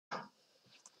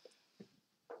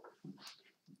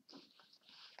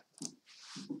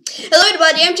Hello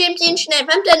everybody, I'm James the Internet.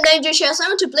 I'm playing Danger Chess. I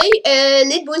want to play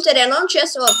Lead Bull today on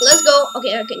chess. So let's go.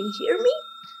 Okay, can you hear me?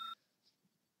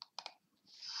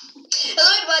 Hello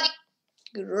everybody.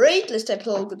 Great, let's type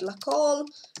hello, good luck all.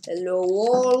 Hello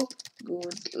all,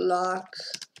 good luck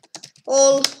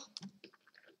all.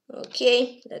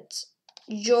 Okay, let's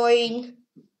join.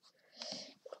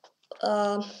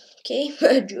 Okay,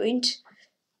 joined.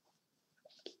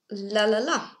 La la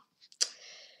la.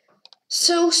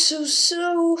 So,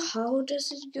 how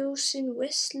does it go in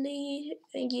Wesley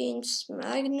against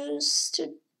Magnus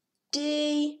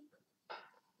today?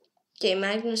 Okay,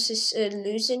 Magnus is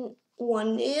losing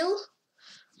 1-0.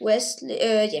 Wesley,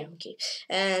 yeah, okay.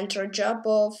 And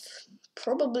Rajabov,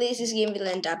 probably this game will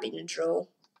end up in a draw.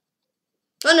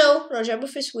 Oh no,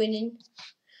 Rajabov is winning.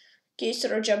 Okay, so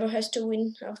Rajabov has to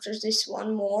win after this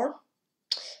one more.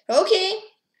 Okay.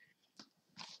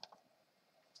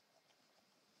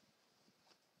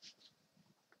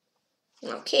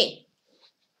 Okay.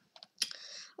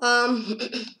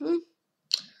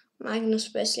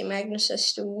 Magnus, Wesley, Magnus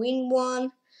has to win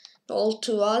one. All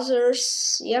two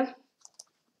others, yeah.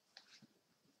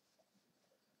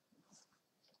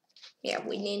 Yeah,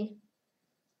 winning.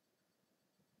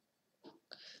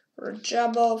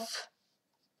 Rajabov.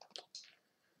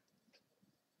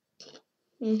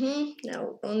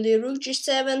 Now on the rook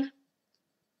g7.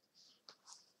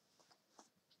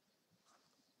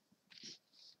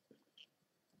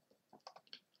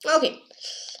 Okay.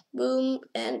 Boom,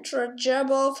 and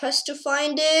Rajabov has to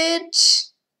find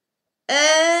it.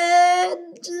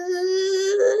 And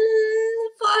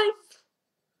 5,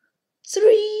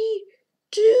 3,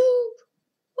 2,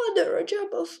 1.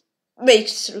 Rajabov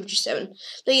makes rook g7.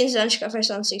 Playing Zanchka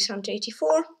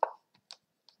 5684.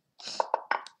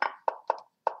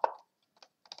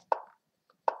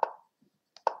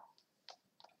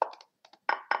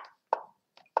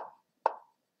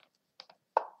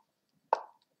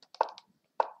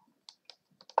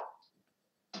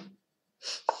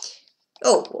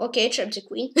 Oh, okay, trapped the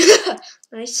queen.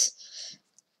 Nice.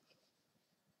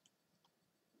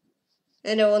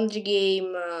 And I won the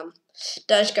game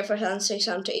Danchka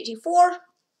 5684.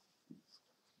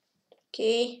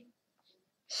 Okay.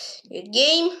 Good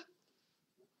game.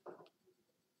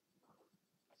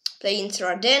 Playing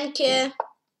Stradenke.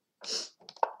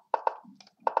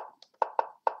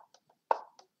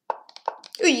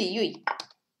 Ui, ui.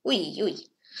 Ui, ui.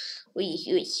 Ui,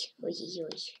 ui. Ui,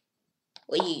 ui.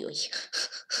 Ui, ui.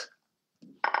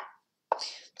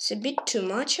 It's a bit too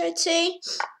much, I'd say.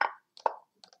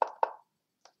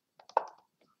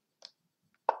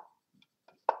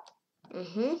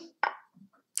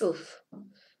 Oof.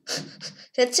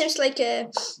 That seems like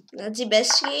not the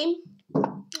best game.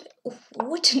 Oof,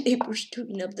 what the neighbor's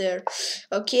doing up there?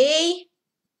 Okay.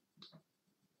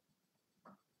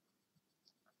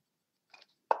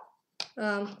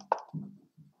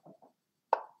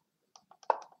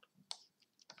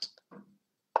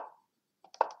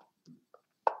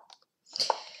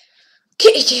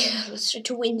 Okay, let's try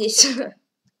to win this.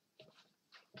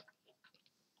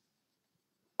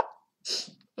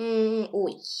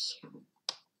 Oi.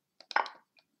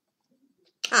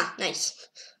 Ah, nice.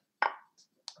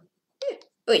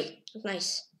 Oi,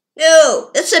 nice.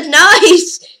 No, that's not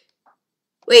nice.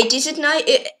 Wait, is it nice?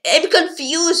 I'm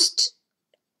confused.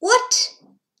 What?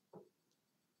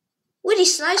 What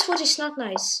is nice? What is not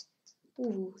nice?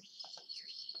 Ooh.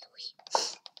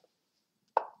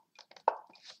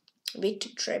 A bit too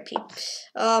trappy.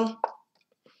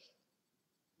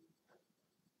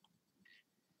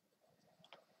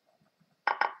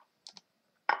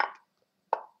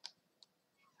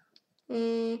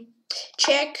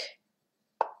 Check.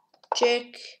 Check.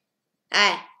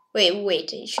 Ah,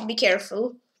 wait. You should be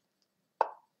careful.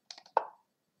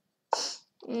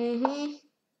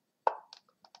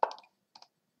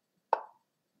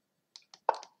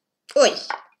 Oi,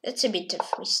 that's a bit of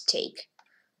mistake.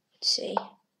 Let's see.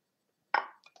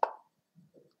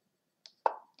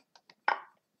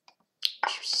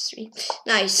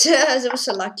 Nice. That was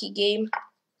a lucky game.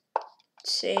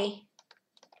 Let's see.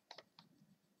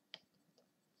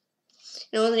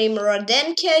 No name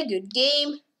Radenke, good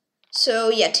game. So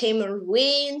yeah, Tamer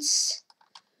wins.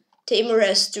 Tamer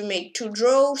has to make 2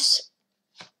 draws.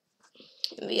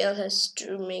 VL has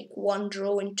to make 1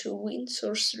 draw and 2 wins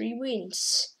or 3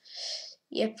 wins.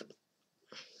 Yep.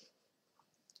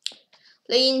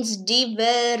 Lanes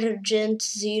Divergent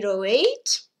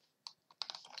 08.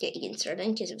 Okay, against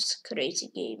Radenke, it was a crazy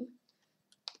game.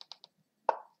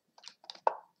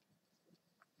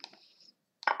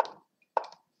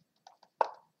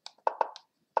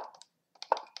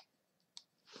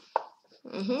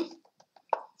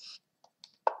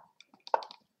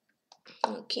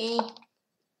 Okay.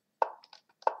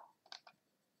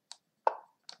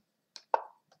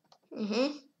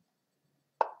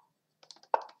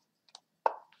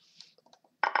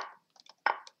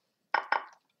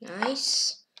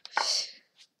 Nice.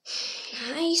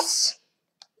 Nice.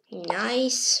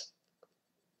 Nice.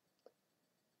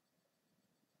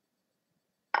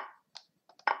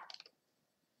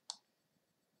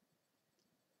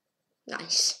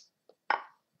 Nice.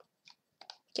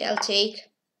 Okay, I'll take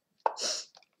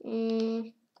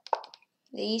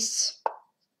these.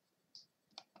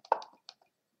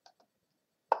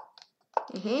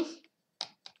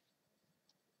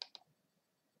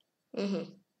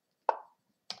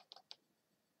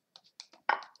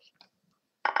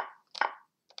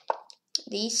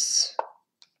 These.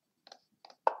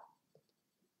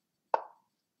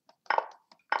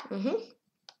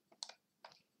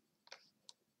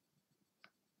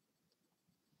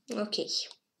 Okay.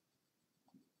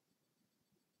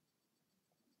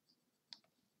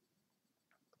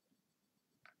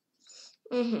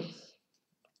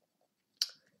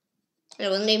 I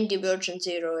will name the version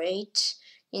 08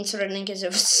 in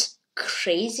Cherniaiev's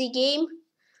crazy game.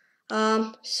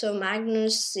 So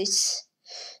Magnus is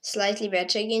slightly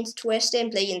better against West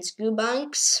and play against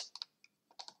Gubanks.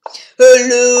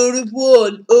 Hello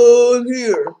everyone, I'm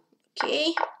here.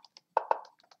 Okay.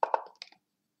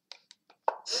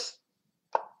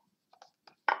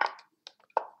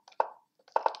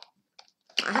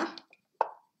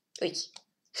 Oi.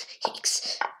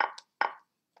 Hicks.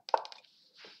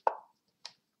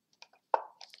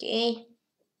 Okay.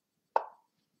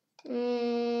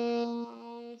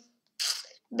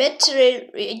 Better,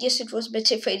 I guess it was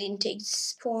better if I didn't take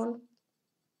this pawn.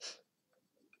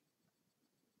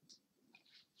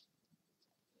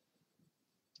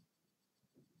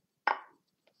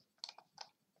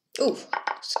 Oh,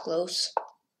 it's close.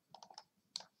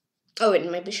 Oh,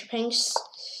 and my bishop hangs.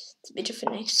 It's a bit of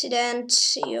an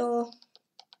accident. Yo.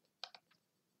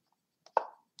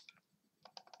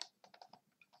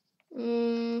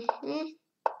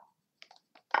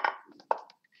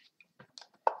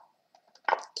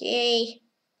 Okay.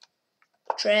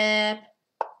 Trap.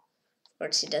 Of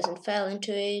course, he doesn't fall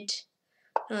into it.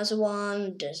 Another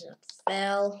one does not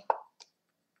fall.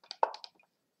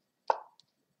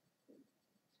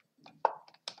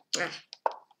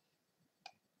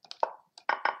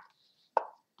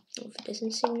 It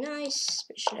doesn't seem nice.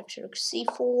 Especially after rook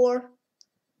c4.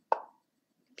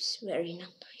 It's very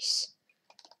not nice.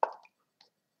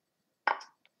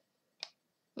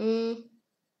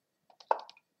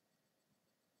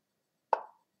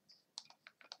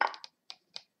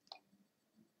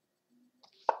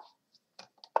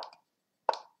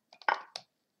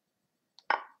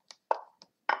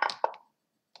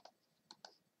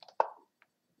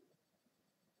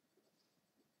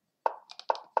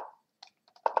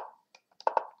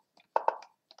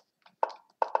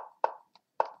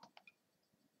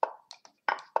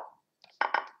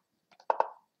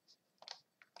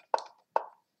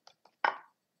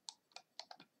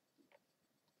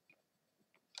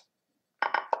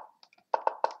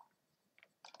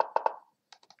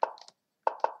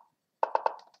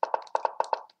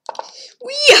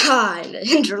 Yeah,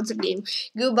 and draw the game.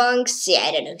 Gubanks, yeah,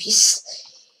 I don't know,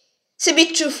 it's a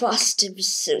bit too fast, it was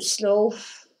so slow.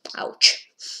 Ouch.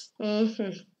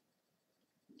 And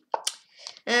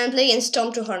play against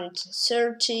Tom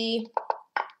 230.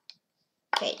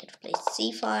 Okay, let's play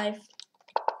c5.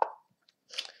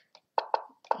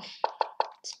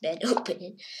 It's bad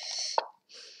opening.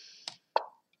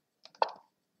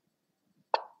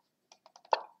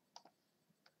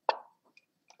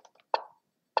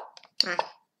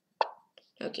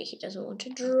 Okay, he doesn't want to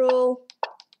draw.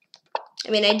 I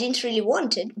mean, I didn't really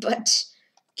want it, but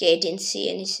okay, I didn't see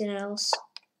anything else.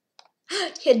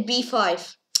 He had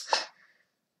b5.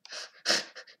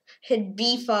 Hit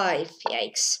b5.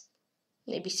 Yikes.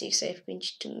 Maybe 6 I've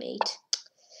pinched to mate.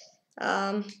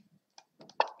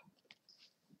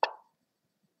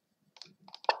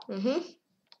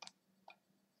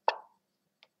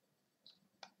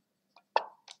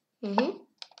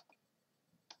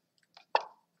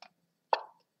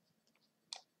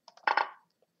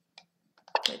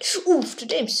 Oof,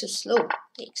 today I'm so slow.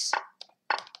 Thanks.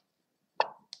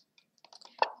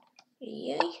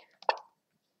 Yay.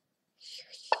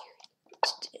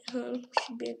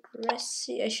 Should be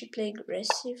aggressive. I should play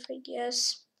aggressive, I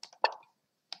guess.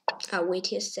 Ah, wait,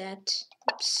 here's that.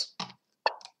 Oops.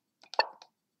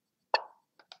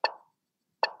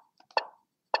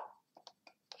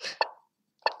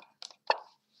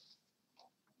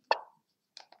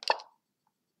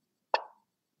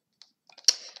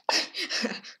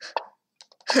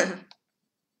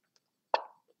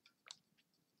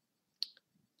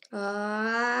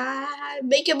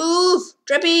 Make a move!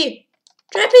 Trappy!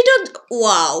 Trappy, don't...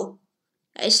 Wow.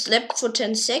 I slept for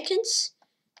 10 seconds.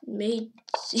 Made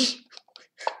the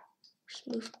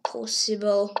move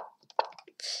possible.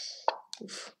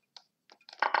 Oof.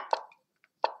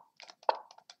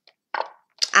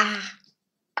 Ah!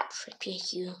 Trappy,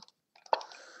 you.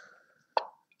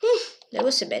 That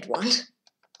was a bad one.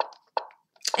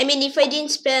 I mean, if I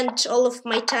didn't spend all of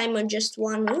my time on just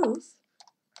one move.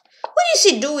 What is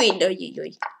he doing?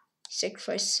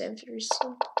 Sacrifice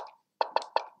everything.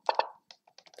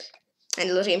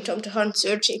 And let him come to hunt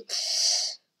searching.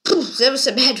 That was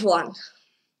a bad one.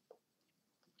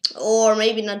 Or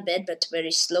maybe not bad, but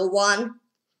very slow one.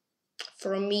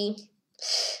 From me.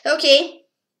 Okay.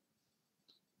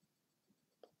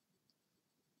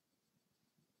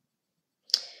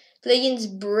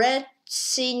 Playing Brett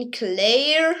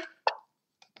Sinclair.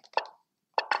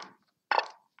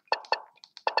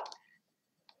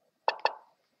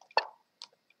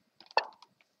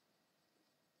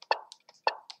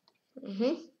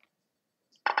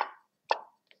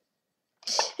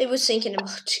 I was thinking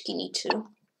about Skinny too.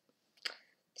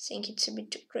 I think it's a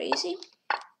bit too crazy.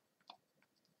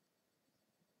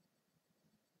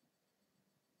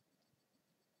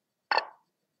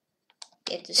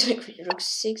 Get this Rook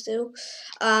 6 though.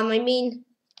 I mean,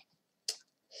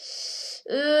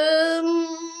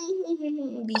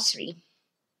 B3.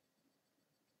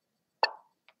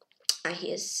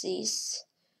 Here's this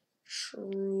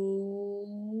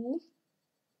true.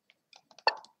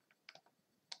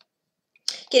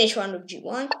 Can H1 Rook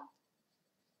G1.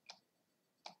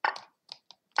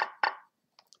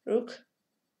 Rook.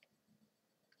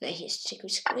 Now here's check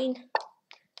with queen.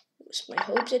 It was my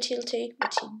hope that he'll take,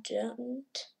 but he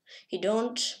don't. He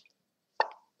don't.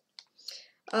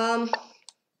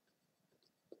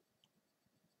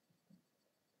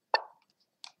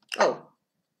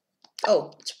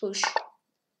 Oh, let's push.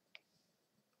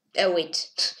 Oh wait.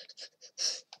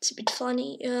 It's a bit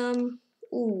funny.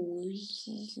 Ooh.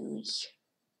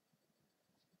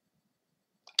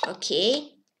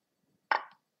 Okay.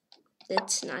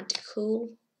 That's not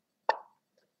cool.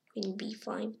 Queen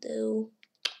B5 though.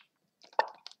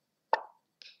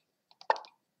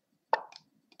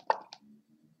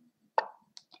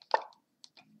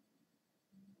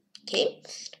 Okay,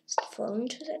 let's fall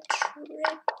into that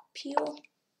trap here.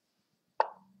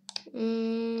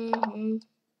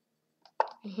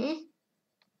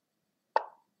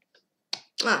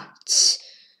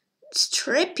 It's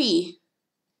trippy.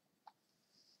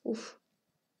 Oof.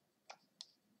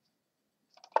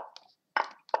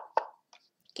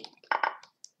 Okay.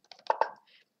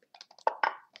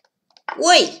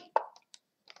 Wait.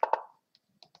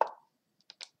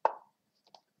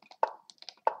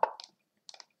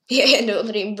 Yeah, no,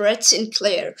 dream Brett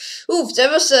Sinclair. Oof, that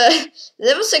was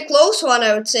a close one,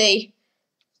 I would say.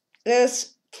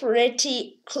 That's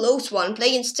pretty close one.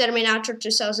 Playing Terminator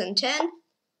 2010.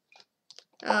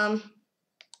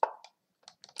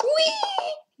 Whee!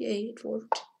 Yay, it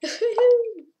worked.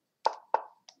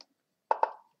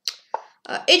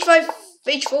 H5,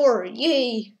 H4,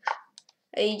 yay!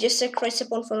 I just sacrificed a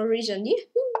pawn for no reason.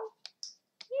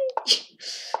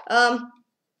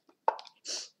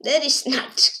 That is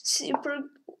not super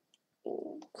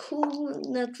cool.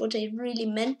 Not what I really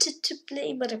meant it to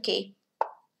play, but okay.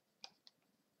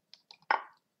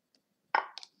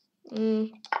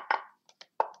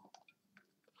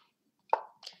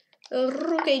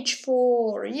 Rook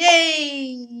H4,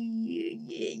 yay!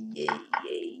 Yay!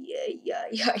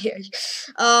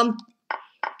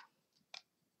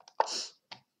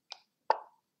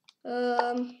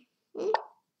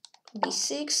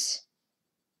 B6,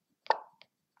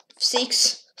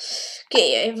 6.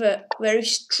 Okay, I have a very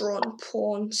strong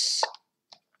pawns.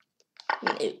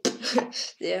 Nope,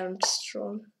 they aren't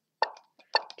strong.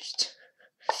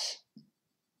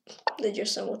 They're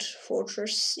just somewhat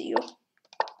fortress you.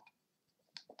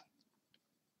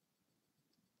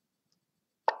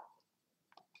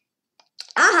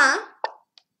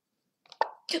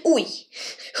 Oi,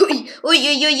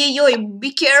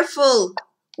 be careful.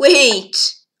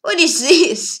 Wait, what is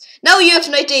this? Now you have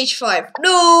knight h5.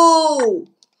 No!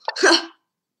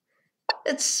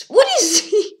 What is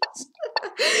this?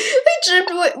 I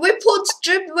tripped my pawns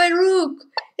tripped my rook.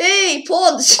 Hey,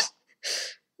 pawns!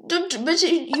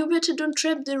 You better don't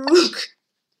trap the rook.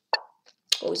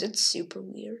 Oh, that's super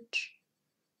weird.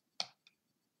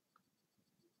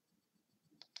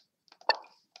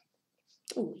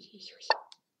 Ooh,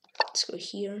 let's go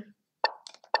here.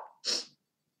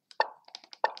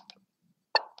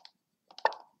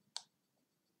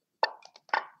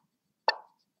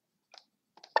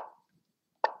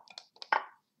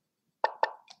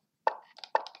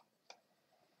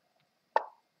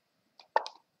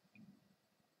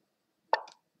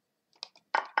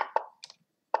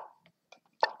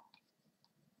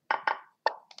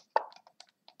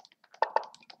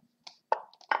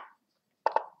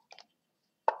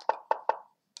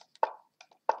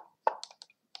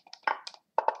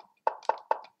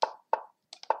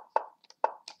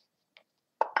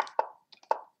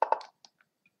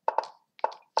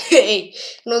 Hey,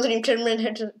 no Dream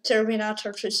Terminator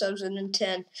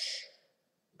 2010.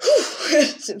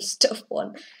 It's a tough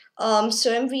one.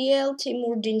 So MVL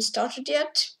Timur didn't started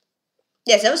yet.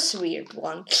 Yes, that was a weird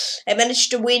one. I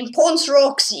managed to win Pawns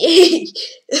Rocks, yay!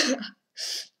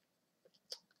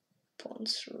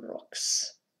 Pawns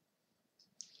Rocks.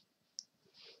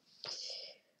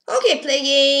 Okay, play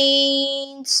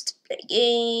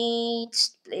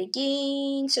against.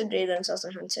 So Drayden's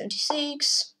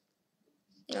 176.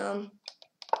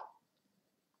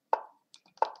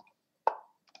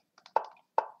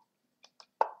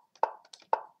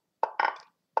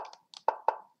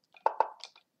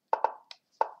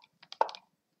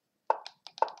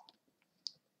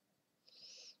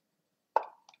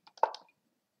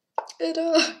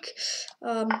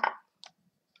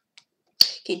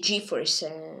 Okay, G4 is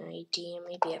idea,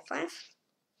 maybe F5.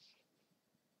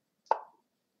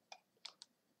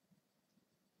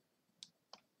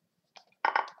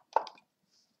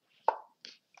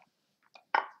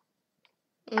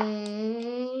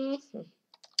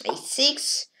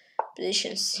 A6.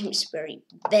 Position seems very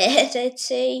bad, I'd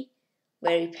say.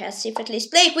 Very passive at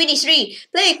least. Play Queen D3!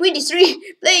 Play Queen D3!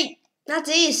 Play! Not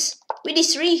this! Queen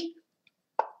D3!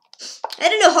 I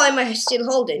don't know how I'm still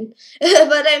holding,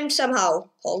 but I'm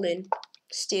somehow holding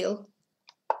still.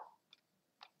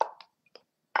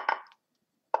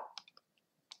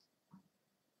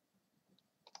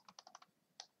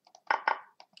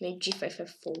 Maybe G5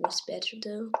 F4 was better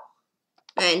though.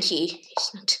 And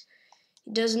he's not.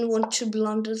 He doesn't want to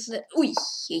blunder the. Oi!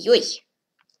 Oi! Oi!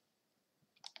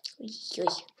 Oi!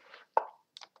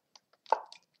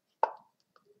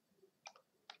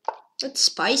 That's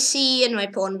spicy, and my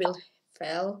pawn will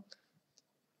fail.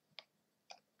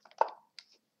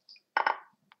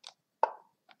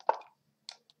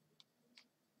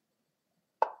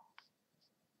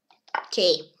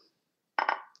 Okay.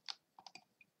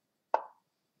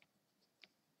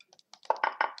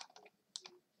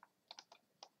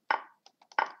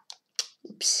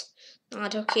 Oops.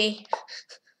 Not okay.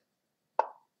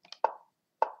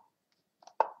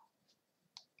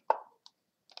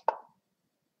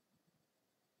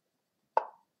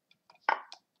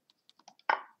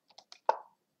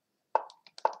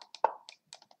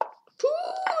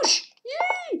 Push!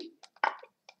 Yay!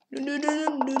 No.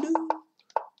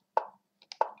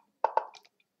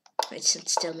 It's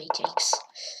still matrix.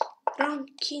 Run,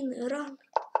 king, run.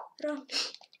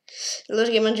 Lord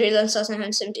Game Madrid and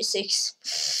 1976.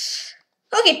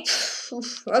 Okay.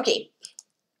 Okay.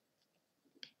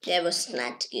 That was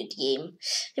not a good game.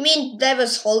 I mean, that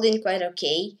was holding quite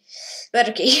okay. But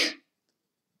okay.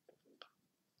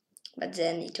 But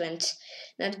then it went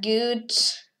not good.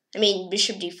 I mean,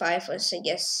 Bishop D5 was, I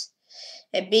guess,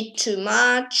 a bit too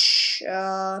much.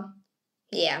 Yeah.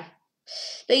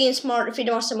 Playing smart, FIDE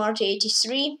Marty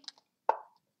 83.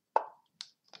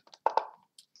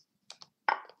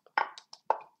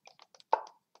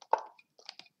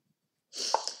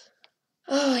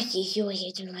 Oh, I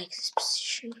don't like this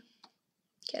position.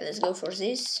 Okay, let's go for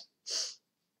this.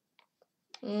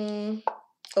 Oh,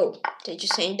 they're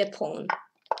just saying the pawn.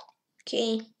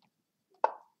 Okay.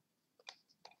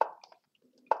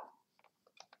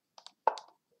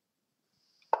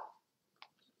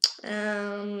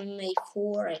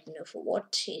 A4, I don't know for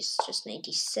what, is just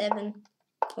 97.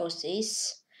 What's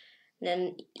this?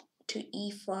 Then to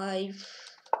E5.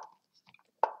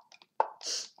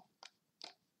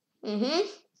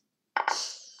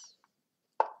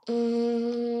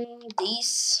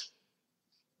 This.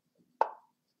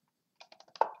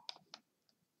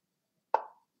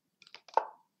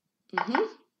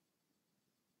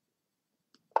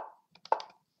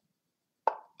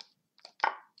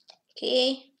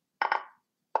 Okay.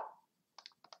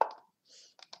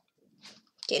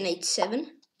 Okay, knight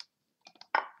 7.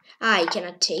 I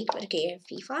cannot take, but okay,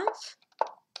 F5.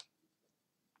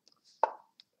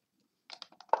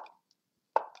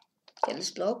 Okay,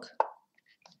 let's block.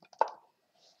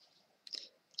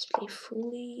 Let's play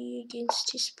fully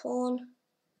against his pawn.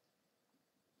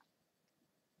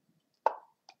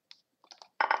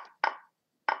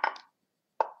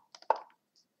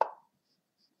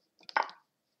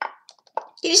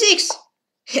 E6.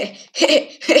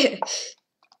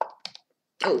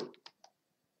 Oh.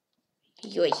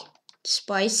 Yoy.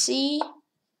 Spicy.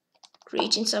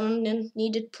 Creating some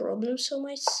needed problems for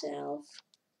myself,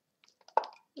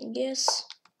 I guess.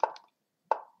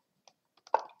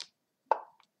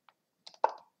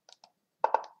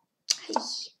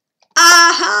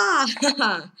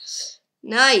 Aha!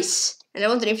 Nice. And I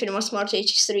want the Infinite Smart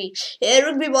H3. Yeah,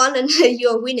 Rugby 1 and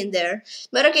you're winning there.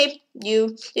 But okay,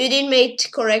 you didn't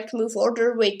make correct move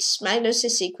order with Magnus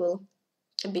is equal.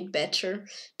 a bit better.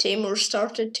 Timur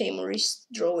started. Timur is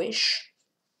drawish.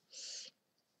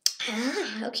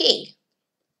 Okay.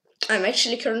 I'm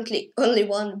actually currently only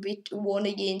one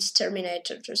against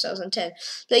Terminator 2010.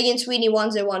 Play against Winnie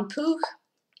 101 Pooh.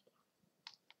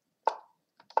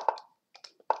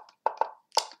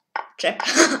 Trap.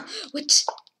 What?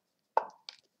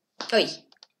 Oi.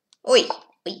 Oi.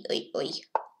 Oi, oi, oi.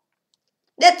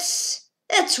 That's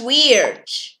weird.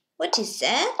 What is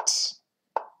that?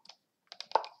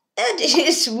 That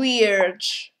is weird.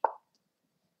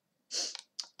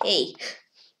 Hey.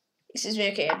 Excuse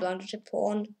me, okay, I blundered a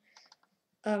pawn.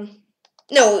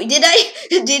 No, did I?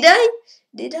 Did I?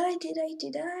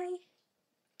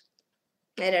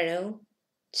 I don't know.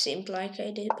 Seemed like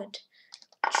I did, but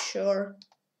sure.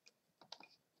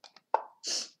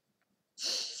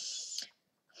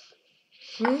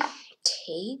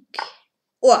 Take.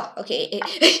 Oh, okay.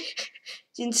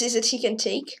 Didn't say that he can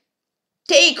take.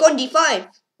 Take on d5.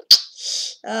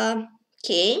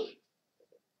 Okay.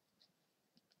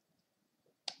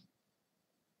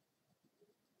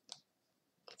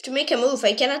 To make a move,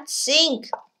 I cannot think.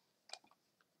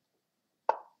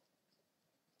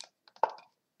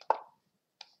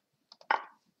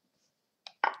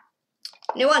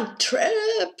 No one. Trap.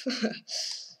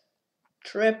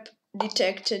 Trap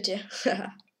detected.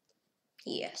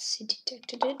 Yes, he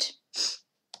detected it.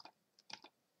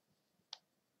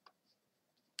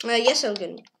 Yes, I'll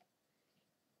go.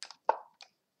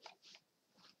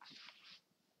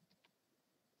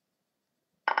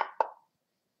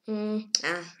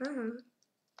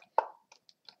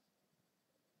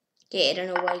 Okay, I don't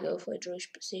know why I go for a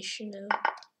drawish position though. I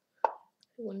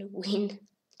want to win.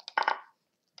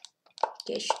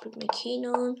 Okay, I should put my king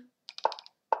on.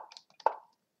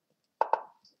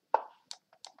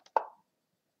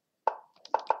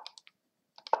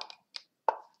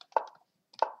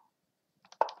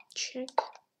 Check.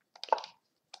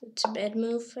 It's a bad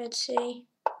move, I'd say.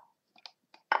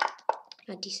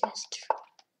 A disaster.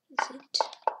 Is it?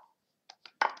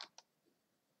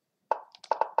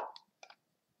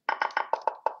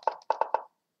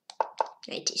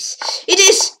 It is. It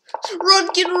is! Run,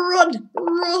 kid, run!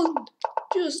 Run!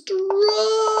 Just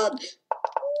run! Whee!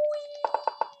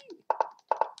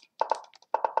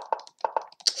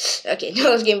 Okay, that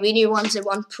was game. We need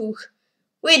 1-1 Pooh.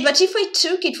 Wait, but if I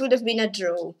took it, would have been a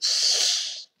draw.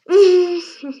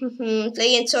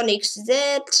 Playing Sonic Z.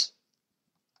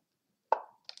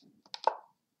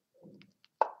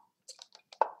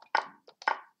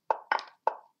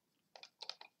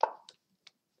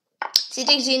 C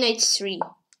takes Z, knight 3.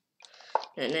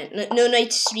 No,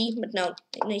 knight 3, but now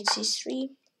knight c3.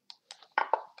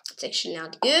 It's actually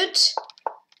not good.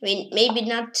 I mean, maybe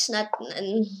not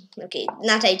okay,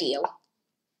 not ideal.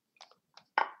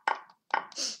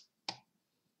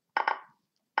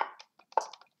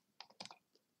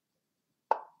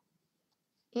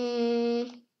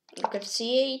 Look at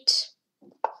c8.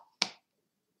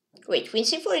 Wait, queen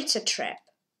c4, it's a trap.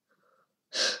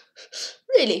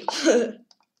 Really?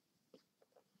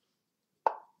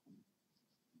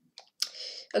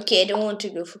 Okay, I don't want to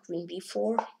go for queen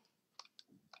b4.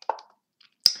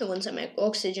 I want some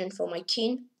oxygen for my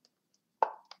king.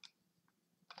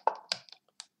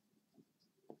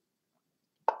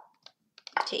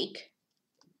 Take.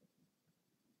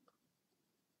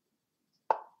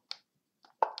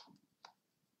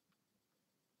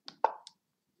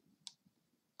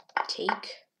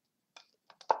 Take.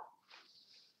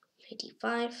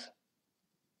 85.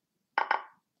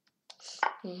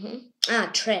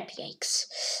 Trap, yikes.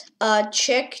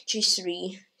 Check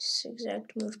g3. It's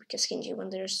exact move because king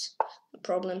g1 there's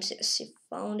problems. Yes, he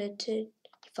found it.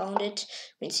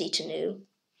 Queen c2 no.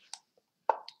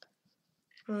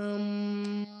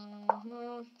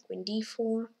 Queen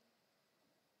d4.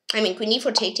 I mean queen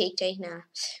e4 take nah.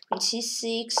 Queen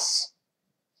c6.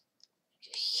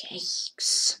 Yikes.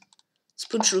 Let's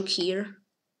put rook here.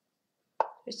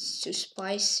 It's too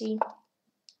spicy.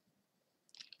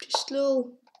 Too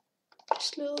slow. What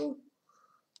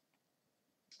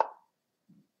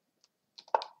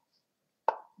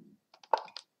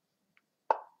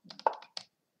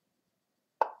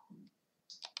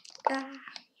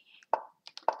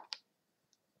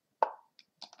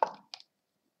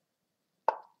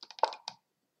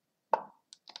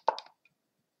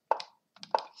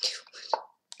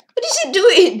is he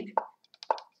doing?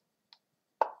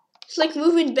 It's like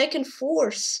moving back and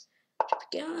forth.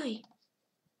 Guy.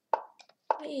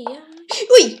 Oi!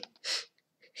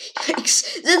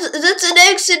 Yikes. That's an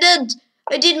accident.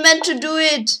 I didn't meant to do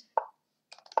it.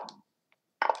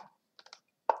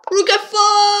 Rook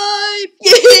f5!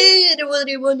 Yay! I wasn't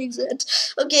even wanting that.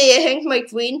 Okay, I hanged my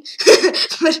queen.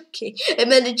 But okay, I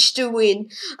managed to win.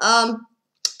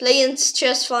 Playing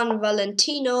chess fun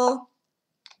Valentino.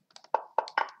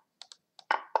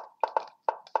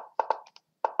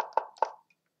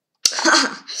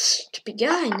 Trippy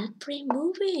guy, not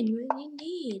pre-moving when you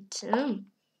need.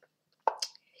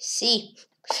 See.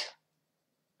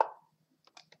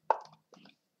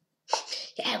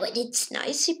 Yeah, when it's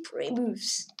nice, he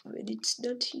pre-moves. When it's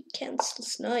not, he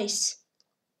cancels. Nice.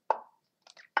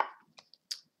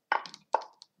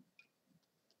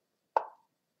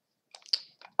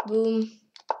 Boom.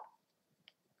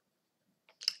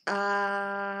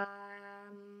 I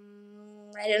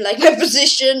don't like my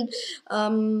position.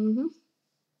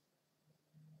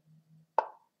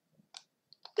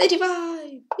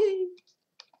 85. Yay.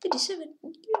 87.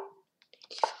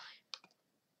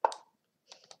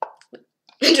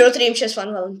 Draw 3 chess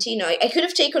one Valentino. I could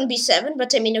have taken b7,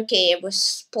 but I mean, okay, I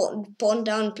was pawn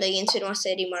down playing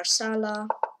Cherniaiev Marsala.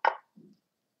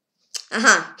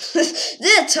 Aha,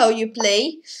 that's how you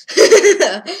play.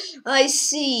 I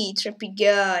see, trippy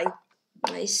guy.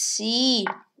 I see.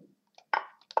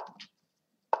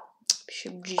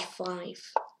 Bishop g5.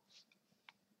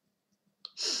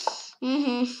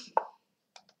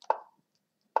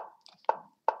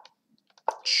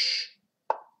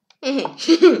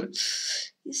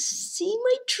 You see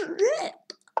my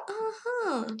trap?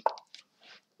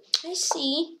 I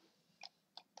see.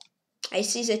 I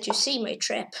see that you see my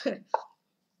trap.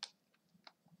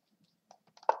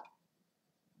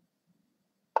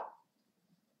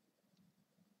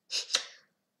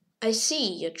 I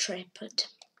see your trap, but...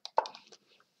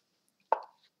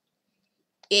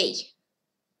 Hey.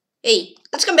 Hey,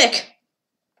 let's come back.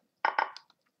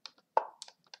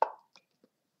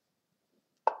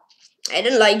 I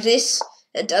don't like this.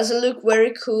 It doesn't look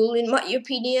very cool in my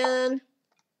opinion.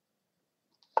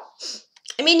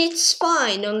 I mean, it's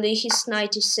fine, only his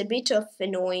knight is a bit of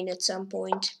annoying at some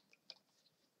point.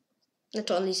 Not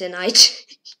only the knight.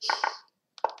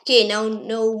 Okay, now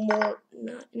no more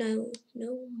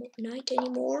knight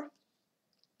anymore.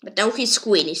 But now his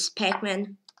queen is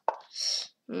Pac-Man.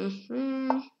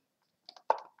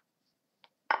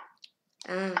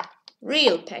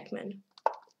 Real Pac-Man.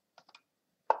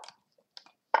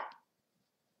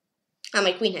 Ah,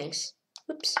 my queen hangs.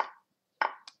 Oops.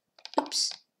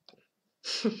 Oops.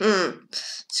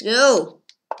 Let's go.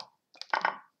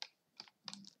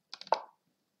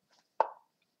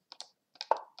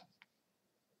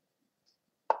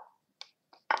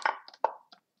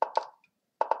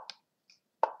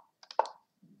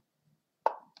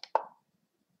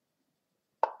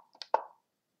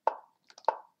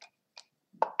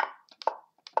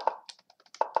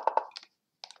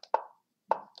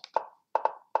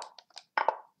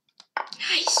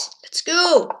 Nice. Let's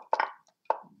go.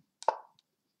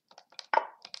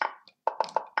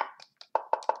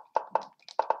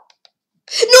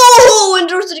 No! And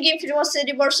draws to the game for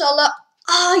Cherniaiev Marsala.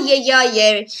 Ah,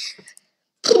 yeah.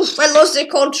 Poof, I lost the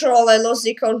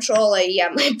control. Yeah,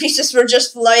 my pieces were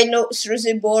just flying through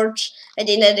the board. I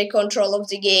didn't have the control of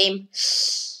the game.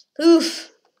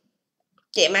 Oof.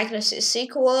 Okay, Magnus is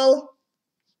equal.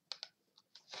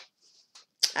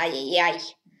 Ay.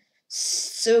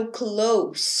 So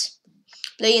close.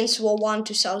 Playing War 1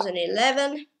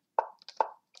 2011.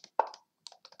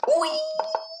 Whee!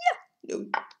 No,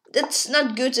 that's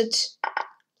not good at...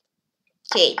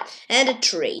 Okay, and a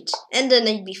trade. And then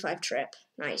a b5 trap.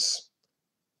 Nice.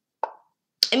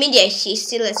 I mean, yeah, he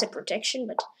still has a protection,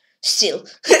 but still.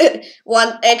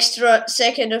 1 extra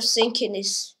second of thinking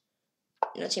is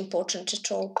not important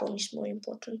at all. Pawn is more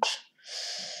important.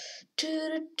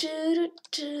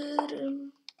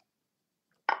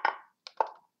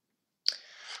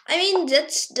 I mean,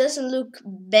 that doesn't look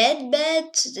bad.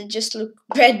 They just look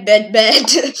bad. It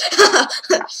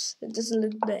doesn't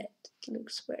look bad. It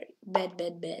looks very bad.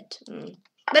 But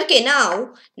okay,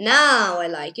 now I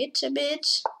like it a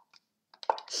bit.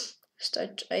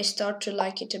 I start to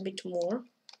like it a bit more.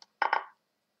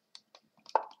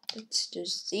 Let's do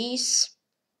this.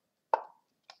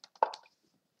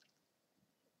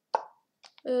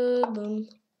 Boom.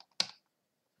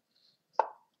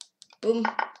 Boom.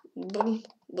 Boom.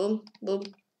 Boom. Boom.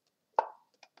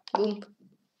 Boom.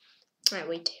 Ah,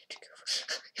 wait, I have to go.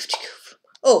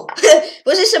 Oh,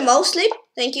 was this a mouse slip?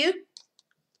 Thank you.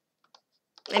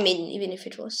 I mean, even if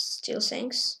it was, still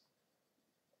thanks.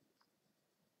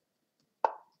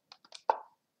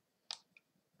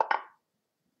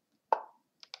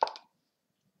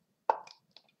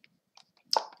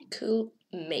 Cool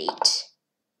mate.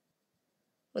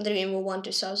 Wonder Game War 1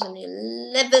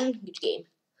 2011. Good game.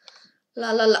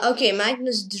 La la la. Okay,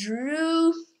 Magnus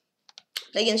drew.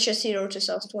 Play against just 0 to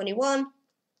South 21.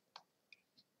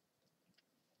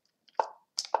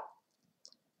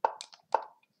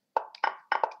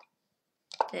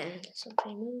 And let's not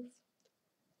remove.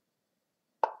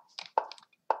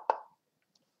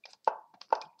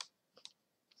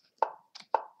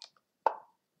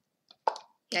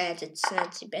 Yeah,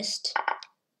 that's the best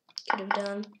could have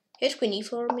done. Here's Queen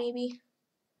E4 maybe.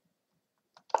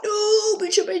 No,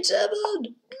 Bishop H7.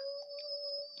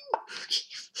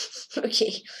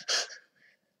 Okay.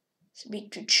 It's a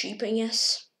bit too cheap, I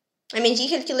guess. I mean, he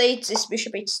calculates this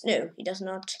Bishop H. No, he does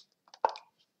not.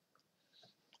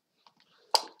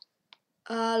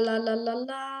 La la la la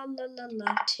la la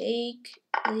la. Take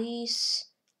these.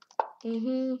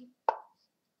 These.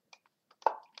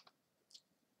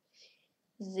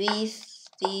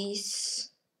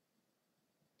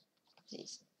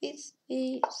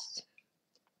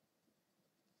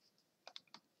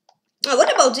 Oh,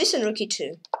 what about this in Rookie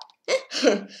 2?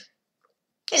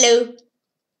 Hello,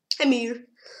 I'm here.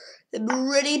 I'm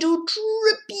ready to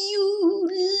trip you.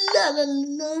 La la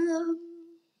la.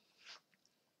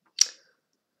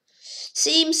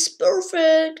 Seems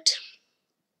perfect.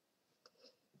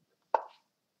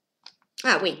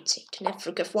 Ah, wait, don't have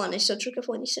Rook F1. I thought Rook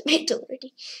F1 is made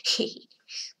already.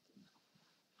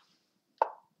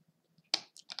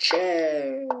 Check.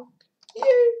 Yay,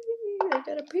 I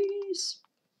got a piece.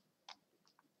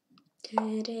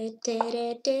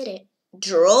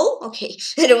 Draw? Okay,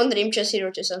 I don't want the name just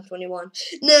 0 to 21.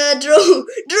 Nah, draw.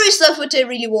 Draw is not what I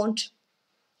really want.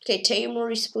 Okay,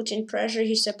 Taymor is putting pressure.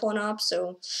 He's a pawn up,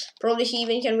 so probably he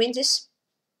even can win this.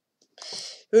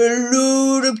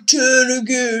 Hello, I'm 10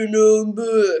 again. I'm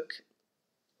back.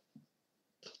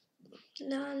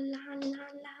 La la la la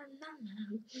la.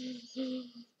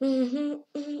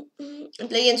 I'm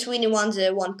playing against Winnie 1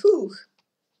 poo.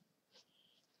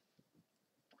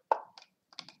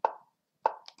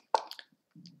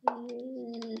 La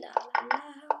la la.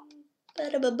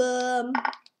 Ba-da-ba-bum.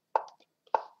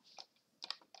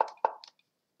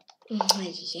 I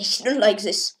don't like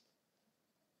this.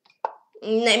 I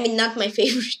mean, not my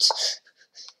favorite.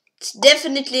 It's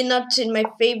definitely not in my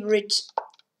favorite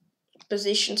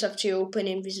positions after you open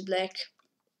in with black.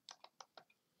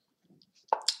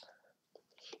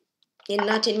 And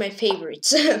not in my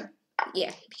favorites.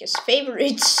 Yeah, because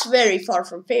favorites very far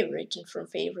from favorite and from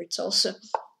favorites also.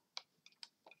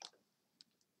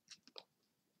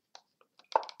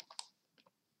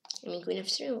 I mean, Queen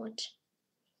F3, what?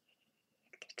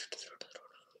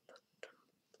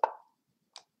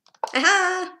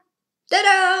 Aha!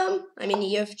 Ta-da! I mean,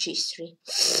 you have G3.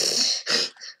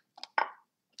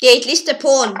 Okay, at least a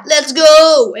pawn. Let's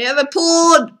go! I have a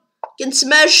pawn! Can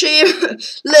smash him!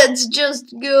 Let's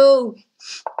just go!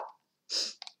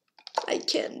 I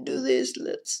can do this.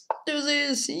 Let's do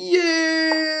this!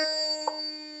 Yay!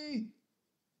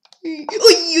 Oi,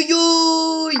 oi,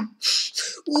 oi!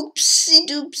 Oopsie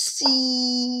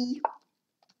doopsie.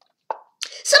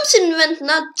 Something went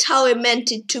not how I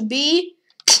meant it to be.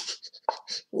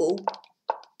 Whoa.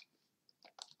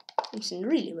 Something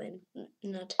really went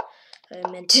not how I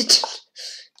meant it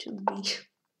to be.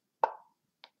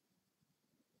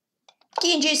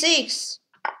 King G6.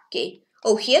 Okay.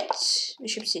 Oh, hit.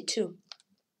 Bishop C2.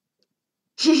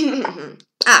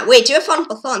 Ah, wait, you have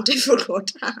font. I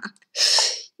forgot.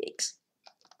 Yikes.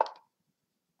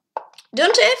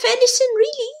 Don't I have anything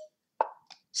really?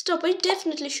 Stop, I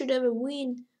definitely should have a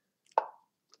win.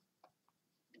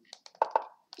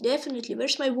 Definitely,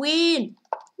 where's my win?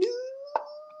 No,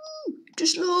 too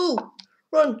slow.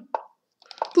 Run.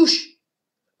 Push.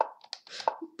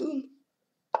 Boom.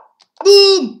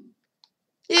 Boom.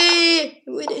 Yay,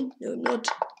 I'm winning. No, I'm not.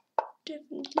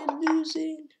 Definitely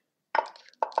losing.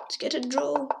 Let's get a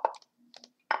draw.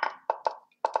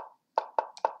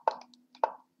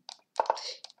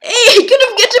 Hey, I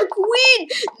couldn't get a queen.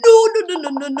 No.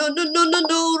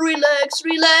 Relax.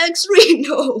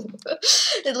 No.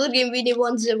 Little game really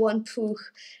wants a 1 poo.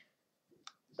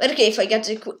 But okay, if I get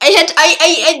a queen,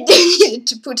 I needed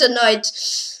to put a knight.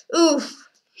 Oof.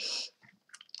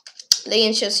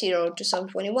 Playing chess 0 to some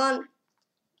 21.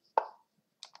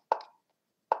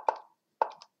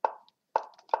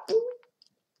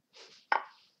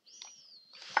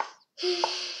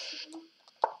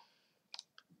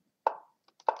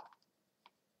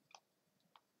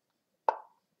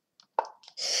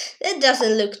 That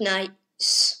doesn't look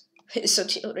nice. So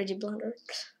she already blundered.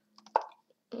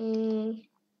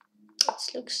 This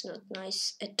looks not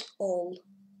nice at all.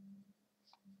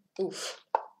 Oof.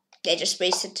 I just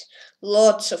wasted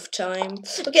lots of time.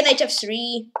 Okay, knight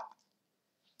f3.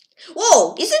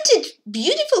 Whoa, isn't it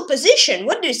beautiful position?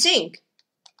 What do you think?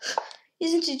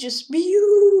 Isn't it just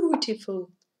beautiful?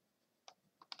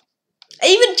 I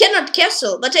even cannot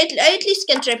castle, but I at least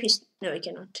can trap his... No, I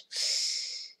cannot.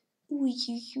 Ooh,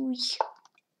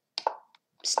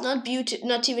 it's not beautiful,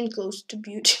 not even close to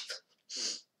beautiful.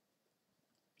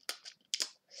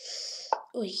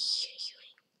 Ooh,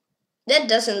 that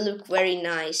doesn't look very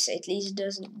nice. At least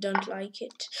don't like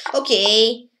it.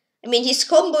 Okay. I mean, he's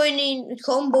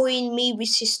comboing me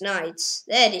with his knights.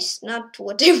 That is not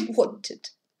what I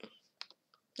wanted.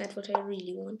 Not what I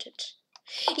really wanted.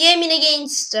 Yeah, I mean,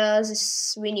 against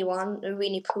this Winnie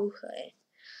Pooh.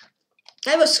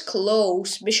 I was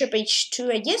close. Bishop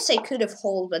h2. I guess I could have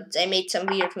hold, but I made some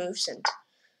weird moves and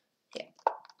yeah.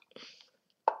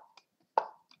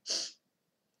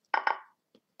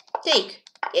 Take.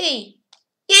 Yay.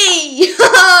 Yay!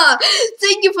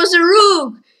 Thank you for the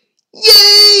rook.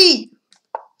 Yay!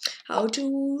 How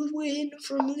to win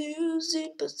from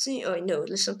losing, but see. Oh no,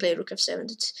 let's not play rook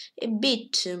f7. It's a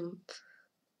bit.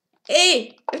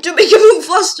 Hey, I have to make a move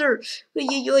faster. Oi,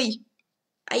 oi, oi.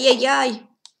 Ay, ay, ay.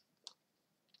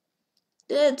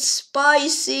 That's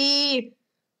spicy.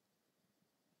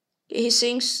 Okay, he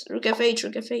sings rook f8,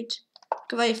 rook f8,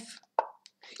 rook f5.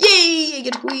 Yay! I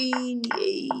get queen.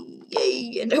 Yay!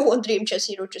 Yay! And I won Dream Chess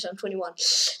Hero 2021.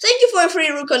 Thank you for a free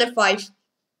rook on f5.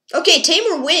 Okay,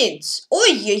 Tamer wins.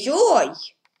 Oi, oi, oi.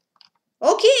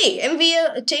 Okay,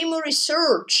 MVL Tamer is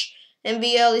Surge.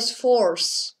 MVL is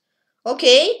Force.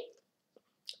 Okay.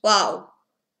 Wow.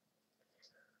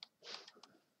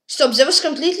 Stop, that was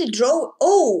completely draw.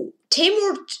 Oh,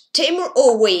 Tamer.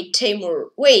 Oh, wait,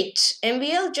 Tamer. Wait,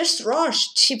 MVL just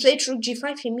rushed. He played rook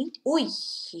g5. He meet. Oi,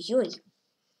 oi.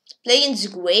 Playing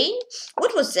Zguane?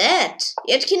 What was that?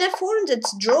 Yet king f4 and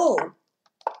that's draw.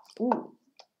 Ooh.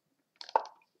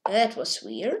 That was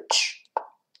weird.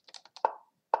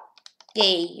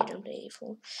 Yay, you don't play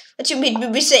a4. But you made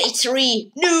me say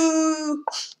 3. No!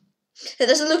 That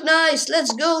doesn't look nice.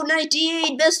 Let's go,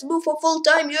 98. Best move for full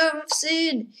time you ever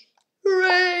seen.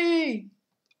 Hooray!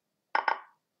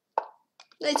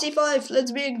 Knight c5.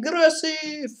 Let's be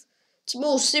aggressive. It's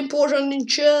most important in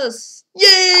chess.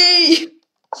 Yay!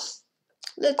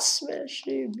 Let's smash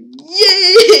him.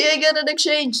 Yay! I got an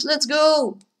exchange. Let's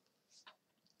go.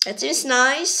 That seems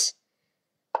nice.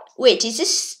 Wait, is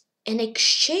this an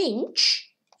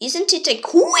exchange? Isn't it a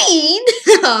queen?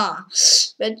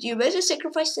 But you better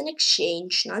sacrifice an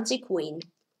exchange, not the queen.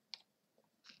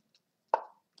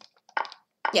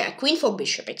 Yeah, queen for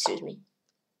bishop, excuse me.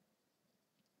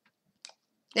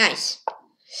 Nice.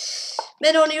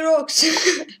 Meloni rocks.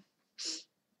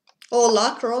 Or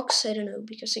luck rocks, I don't know,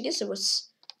 because I guess it was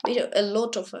a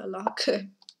lot of luck.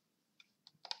 And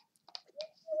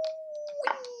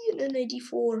then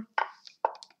 84.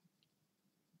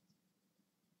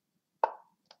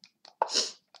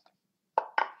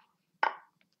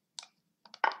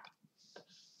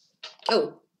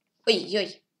 Oh, oi,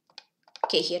 oi.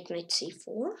 Okay, he had knight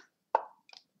c4.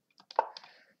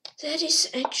 That is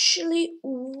actually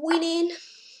winning.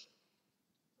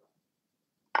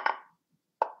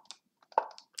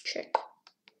 Check.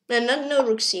 No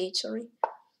rook c8, sorry.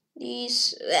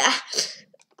 These.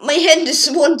 My hand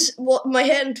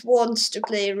wants to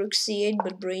play rook c8,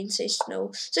 but brain says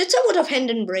no. So it's somewhat of hand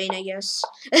and brain, I guess.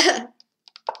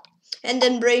 Hand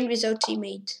and brain without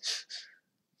teammate.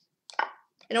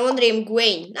 And I wonder I'm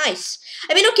Gwaine. Nice.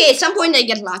 I mean, okay, at some point I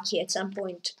get lucky. At some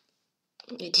point.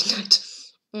 I did not.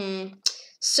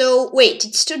 So, wait,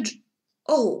 it's to...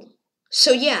 Oh.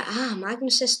 So, yeah.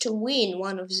 Magnus has to win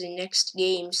one of the next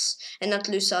games and not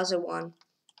lose the other one.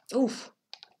 Oof.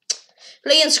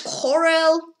 Playing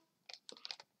Corel.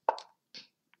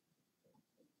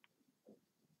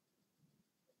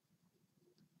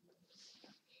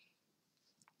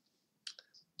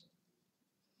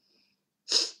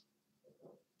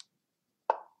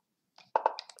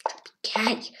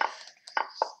 God.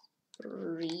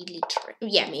 Really try.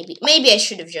 Yeah, maybe I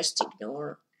should have just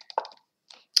ignored.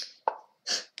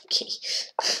 Okay.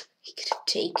 He could have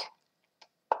taken.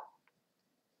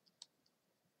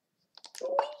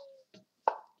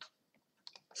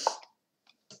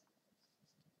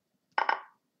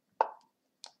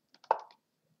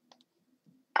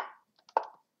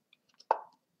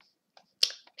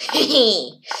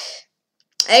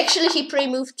 Actually, he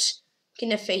pre-moved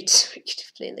King f8, so we could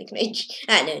have played like knight.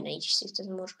 No, knight g6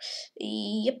 doesn't matter.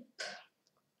 Yep.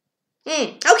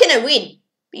 How can I win?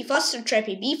 Be faster,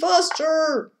 Trappy. Be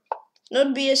faster.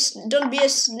 Don't be a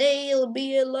snail.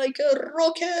 Be like a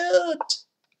rocket.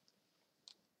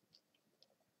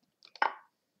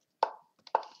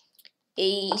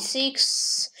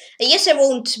 A6. I guess I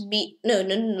won't be. No.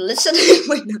 Let's not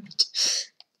my knight.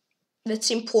 That's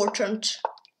important.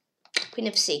 Queen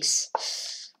f6.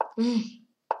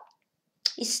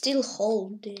 He's still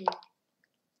holding.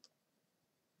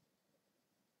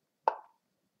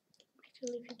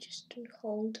 Actually, if you just don't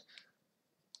hold.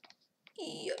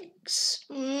 Yikes.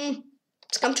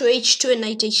 Let's come to h2 and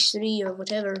knight h3 or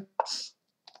whatever.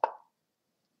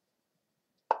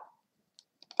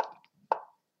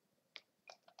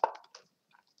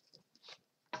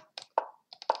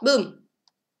 Boom.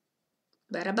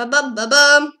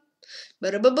 Ba-da-ba-bum-ba-bum.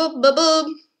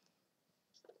 Ba-da-ba-bum-ba-bum.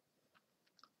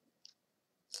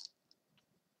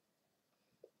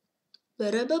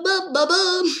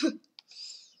 Ba-da-ba-bum-ba-bum.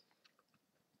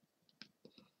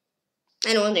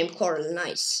 I know named Coral,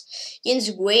 nice. Jens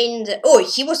Gwen. Oh,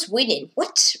 he was winning.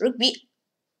 What? Rook B.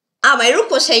 Ah, my rook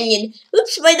was hanging.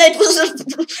 Oops, my knight wasn't.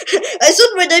 I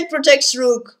thought my knight protects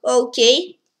rook.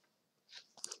 Okay.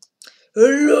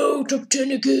 Hello, top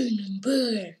 10 again. I'm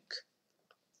back.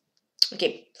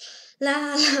 Okay.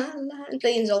 La la la. I'm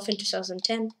playing Zolf in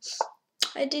 2010.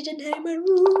 I didn't hang my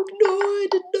rook. No, I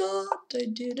did not. I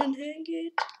didn't hang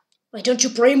it. Why don't you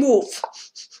pre-move?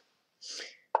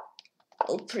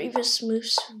 All previous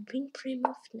moves have been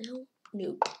pre-moved now.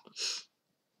 Nope.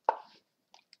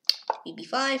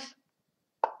 BB5.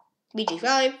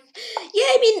 BG5. Yeah,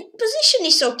 I mean, position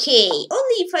is okay.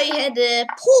 Only if I had a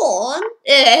pawn,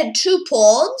 two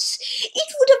pawns,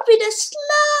 it would have been a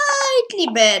slightly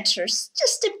better.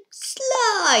 Just a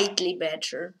slightly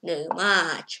better. No,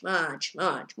 much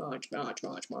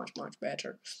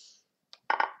better.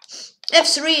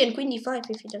 F3 and Queen D5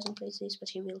 if he doesn't play this, but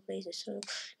he will play this, so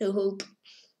no hope.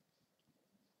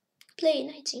 Play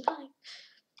Knight C5.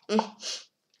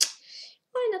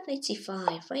 Why not Knight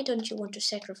C5? Why don't you want to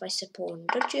sacrifice a pawn?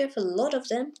 Don't you have a lot of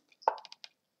them?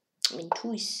 I mean,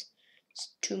 2 is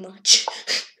too much.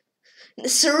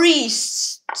 3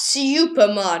 is super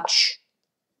much.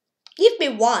 Give me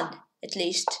 1, at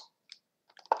least.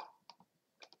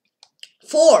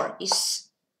 4 is...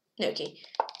 Okay.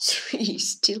 3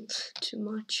 is still too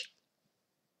much.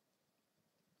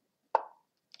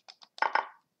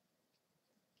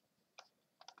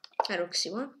 Rook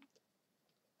C1.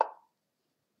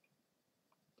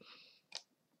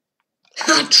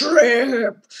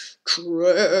 Trap!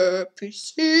 Trap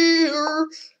is here!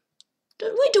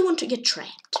 We don't want to get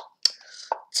trapped.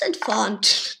 It's not fun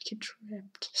to get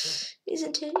trapped.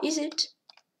 Isn't it? Is it?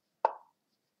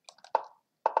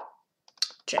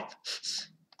 Trap.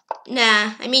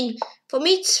 Nah, I mean, for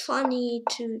me it's funny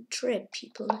to trap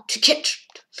people, not to get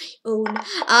trapped. Oh,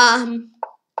 no.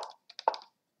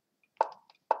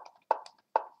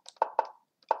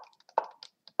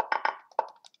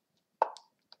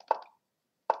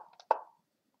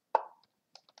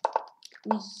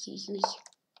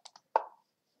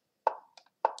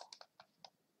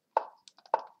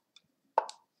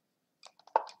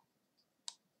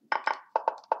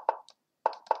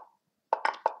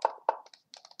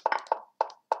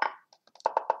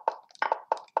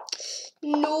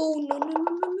 No.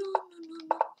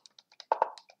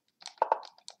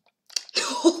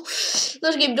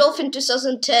 Not game Dolphin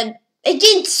 2010.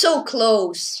 Again, so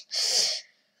close.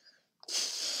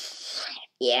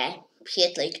 Yeah, he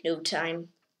had like no time.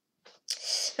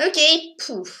 Okay,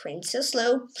 poof, ain't so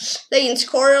slow. Legends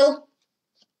Coral.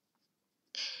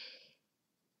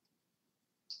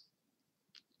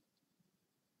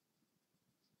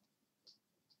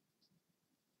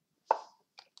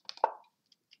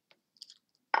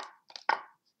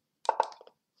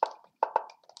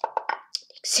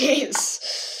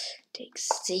 Takes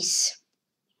this.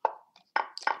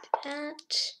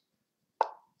 That.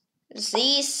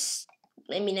 This.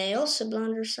 I mean, I also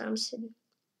blunder something.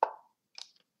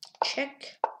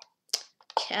 Check.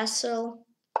 Castle.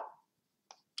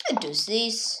 I do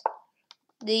this.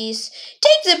 This.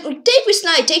 Take with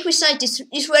knight. Take with knight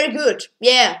is very good.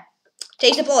 Yeah.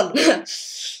 Take the pawn.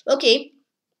 Okay.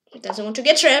 It doesn't want to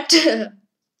get trapped.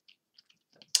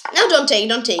 No, don't take.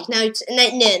 Now it's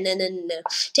no.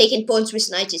 Taking pawns with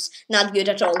knight is not good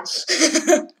at all.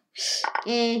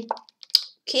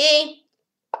 Okay.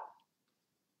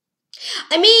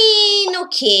 I mean,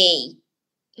 okay.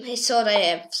 I thought I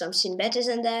have something better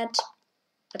than that,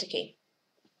 but okay.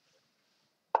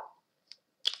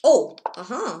 Oh,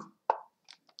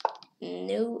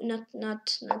 No,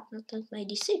 not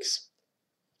 96.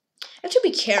 I have to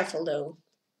be careful though.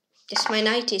 Because my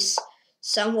knight is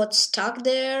somewhat stuck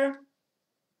there.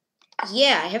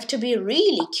 Yeah, I have to be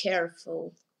really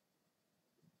careful.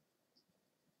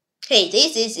 Hey,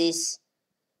 this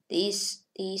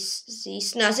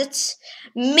these. No, that's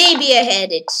maybe I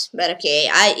had it, but okay.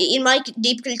 In my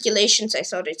deep calculations, I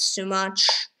thought it's too much.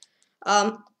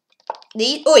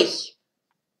 Oi,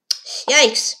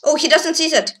 yikes! Oh, he doesn't see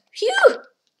that. Phew.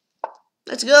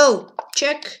 Let's go.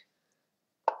 Check.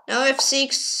 Now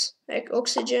F6, like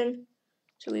oxygen,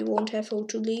 so we won't have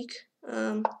O2 leak.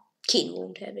 Keen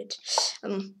won't have it.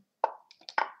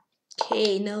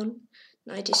 Okay, now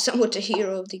Knight is somewhat a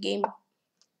hero of the game.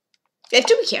 You have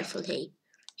to be careful, hey.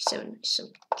 Some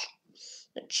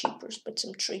not cheapers, but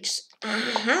some tricks.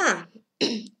 Aha!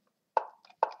 Like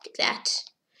that.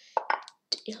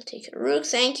 He'll take a rook,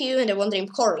 thank you, and I want him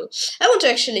coral. I want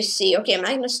to actually see. Okay,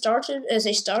 Magnus started as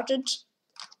I started.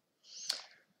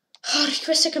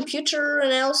 Request a computer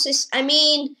analysis. I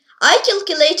mean, I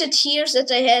calculated here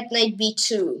that I had knight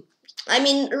b2. I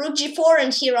mean, rook g4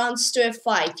 and he runs to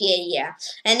f5. Yeah.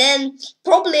 And then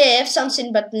probably I have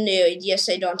something, but no, yes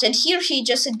I don't. And here he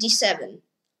just said d7.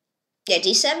 Yeah,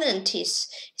 d7 and he's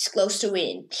close to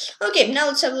winning. Okay, now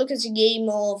let's have a look at the game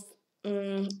of.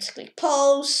 Let's click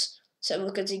pause. Let's have a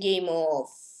look at the game of.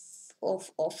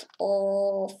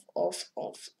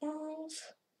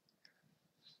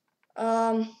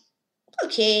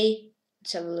 Okay,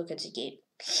 let's have a look at the game.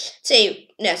 Say,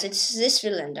 yes, this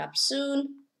will end up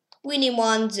soon. Winnie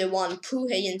won the one Pooh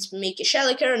against Mickey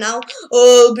Shelliker. Now,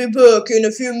 I'll be back in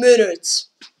a few minutes.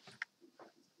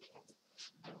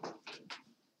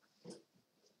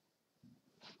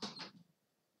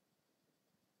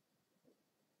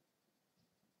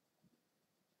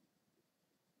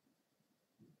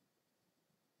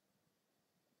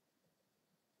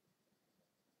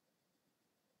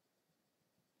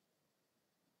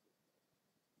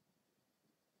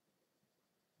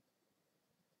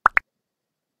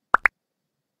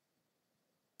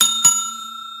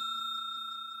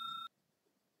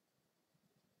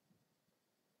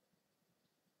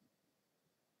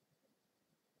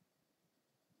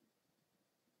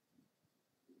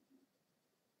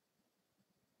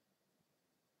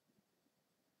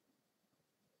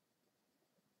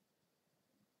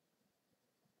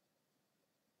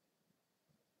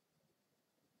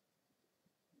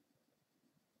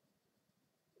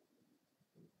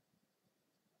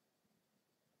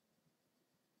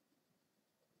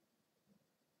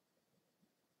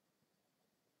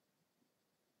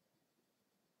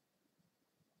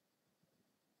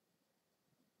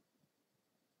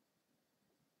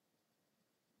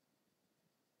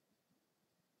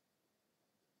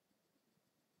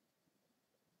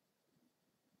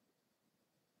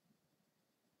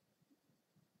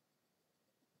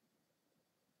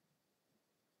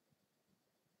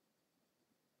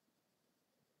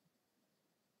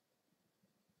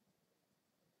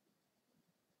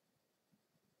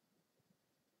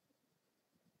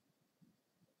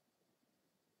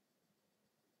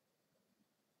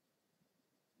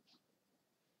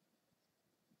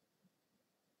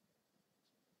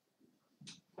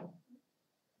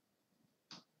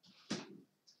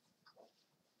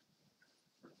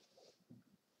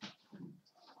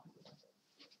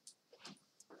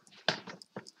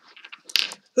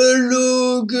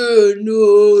 Hello again,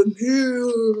 I'm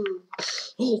here.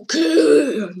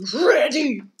 Okay, I'm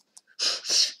ready.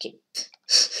 Okay.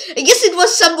 I guess it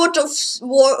was somewhat of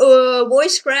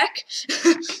voice crack.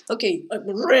 Okay,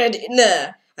 I'm ready.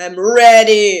 Nah, I'm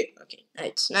ready. Okay,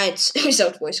 nice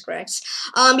without voice cracks.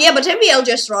 Yeah, but maybe I'll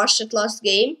just rush that last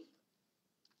game.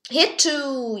 Hit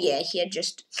to, yeah, he had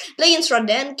just playing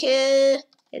Radenke.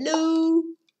 Hello.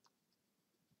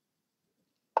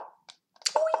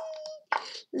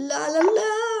 La la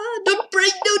la, don't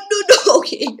break, no,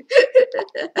 okay.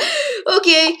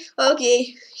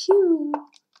 okay, phew.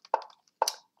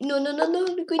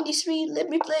 No, queen d3, let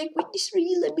me play queen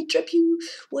d3, let me trap you.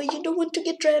 Why you don't want to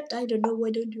get trapped? I don't know,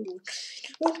 why don't you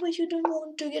want? Why you don't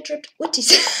want to get trapped? What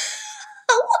is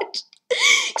what?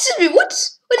 Excuse me, what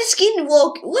is Skin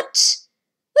walk? What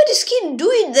is Skin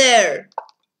doing there?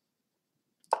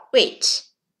 Wait,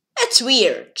 that's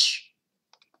weird.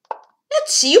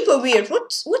 That's super weird.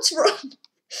 What's wrong?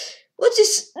 What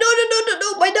is? No!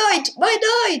 My knight!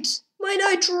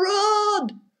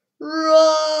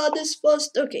 Run as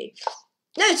fast. Okay,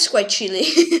 now it's quite chilly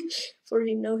for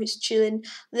him. Now he's chilling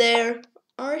there.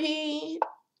 Are he?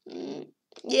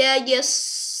 Yeah, yes.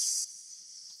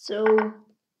 So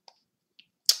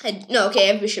no. Okay,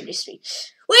 I have bishop d3.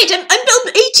 Wait, I'm done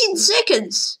 18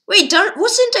 seconds. Wait,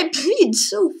 wasn't I playing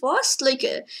so fast like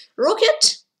a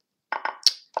rocket?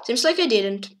 Seems like I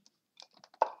didn't.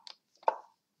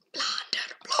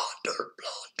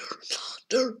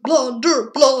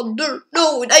 Blunder.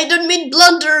 No, I don't mean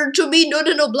blunder to me. No,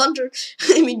 blunder.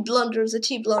 I mean blunders, the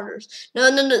T blunders.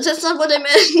 No, that's not what I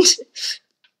meant.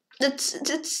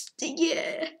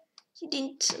 yeah. You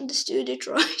didn't understood it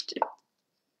right.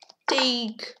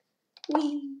 Take.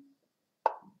 We.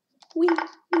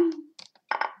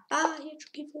 Ah, here to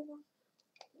give over.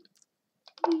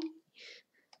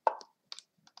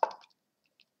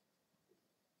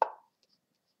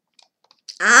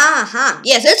 Aha.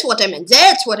 Yes, that's what I meant.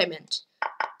 That's what I meant.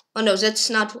 Oh no, that's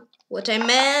not what I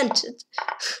meant.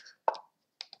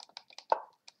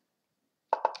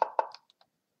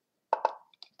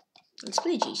 Let's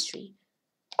play G3. Just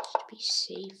to be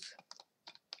safe.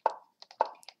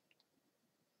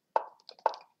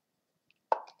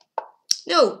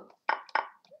 No.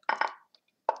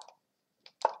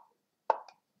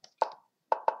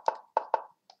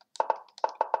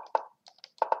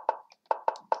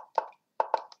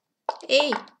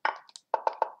 Hey.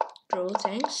 Draw,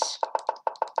 thanks.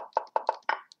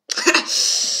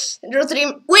 Draw 3.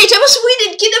 Wait, I was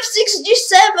winning. King of 6,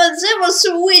 G7. That was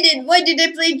winning. Why did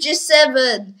I play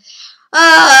G7?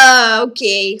 Ah,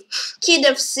 okay. King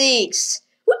of 6.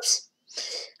 Whoops.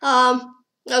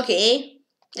 Okay.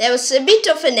 That was a bit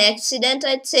of an accident,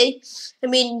 I'd say. I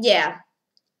mean, yeah.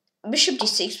 Bishop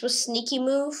D6 was sneaky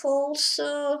move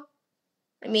also.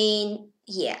 I mean,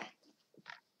 yeah.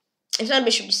 It's not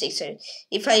Bishop D6.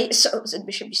 If I saw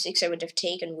Bishop D6, I would have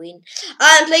taken win.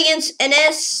 I'm playing against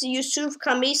NS Yusuf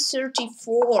Kamis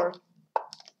 34.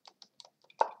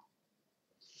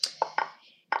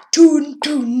 Toon.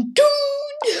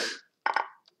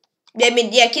 I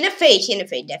mean, yeah, King of Fate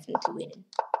definitely winning.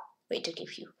 Wait, to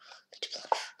give you.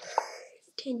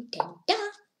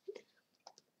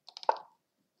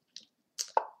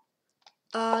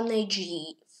 On a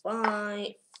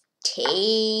G5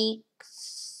 takes.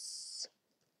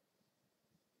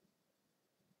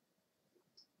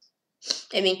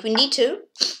 I mean, Queen D2.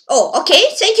 Oh,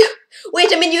 okay, thank you.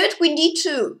 Wait, I mean, you had Queen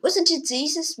D2. Wasn't it the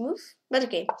easiest move? But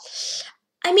okay.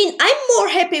 I mean, I'm more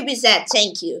happy with that,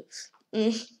 thank you.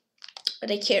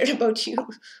 But I cared about you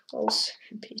also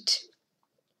a bit.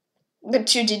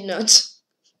 But you did not.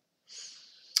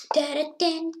 Hey!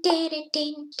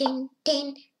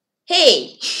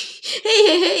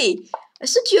 Hey! I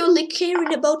thought you only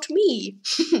cared about me.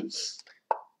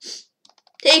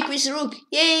 Take with Rook.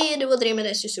 Yay, the World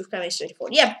Remanes Yusuf Kamis 34.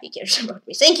 Yeah, he cares about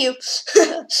me. Thank you.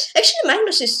 Actually,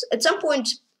 Magnus is at some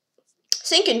point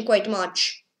thinking quite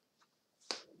much.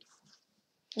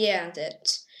 Yeah,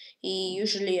 that he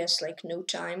usually has like no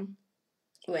time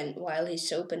while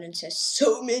his opponent has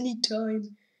so many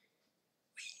time.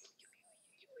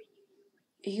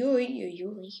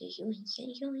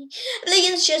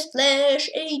 Legends just flash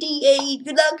 88.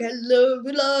 Good luck, hello,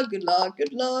 good luck.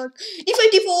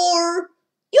 D54.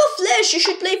 Your flash, you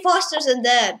should play faster than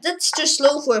that. That's too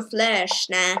slow for a flash.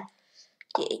 Nah.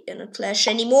 Okay, you're not flash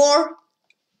anymore.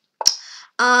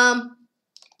 You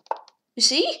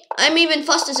see? I'm even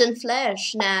faster than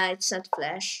flash. Nah, it's not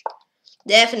flash.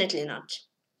 Definitely not.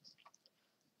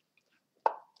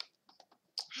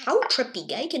 How trappy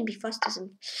guy can be faster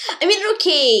than... I mean,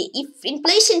 okay, if in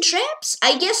placing traps,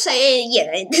 I guess I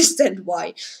understand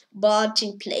why. But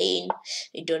in playing,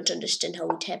 I don't understand how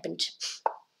it happened.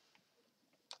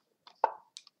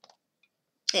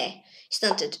 He's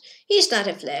not it. He's not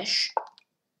a flash.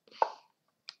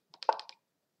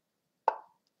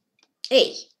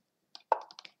 Hey.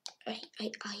 I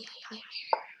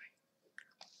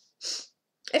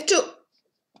have to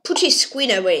put his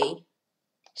queen away.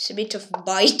 It's a bit of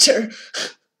biter.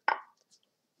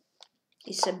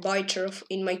 He's a biter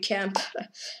in my camp.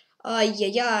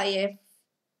 Yeah.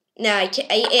 No, I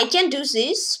can't do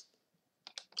this.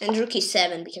 And rook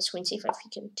e7 because queen c5 he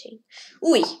can take.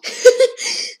 Oi,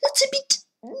 that's a bit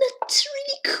not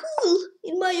really cool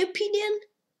in my opinion.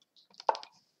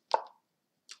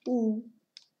 Ooh.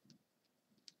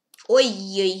 Oi.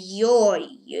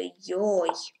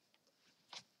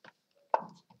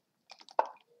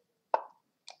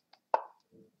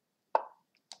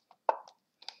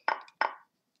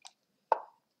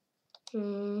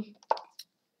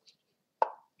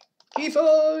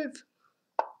 G5.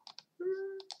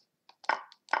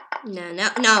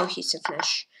 Now he's a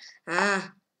flash.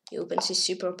 Ah, he opens his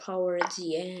superpower at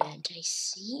the end. I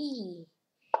see.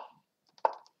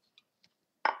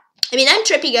 I mean, I'm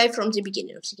trappy guy from the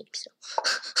beginning of the game,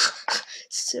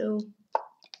 so.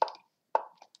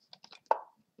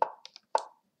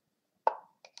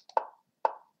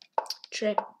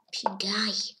 Trappy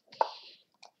guy.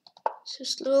 So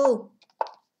slow.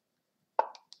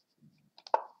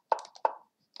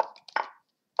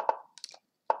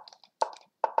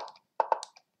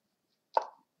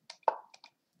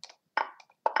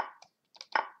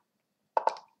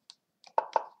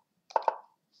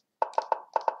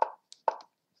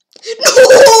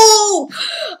 No!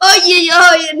 Oh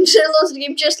yeah, and I lost the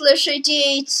game just less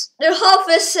 88. They're half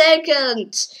a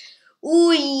second.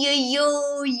 Oi.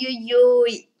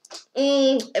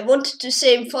 I wanted to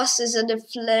say I'm fastest in the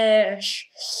flash.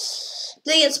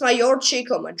 Play against my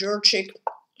Yorchik or my Georgic.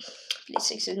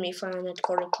 Please excuse me if I not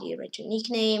correctly write your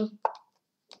nickname.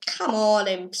 Come on,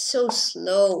 I'm so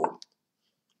slow.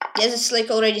 Yes, it's like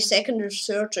already second or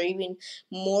third or even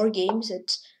more games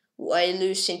that I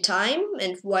lose in time,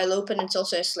 and while open it's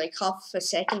also it's like half a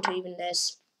second or even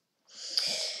less.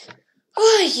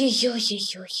 Oh, That's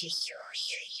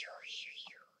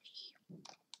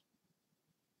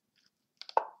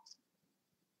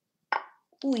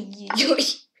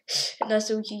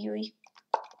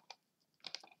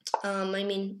I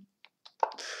mean,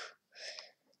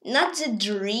 not the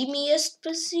dreamiest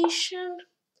position.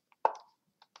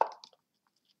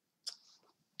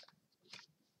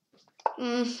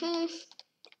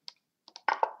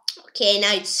 Okay,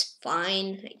 now it's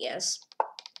fine, I guess.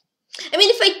 I mean,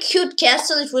 if I could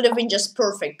castle, it would have been just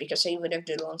perfect because I would have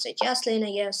done alongside castling,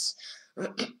 I guess.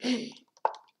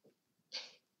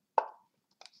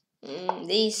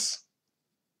 These.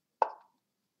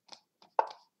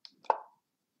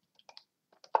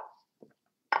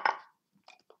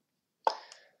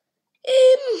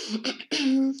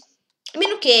 I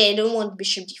mean, okay, I don't want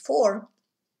bishop d4,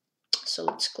 so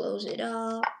let's close it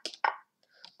up.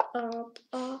 Up.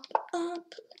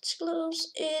 Let's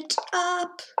close it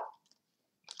up.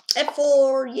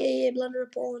 F4, yay, blunder a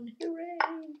pawn. Hooray,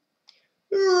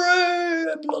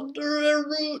 I blunder a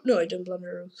rook. No, I don't blunder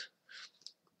a rook.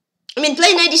 I mean,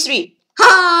 play 93.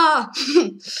 Ha!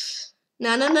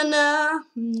 Na.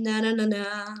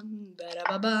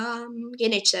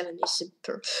 Gain h7 is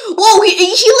super. Whoa, he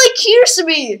like hears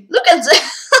me. Look at that.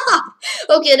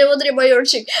 Okay, I wonder my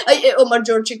Georgic. My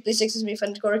Georgic, please excuse me if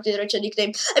I correctly write your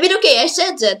nickname. I mean, okay, I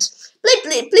said that.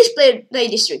 Please play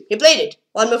 93. He played it.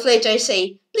 1 move later, I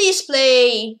say, please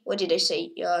play. What did I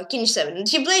say? King 7, and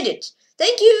he played it.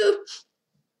 Thank you.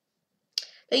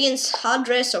 Against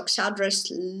Hadres or Xadres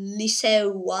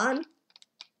Liceo 1.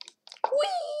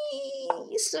 Whee!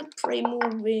 He's not prey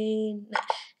moving.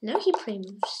 Now he prey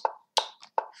moves.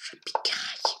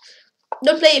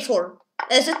 Don't play a4.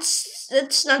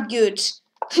 That's not good.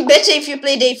 Better if you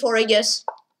played a4, I guess.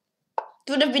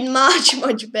 It would have been much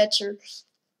better.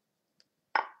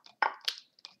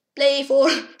 Play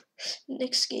a4.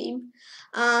 Next game.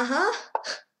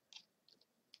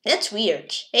 That's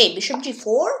weird. Hey, bishop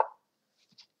g4?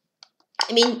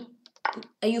 I mean,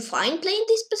 are you fine playing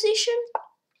this position?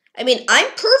 I mean,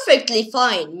 I'm perfectly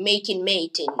fine making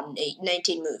mate in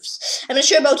 19 moves. I'm not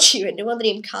sure about you, and the one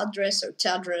named Cadres or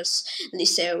Tadres,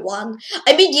 Liceo 1.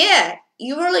 I mean, yeah,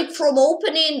 you were like from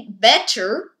opening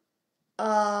better,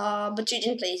 but you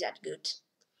didn't play that good.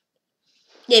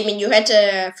 Yeah, I mean, you had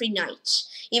 3 knights.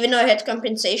 Even though I had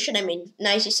compensation, I mean,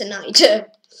 knight is a knight.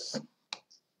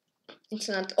 It's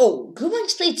not. Oh,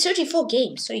 Guban's played 34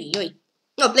 games. Oi.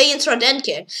 No, playing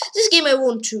Stradenke. This game I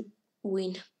want to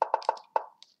win.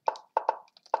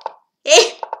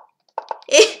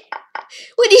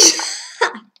 What is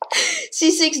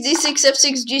C6, D6,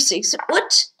 F6, G6?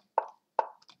 What?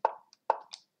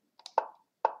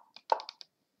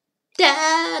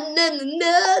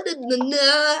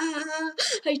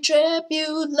 I trap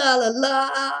you,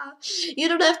 la. You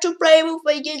don't have to pray move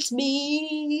against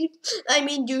me. I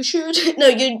mean, you should. No,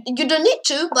 you don't need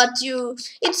to, but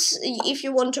it's if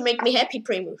you want to make me happy,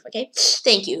 pray move. Okay,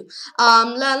 thank you. La.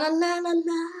 I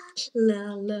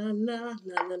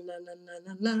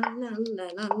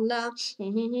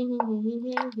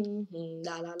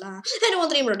don't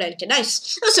want to Rodenke.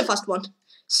 Nice. That's the first one.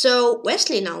 So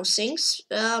Wesley now thinks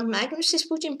Magnus is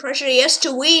putting pressure, he has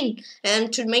to win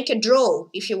and to make a draw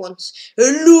if he wants.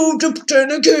 Hello, top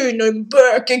 10 again, I'm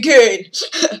back again.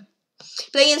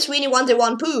 Play against Winnie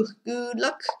 1-1 poo. Good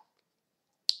luck.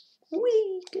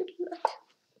 Wee, good luck.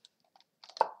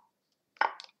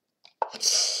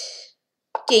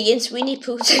 Okay, against Winnie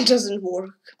Pooh that doesn't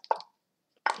work.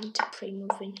 I need to pray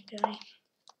moving guy.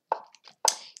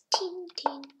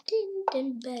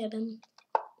 Tin, bam.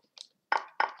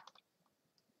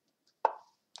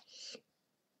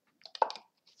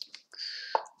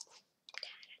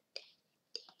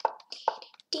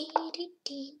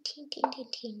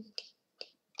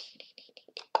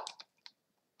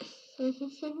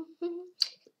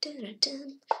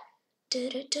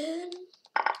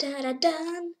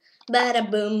 Bada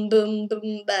boom,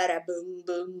 bada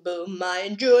boom. I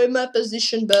enjoy my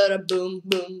position, bada boom.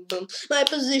 My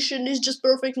position is just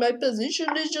perfect. Boom,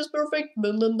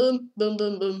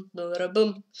 bada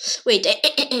boom. Wait.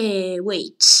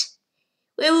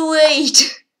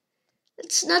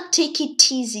 Let's not take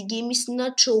it easy. Game is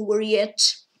not over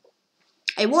yet.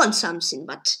 I want something,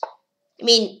 but I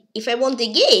mean, if I want the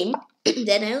game,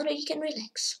 then I already can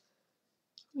relax.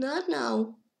 Not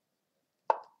now.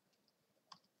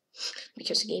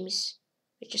 Because the game is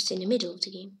we're just in the middle of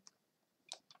the game.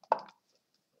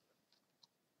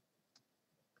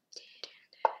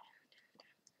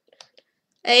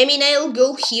 I mean, I'll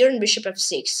go here in bishop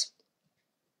f6.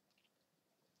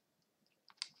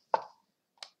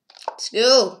 Let's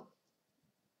go.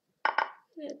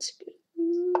 Let's go.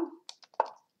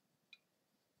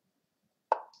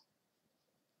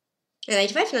 And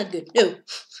knight 5 not good. No.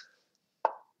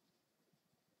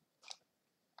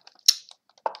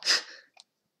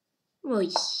 Oy.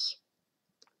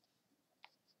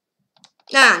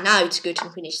 Now it's good to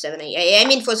finish 7. I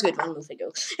mean, it was good 1 move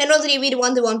ago. And already we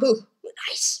won the 1 move.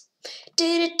 Nice.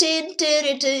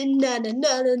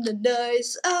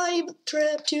 Nice. I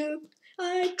trapped you.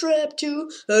 I trapped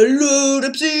you. Hello,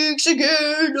 the 6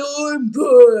 again. I'm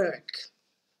back.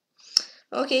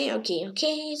 Okay.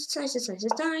 It's nice.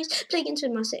 Play against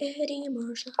with Master Eddie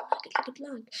Marshall. Like it.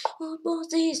 What was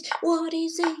this? What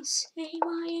is this? Hey,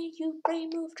 why are you brain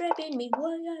move trapping me?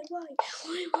 Why?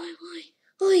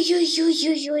 Oh,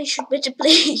 you, I should better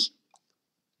play.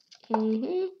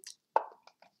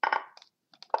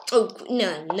 Oh,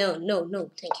 no,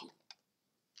 thank you.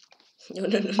 No,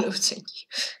 thank you. No, thank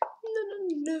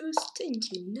you. No, thank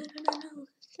you. No,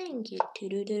 thank you.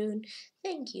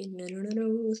 Thank you. No,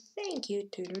 thank you.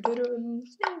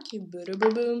 Thank you.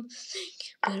 Boom.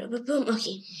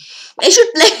 Okay. I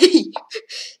should play.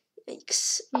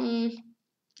 Thanks.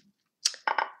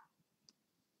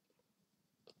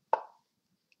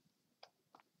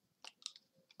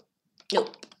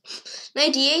 Nope.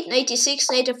 98, 96,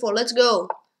 94. Let's go.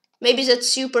 Maybe that's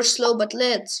super slow, but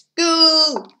let's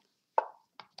go.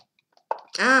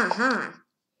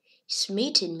 He's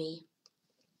meeting me.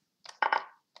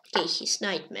 Okay, he's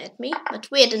knight met me, but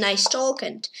we had a nice talk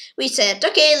and we said,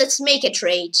 okay, let's make a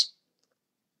trade.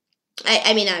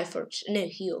 I mean, I offered. No,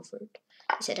 he offered.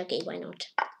 He said, okay, why not?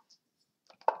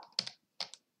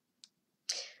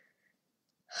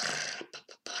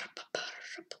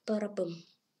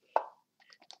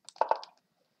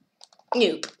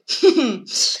 Nope. No,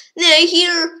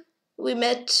 here we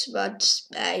met, but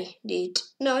I did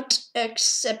not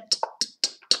accept.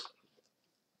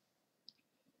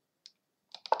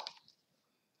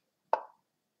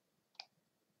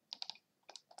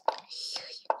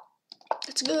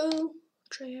 Let's go.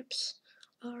 Traps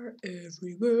are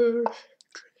everywhere.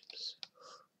 Traps.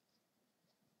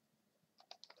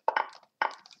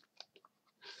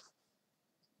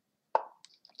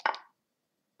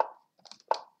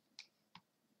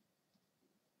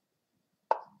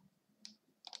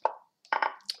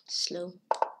 Slow.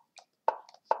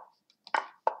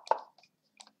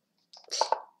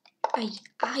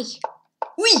 Aye.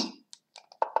 Oui!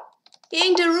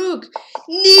 Hang the rook.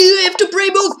 No, I have to pray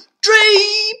move.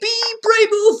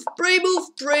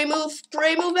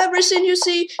 Pray move. Everything you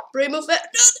see. Pray move.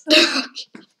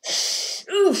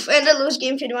 Oof, and I lose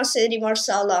game to Eddie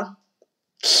Marsala.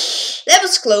 That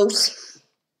was close.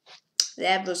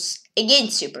 That was again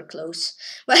super close.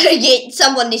 But again,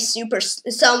 someone is super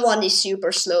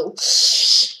slow.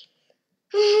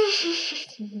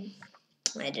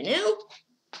 I don't know.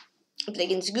 I play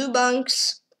against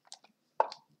Goobunks.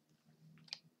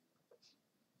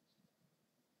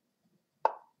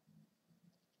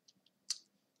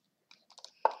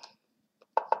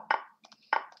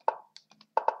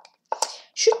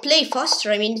 Should play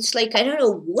faster. I mean, it's like, I don't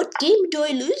know, what game do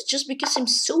I lose just because I'm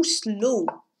so slow?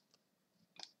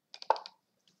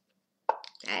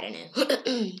 I don't know.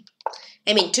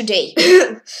 I mean, today.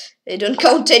 I don't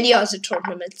count any other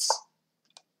tournaments.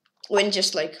 When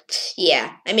just like,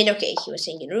 yeah. I mean, okay, he was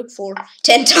thinking rook for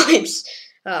 10 times.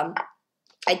 I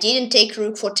didn't take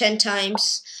rook for 10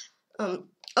 times.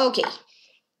 Okay.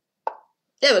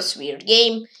 That was a weird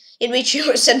game in which you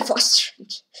were sent faster.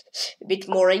 A bit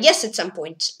more, I guess, at some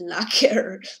point,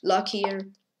 luckier,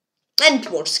 and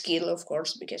more skill, of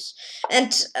course, because,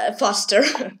 and faster,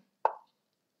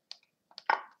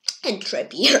 and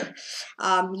trappier.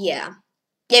 Yeah,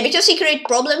 because he created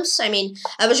problems. I mean,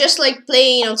 I was just like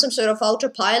playing on some sort of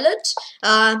autopilot.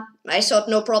 I thought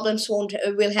no problems will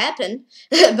happen,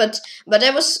 but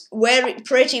I was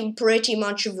pretty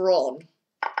much wrong.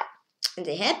 And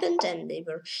they happened, and they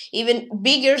were even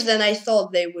bigger than I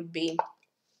thought they would be.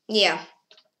 Yeah.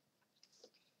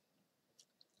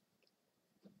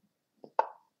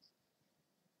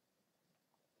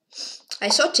 I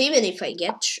thought even if I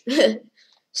get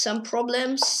some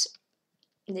problems,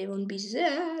 they won't be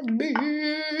that big.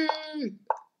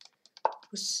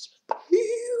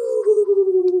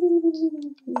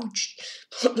 huge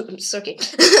problems. Okay.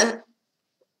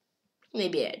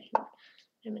 Maybe I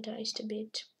dramatized a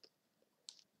bit.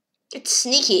 It's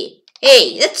sneaky.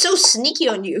 Hey, that's so sneaky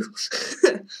on you.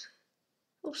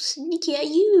 How sneaky are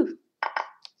you?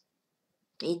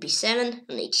 Knight b7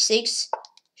 on h6.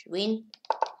 Should win.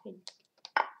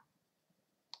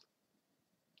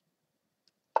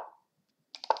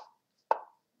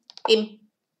 Pim.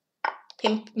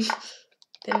 Pim.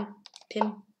 Pim.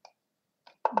 Pim.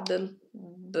 Boom.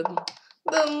 Boom.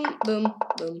 Boom. Boom.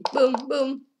 Boom. Boom.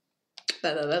 Boom. I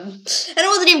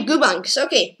know the name Gubanks.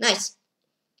 Okay, nice.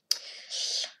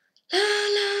 La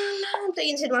la la.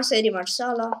 Playing Cherniaiev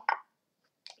Marsala.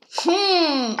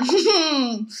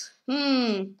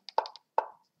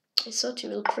 I thought you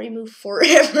will pre-move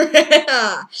forever.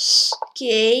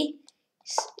 Okay.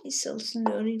 He's also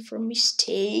learning from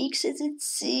mistakes, as it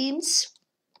seems.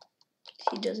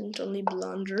 He doesn't only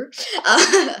blunder.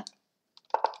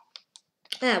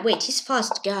 Wait, he's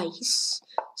fast guy.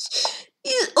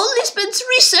 He only spent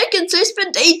 3 seconds. I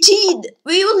spent 18.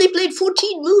 We only played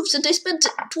 14 moves and I spent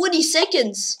 20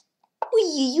 seconds.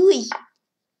 Ui.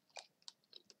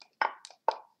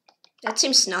 That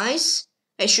seems nice.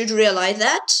 I should realize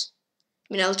that.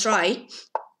 I mean, I'll try.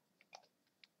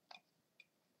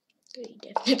 I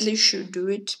definitely should do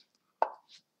it.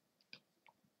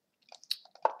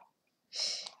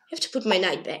 I have to put my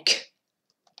knight back.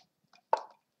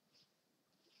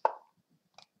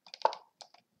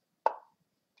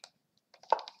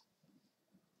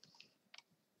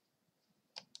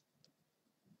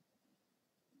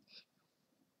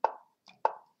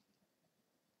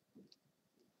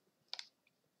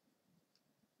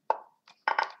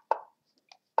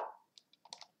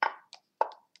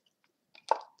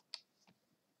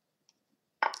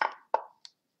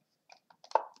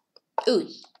 Ooh.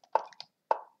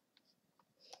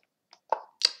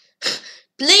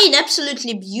 Playing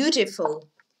absolutely beautiful.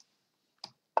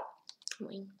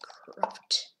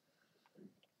 Minecraft.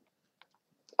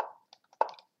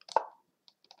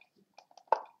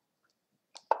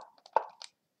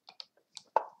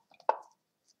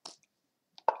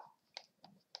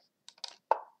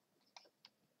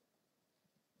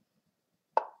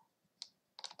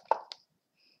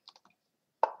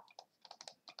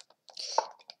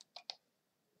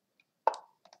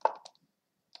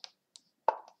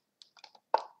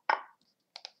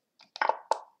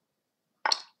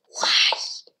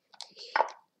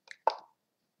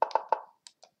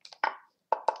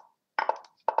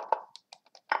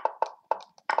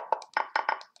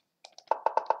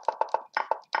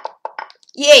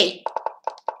 Yay!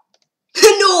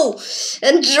 No!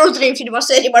 And Cherniaiev was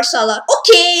Cherniaiev Marsala.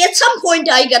 Okay, at some point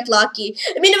I got lucky.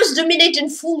 I mean, it was dominating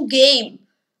full game.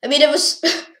 I mean, it was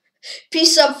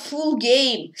piece up full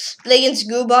game. Play against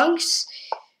Gubanks.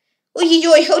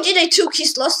 Oi, how did I took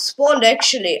his last spawn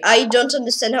actually? I don't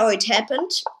understand how it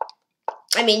happened.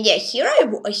 I mean, yeah, here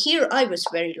I was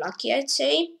very lucky, I'd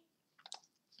say.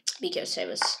 Because I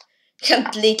was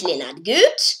completely not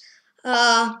good.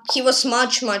 He was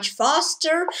much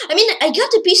faster. I mean, I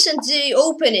got a piece in the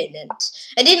opening and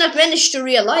I did not manage to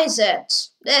realize that.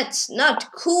 That's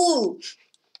not cool.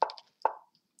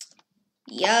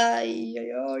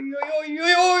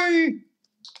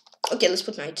 Okay, let's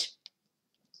put knight.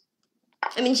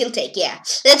 I mean, he'll take, yeah.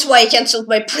 That's why I cancelled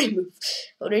my pre-move.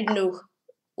 I already know.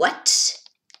 What?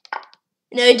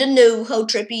 No, I don't know how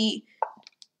Trippy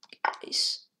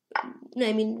is.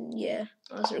 I mean, yeah,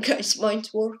 other guys' mind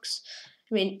works.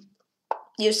 I mean,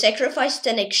 you sacrificed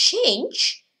an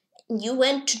exchange, and you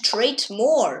went to trade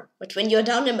more. But when you're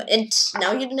down and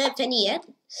now you don't have any yet,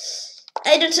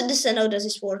 I don't understand how does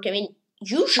this work. I mean,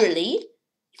 usually,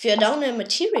 if you're down a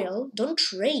material, don't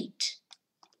trade.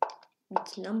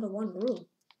 It's #1 rule.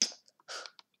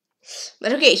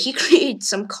 But okay, he creates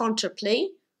some counterplay,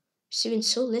 receiving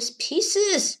so less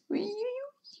pieces.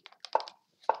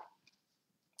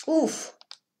 Oof.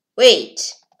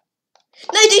 Wait.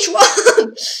 Knight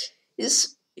h1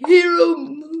 is hero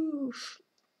move.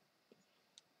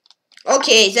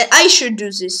 Okay, that I should do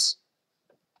this.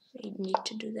 I need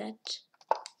to do that.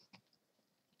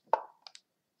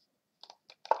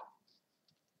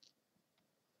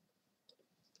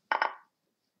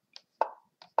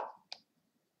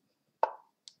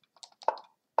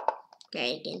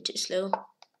 Okay, again too slow.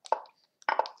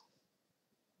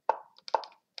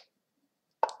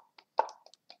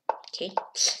 Okay,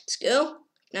 let's go.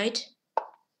 Knight.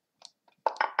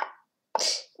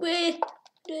 What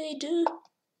do I do?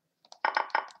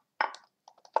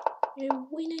 I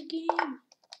win again.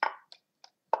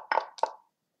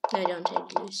 No, I don't.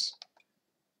 I lose.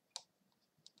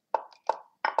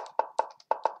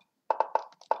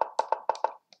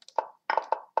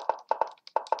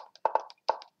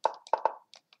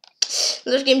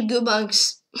 Another game, go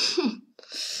monks.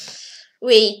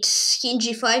 Wait, king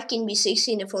g5, king b6,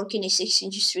 king f4, king a6,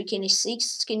 king g3, king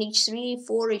a6, king h3,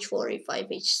 4, h4, a5,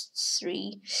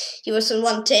 h3. He was on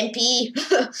one tempi.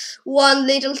 One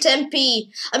little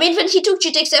tempi. I mean, when he took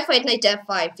g takes f8, knight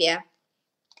f5, yeah.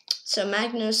 So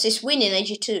Magnus is winning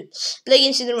ag2. Play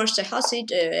against International Hasid,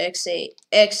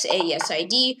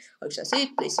 XASID,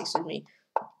 Oxasid, play 6 with me.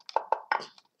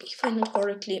 If I not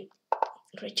correctly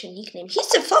write your nickname.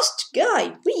 He's a fast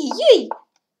guy. Wee yee.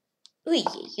 Wee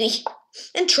yee.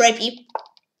 And trappy.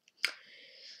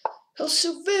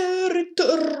 Also very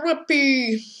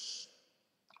trappy.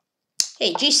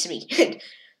 Hey, G3.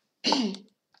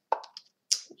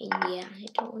 Yeah, I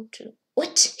don't want to.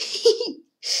 What?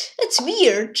 That's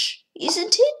weird,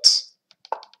 isn't it?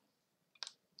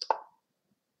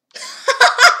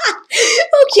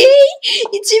 Okay,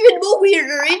 it's even more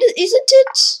weirder, isn't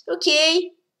it?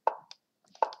 Okay.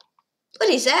 What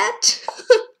is that?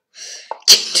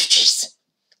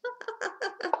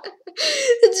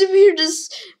 It's the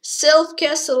weirdest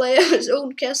self-castle I ever,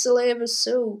 own castle I ever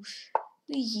saw.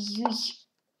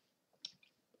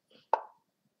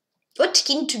 What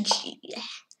king to G?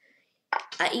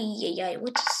 What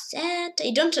is that?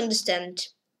 I don't understand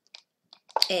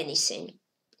anything.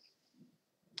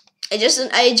 I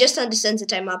just understand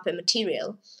that I'm up a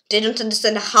material. They don't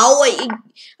understand how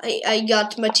I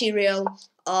got material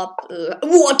up.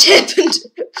 What happened?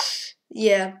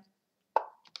 Yeah.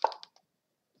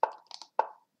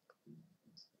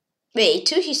 Wait,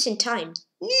 2 hits in time.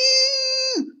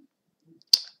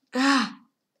 Ah.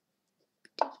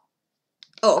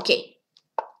 Oh, okay.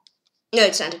 No,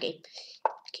 it's not okay.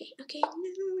 Okay,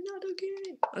 no, not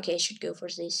okay. Okay, I should go for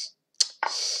this.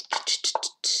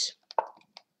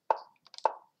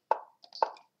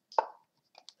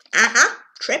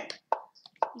 Trip.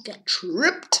 You got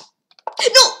tripped.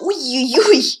 No! Oi!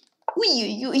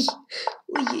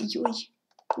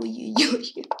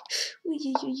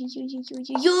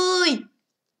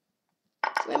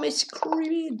 Why am I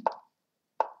screaming?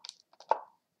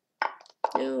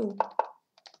 No.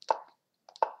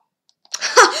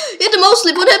 Ha! Hit the mouse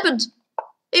slip. What happened?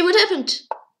 Hey, what happened?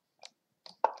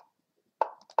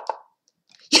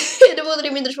 Det var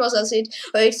det mindre småsassigt.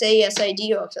 Och jag säger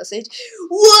SID också.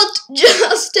 What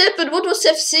just happened? What was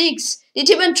F6? Did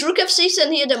he went rook F6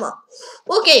 and hit them up?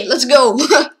 Okay, let's go.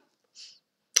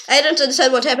 I don't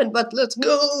understand what happened, but let's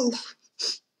go.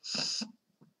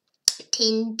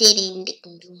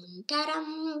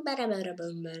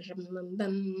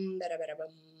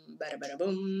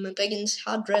 Against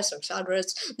hard dress or hard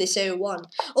dress, they say 1.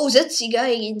 Oh, that's the guy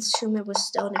against whom I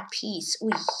was down a piece.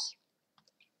 Ui.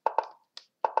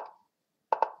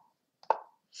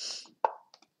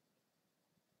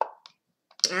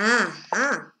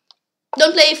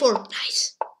 Don't play for.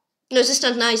 Nice. No, this is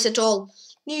not nice at all.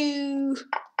 No,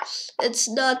 it's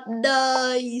not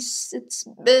nice. It's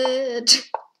bad.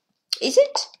 Is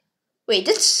it? Wait,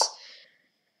 that's.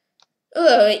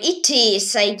 Oh, it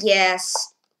is, I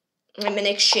guess. I'm an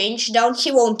exchange down. He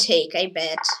won't take, I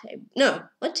bet. No,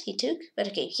 what? He took? But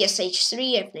okay, he has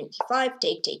h3, f95,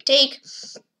 take.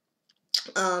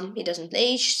 He doesn't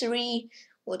play h3.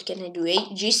 What can I do?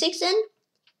 G6 then?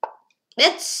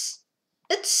 That's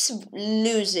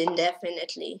losing,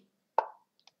 definitely.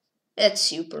 That's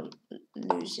super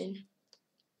losing.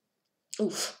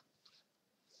 Oof.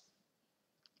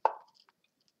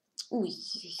 Ooh,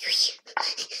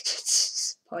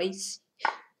 that's spicy.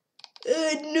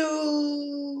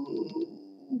 No.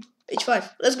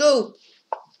 H5. Let's go.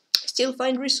 Still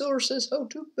find resources. How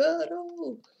to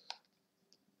battle.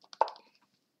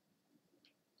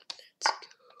 Let's go.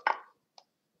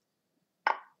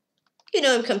 You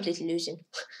know I'm completely losing.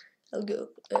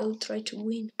 I'll try to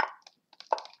win.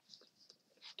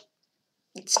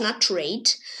 It's not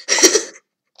trade.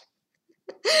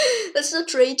 That's not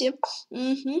trade, yeah.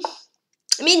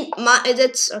 I mean,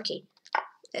 that's okay.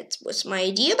 That was my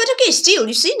idea, but okay, still,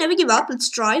 you see, never give up. Let's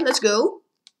try. Let's go.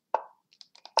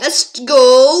 Let's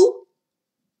go.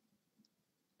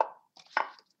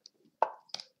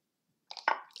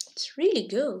 Let's really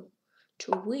go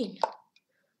to win.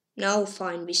 Now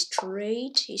fine, we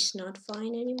straight. He's not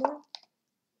fine anymore.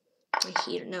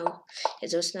 Here, no.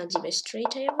 It was not the best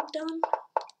trade I ever done.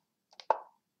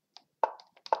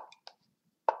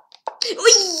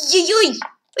 Oi!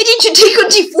 Why didn't you take on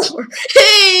d4?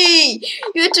 Hey!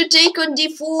 You had to take on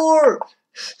d4!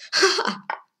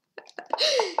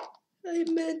 I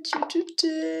meant you to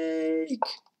take.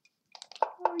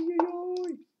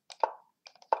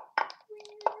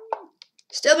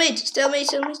 Stalemate.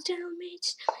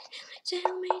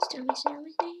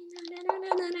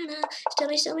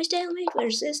 Stalemate.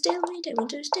 Where's the stalemate? I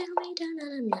want to stalemate.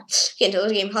 Okay, until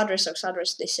the game harder sucks harder.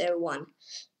 They say 1.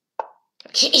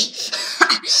 Okay.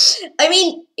 I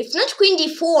mean, if not queen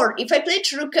d4, if I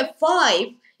played rook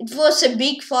f5, it was a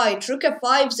big fight. Rook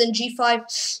f5, then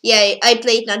g5. Yeah, I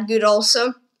played not good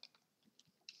also.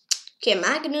 Okay,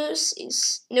 Magnus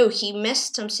is... No, he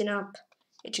messed something up.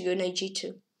 Had to go knight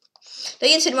g2.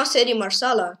 Against it must Eddie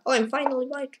Marsala. Oh, I'm finally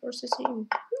white versus him.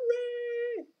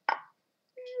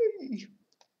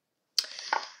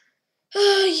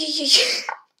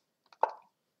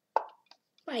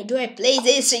 Why do I play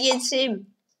this against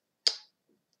him?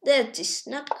 That is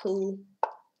not cool.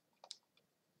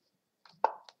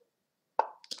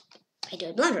 I do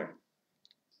a blunder.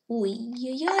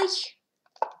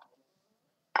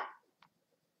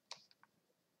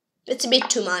 That's a bit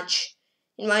too much,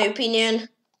 in my opinion.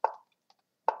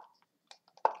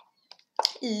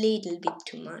 A little bit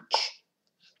too much.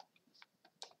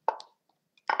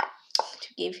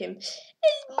 To give him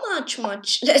much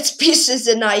less pieces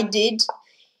than I did.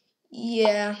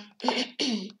 Yeah.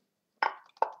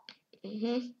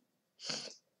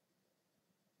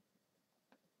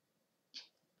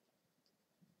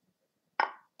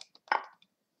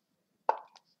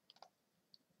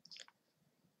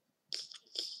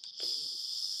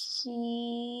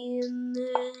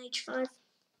 H5.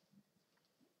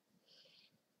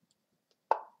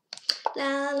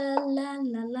 La la la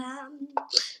la la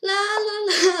la la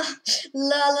la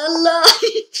la la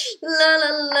la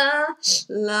la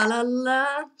la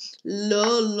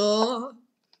la la.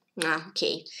 Ah,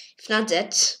 okay. If not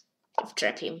that, if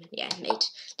trap him, yeah, mate.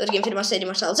 Don't give him a steady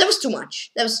Marcel. That was too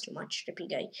much. That was too much, trippy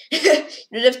guy. You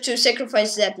don't have to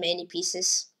sacrifice that many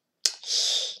pieces.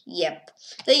 Yep.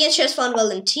 Then against chess found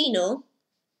Valentino.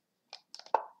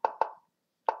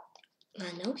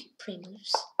 I know he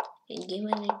pre-moves. In game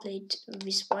when I played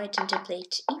with white and I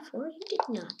played e4, he did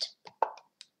not.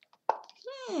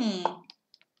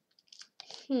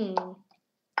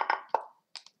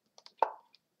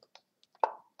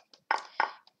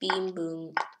 Beam,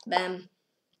 boom, bam.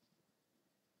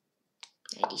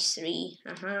 93,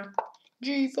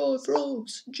 G5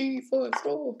 frogs, G5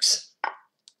 frogs.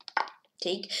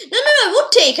 Take. No, I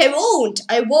won't take, I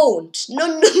won't.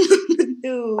 No.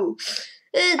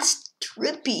 It's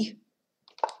trippy.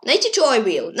 92 I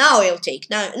will. Now I'll take.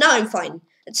 Now I'm fine.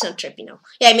 It's not trippy now.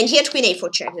 Yeah, I mean he had queen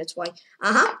a4 check, that's why.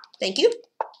 Thank you.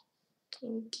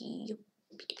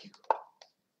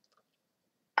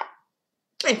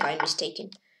 I'm fine with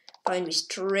taking. Fine with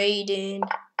trading.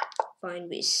 Fine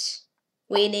with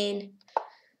winning.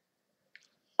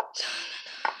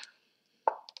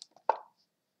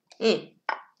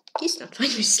 He's not fine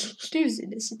with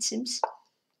losing, as it seems.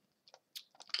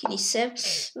 King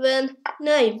e7. Well,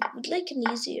 no, I would like an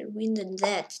easier win than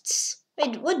that.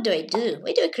 What do I do?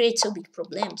 Why do I create so big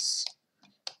problems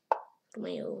for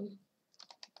my own?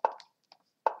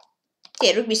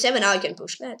 Yeah, rook b7, now I can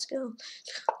push. Let's go.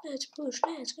 Let's push.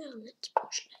 Push.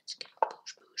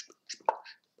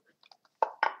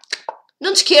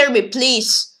 Don't scare me,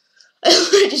 please. I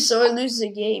already saw I lose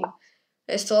the game.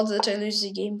 I thought that I lose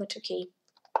the game, but okay.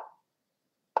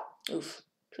 Oof.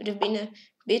 It would have been a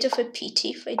bit of a pity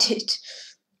if I did.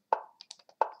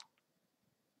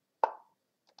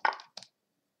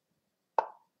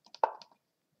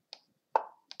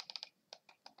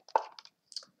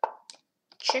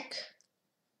 Check.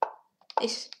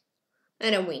 This.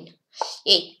 And I win.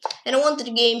 Yay. And I wanted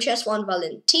the game. Chess won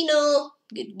Valentino.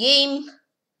 Good game.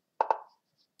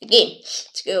 Good game.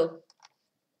 Let's go.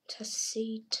 Test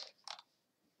seat.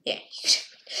 Yeah.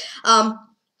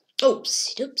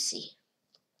 Oopsie.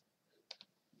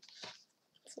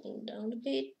 Falling down a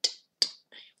bit.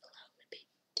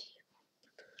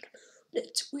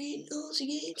 Let's win all the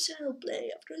games. I'll play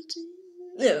after it.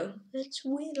 No, let's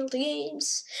win all the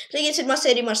games. Play against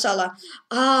Eddie Marsala.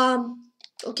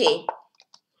 Okay.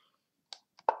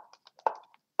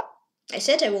 I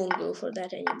said I won't go for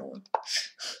that anymore.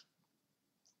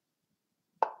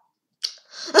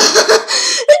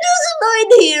 It doesn't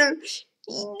line here.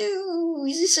 No,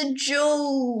 is this a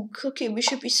joke? Okay,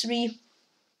 bishop e3.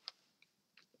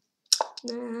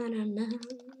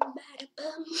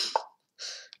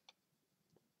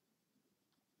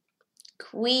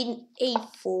 Queen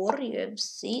a4, you have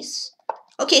this.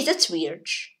 Okay, that's weird.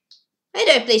 Why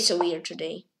do I play so weird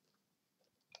today?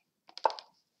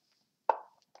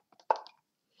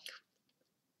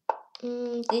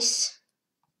 This.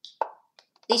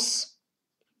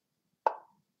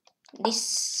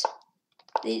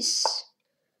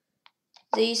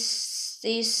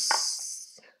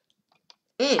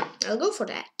 I'll go for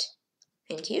that.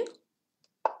 Thank you.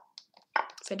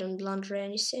 If I don't blunder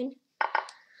anything.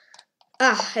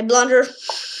 Ah, I blunder.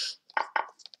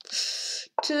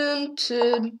 Dun,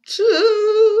 dun,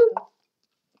 dun.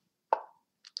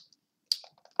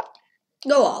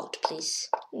 Go out, please.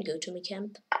 Go to my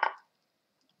camp.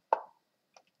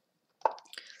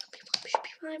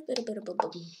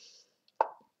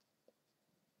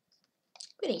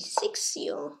 26,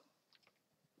 yo.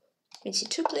 Queen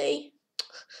C2 play.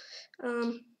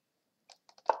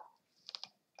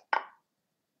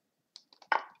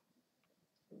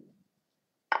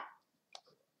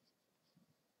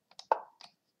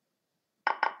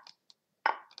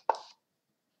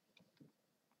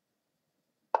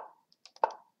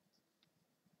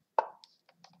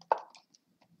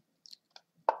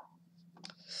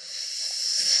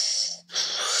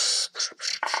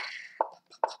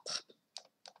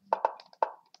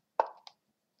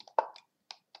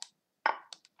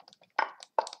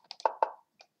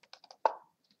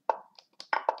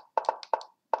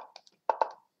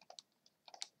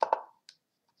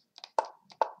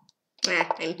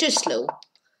 I'm too slow.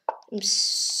 I'm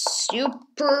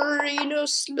super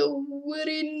slow.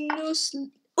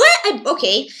 What?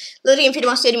 Okay. Loading in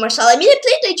Fidel Stadium Marcel. I mean, I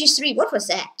played like G3. What was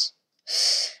that?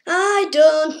 I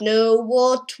don't know.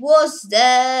 What was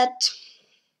that?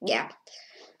 Yeah.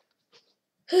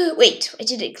 Wait, why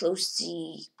did I close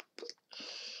the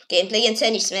gameplay against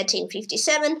Annie Smet in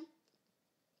 57?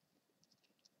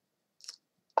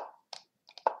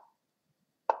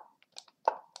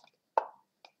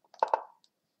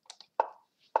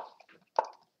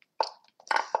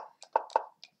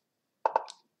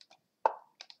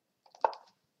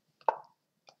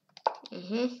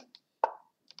 Mm-hmm.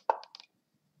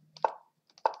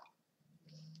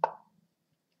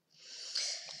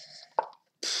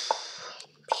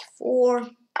 4.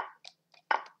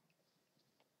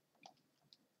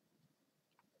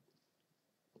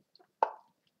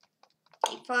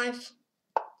 5.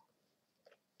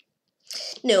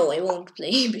 No, I won't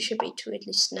play Bishop A2 at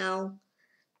least now.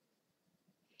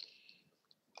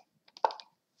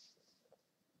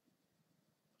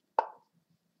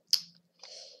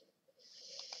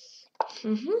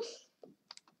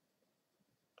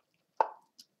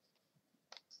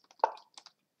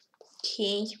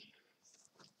 Okay.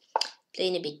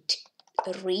 Playing a bit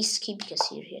risky because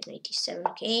you're here at 97.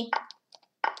 Okay.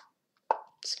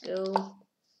 Let's go.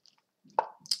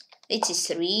 It's a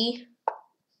 3.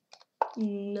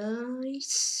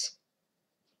 Nice.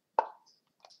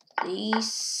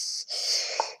 These.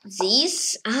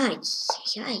 Ay.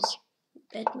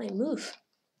 Bad my move.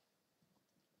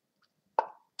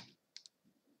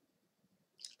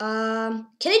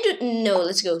 Can I do? No,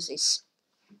 let's go with this.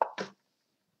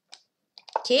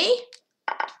 Okay.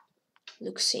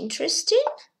 Looks interesting.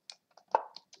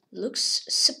 Looks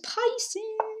spicy.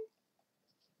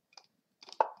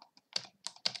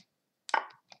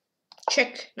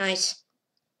 Check. Nice.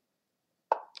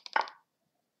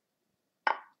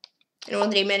 And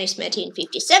Andre managed Matty in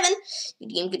 57. Good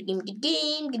game, good game, good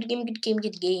game, good game, good game,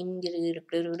 good game,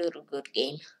 good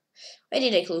game. Why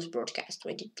did I close broadcast?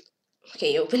 Why did...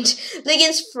 Okay, opened.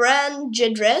 Against Fran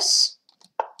Jedres.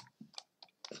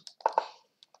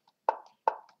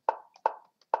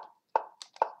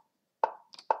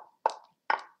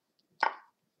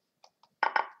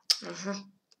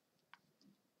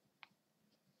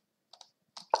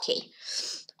 Okay.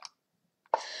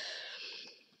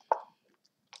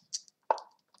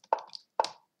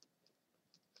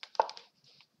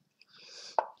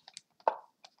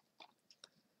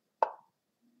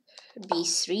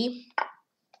 B3.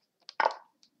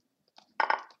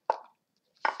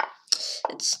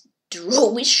 It's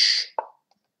drawish.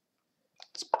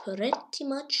 It's pretty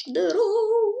much drawish.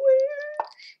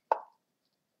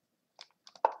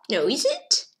 No, is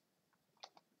it?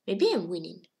 Maybe I'm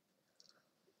winning.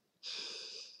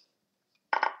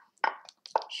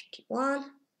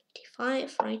 51,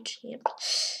 85, right? Yep.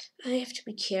 I have to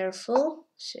be careful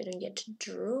so I don't get to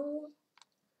draw.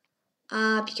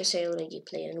 Because I already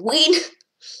play on win.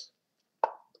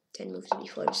 10 moves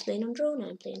before I was playing on draw, now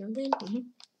I'm playing on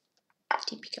win.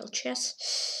 Typical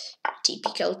chess.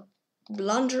 Typical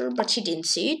blunder, but he didn't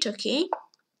see it, okay.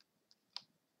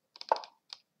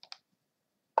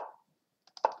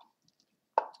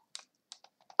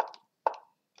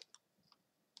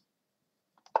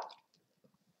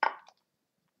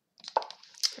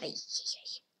 Ay.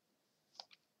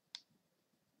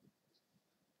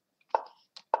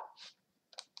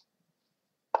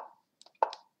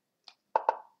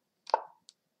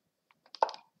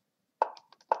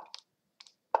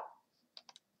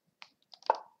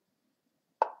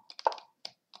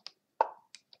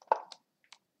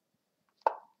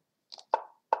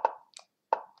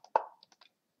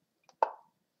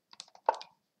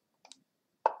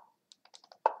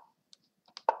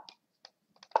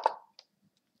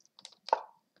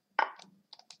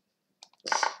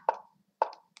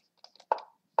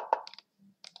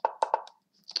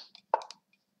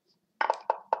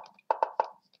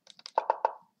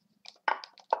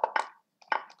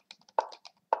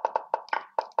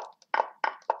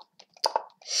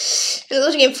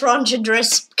 Looking in front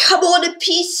address. Come on, a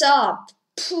pizza.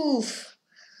 Poof.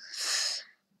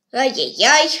 Ay, ay,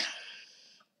 ay.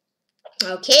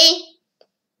 Okay.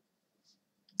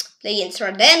 Play in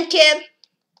Sradenke.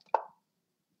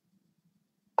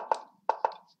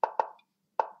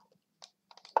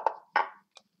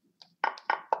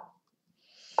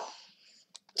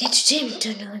 That's Jim.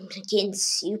 Don't know. I'm again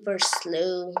super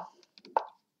slow.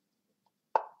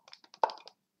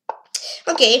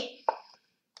 Okay.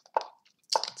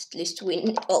 Let's at least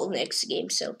win all next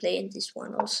games. So play in this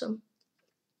one also.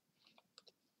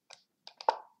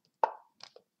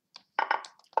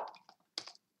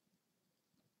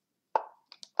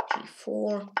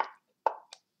 G4.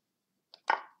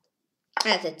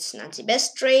 That's not the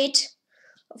best trade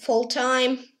of all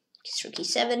time. It's rook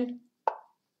e7.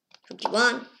 Rook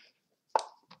e1.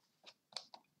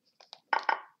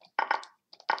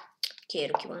 Okay,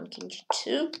 rook e1, king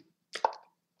g2.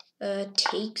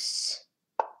 Takes.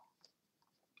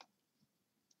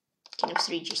 King of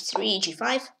 3, g3,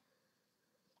 g5.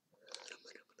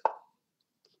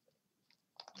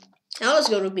 Now let's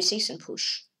go rook b6 and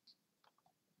push.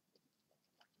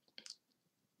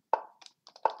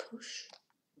 Push.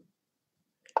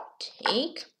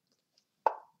 Take.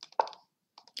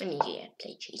 I mean, yeah,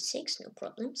 play g6, no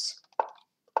problems.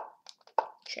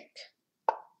 Check.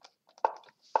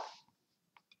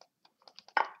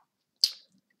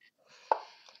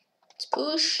 Let's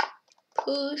push,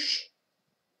 push,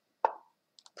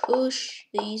 push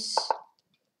these.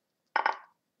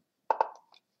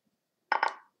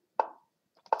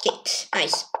 Okay,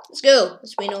 nice. Let's go.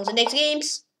 Let's win all the next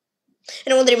games.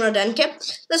 And I want 3 more done, okay?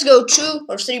 Let's go 2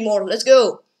 or 3 more. Let's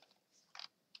go.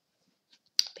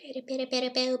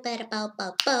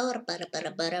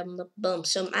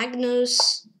 So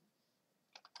Magnus.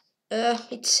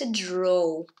 It's a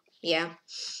draw. Yeah.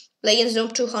 Play against Tom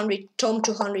 200. Tom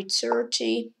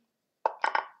 230.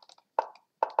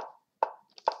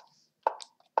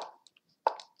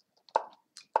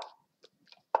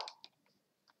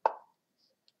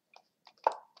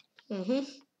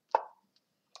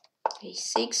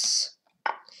 A6.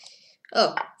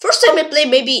 Oh, first time I play,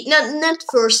 maybe not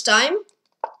first time,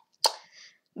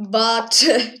 but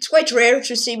it's quite rare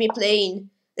to see me playing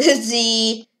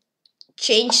the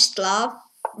change Slav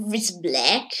with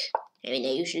black. I mean,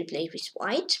 I usually play with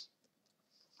white.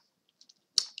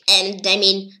 And I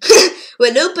mean,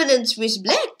 when opponents with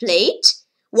black played,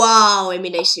 wow, I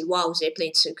mean, I say, wow, they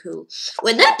played so cool.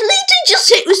 When I played, I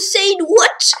just was saying,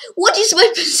 what is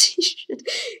my position?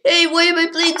 Hey, why am I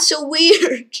playing so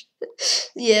weird?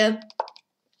 Yeah.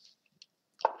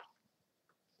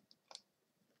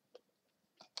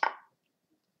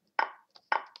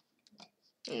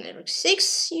 And then rook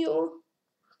 6, you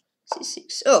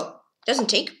c6. Oh, doesn't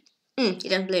take. He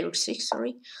doesn't play rook 6.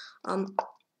 Sorry. Let's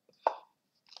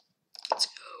go.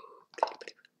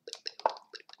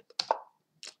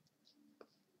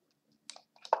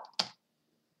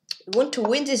 I want to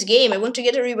win this game. I want to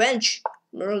get a revenge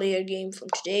from earlier game from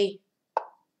today.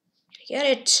 I get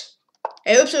it.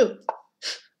 I hope so.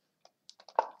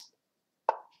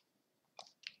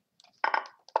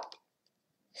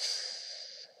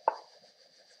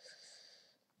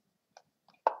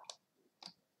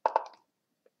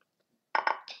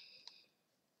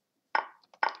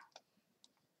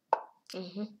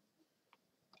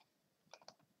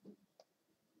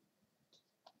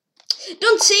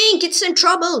 Don't think it's in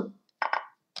trouble.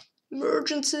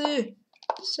 Emergency.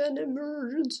 It's an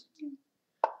emergency.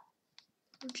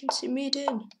 Emergency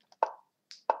meeting.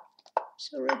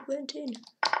 So red went in.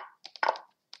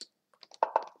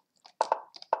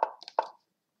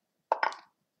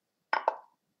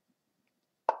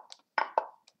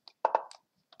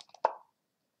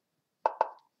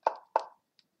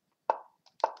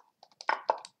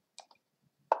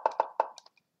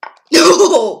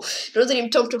 No! Rotherham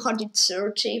top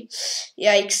 230.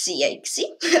 Yikesy.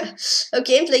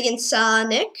 Okay, I'm playing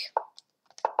Sonic.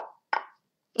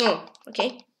 Oh,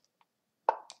 okay.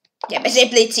 Yeah, but they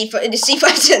played C5, the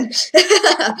C5 then.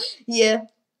 Yeah.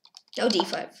 Oh,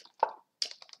 D5.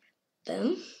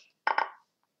 Boom.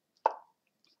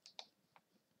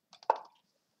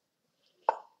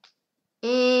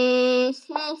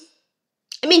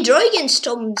 I mean, draw against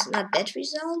Tom's not bad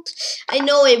result. I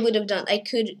know I could have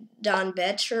done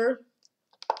better.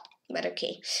 But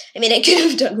okay. I mean, I could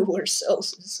have done worse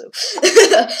also, so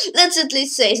let's at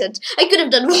least say that I could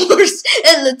have done worse,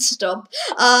 and let's stop.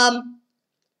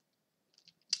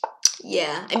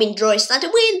 Yeah, I mean, draw is not a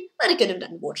win, but I could have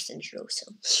done worse than draw,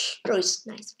 so draw is a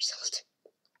nice result.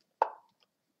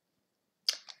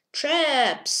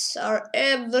 Traps are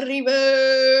everywhere.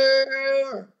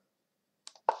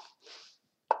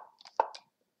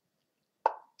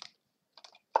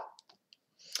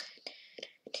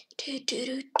 Okay,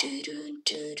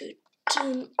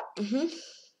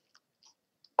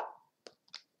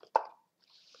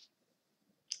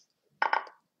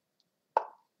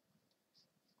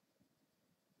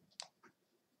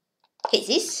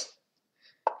 this.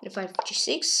 The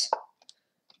 556.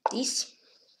 This.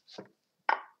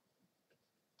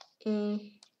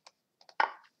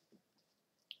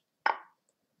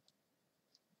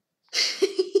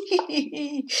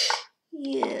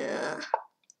 Yeah.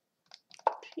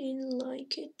 Really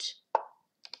like it.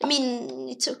 I mean,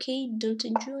 it's okay, don't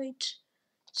enjoy it.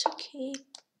 It's okay.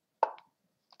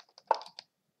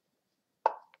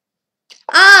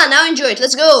 Ah, now enjoy it,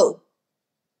 let's go!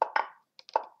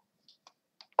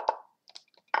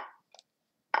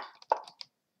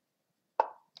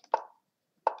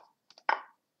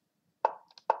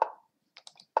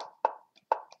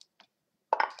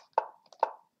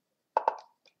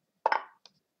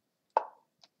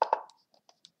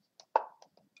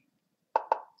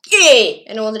 Yay!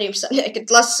 And all the names like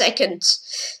at last second.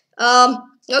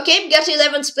 Okay, got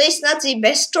 11th place, not the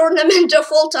best tournament of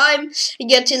all time. You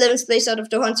get 11th place out of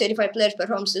 235 players,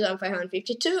 performance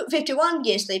 2,551,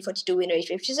 gains played 42, win rate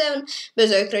 57,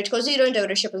 berserk critical 0, and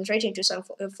average weapons rating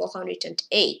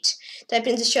 2,408. Type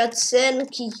in the chat,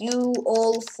 thank you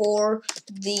all for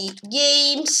the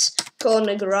games.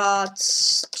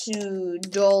 Congrats to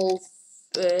Dolphin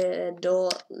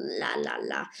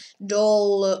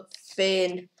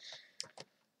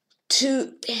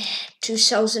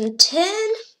 2010.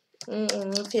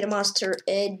 Master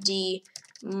Eddie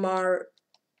Marsala,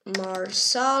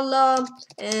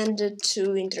 and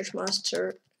to International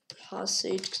Master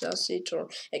Hasid or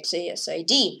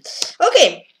XASID.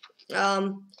 Okay.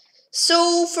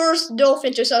 So first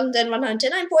Dolphin 2010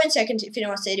 109 points, second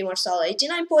Master Eddie Marsala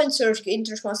 89 points, third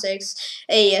International Master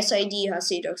XASID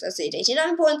Hasid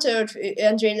 89 points, third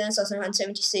Andre Lenz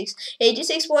 176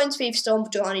 86 points, fifth Storm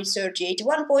 230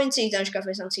 81 points, sixth Danish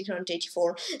Cafe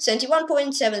 684 71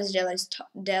 points, seventh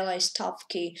Delais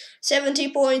Topkey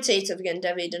 70 points, eighth again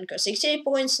David Dunker 68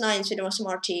 points, ninth Master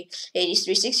Marty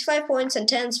 83 65 points, and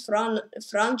tenth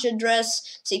Franje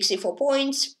Dress 64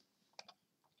 points.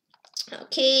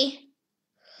 Okay.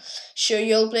 Show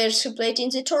you all players who played in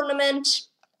the tournament.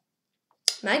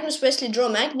 Magnus Wesley draw.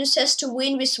 Magnus has to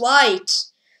win with white.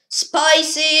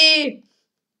 Spicy!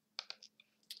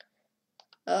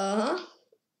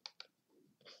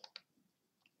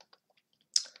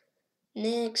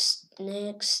 Next.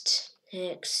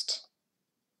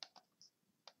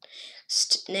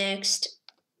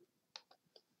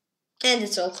 And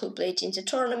it's all who played in the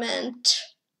tournament.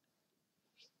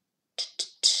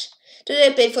 Today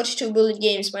I played 42 bullet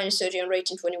games, minus 30 on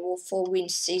rating, 24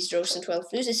 wins, 6 draws, and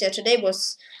 12 losses. Yeah, today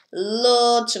was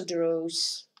lots of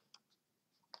draws.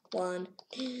 1,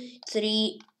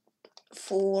 3,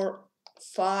 4,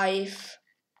 5,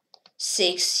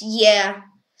 6. Yeah,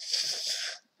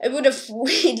 I would have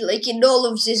won like in all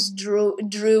of these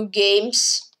drew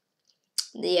games.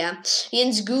 Yeah,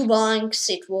 against Gubanks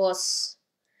it was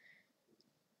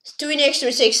 2 in extra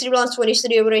mistake, 3 balance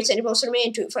 23 over 8 centimeters for me,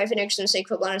 and 5 in extra mistake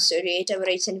for balance 38 over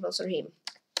 8 centimeters for him.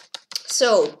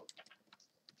 So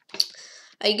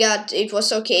I got, it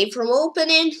was okay from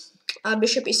opening.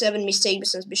 Bishop e7 mistake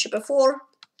since bishop f4.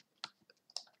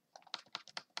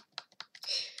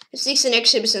 6 in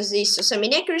extra since these so some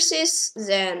inaccuracies.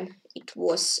 Then it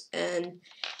was an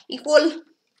equal.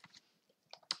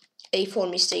 A4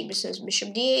 mistake since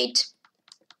bishop d8.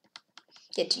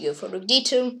 Had to go for rook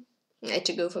d2. I had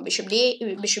to go for bishop d8.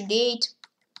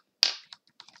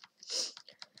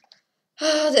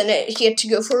 Then he had to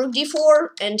go for rook d4,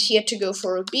 and he had to go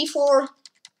for rook b4.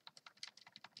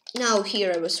 Now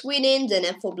here I was winning, then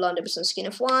f4 blunder since king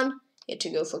f1. He had to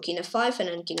go for king f5, and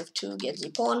then king f2 gets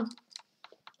the pawn.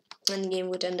 And the game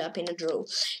would end up in a draw.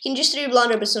 King g3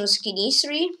 blunder since king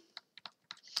e3.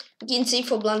 King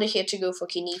c4 blunder, he had to go for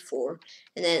king e4.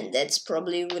 And then that's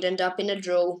probably would end up in a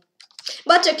draw.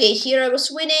 But okay, here I was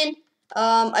winning.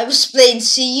 I was playing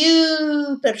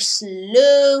super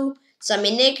slow, some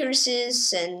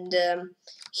inaccuracies, and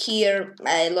here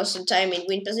I lost some time in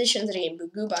win positions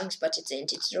against Gubanks, but it's an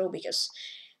draw because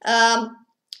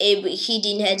he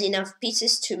didn't have enough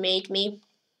pieces to make me.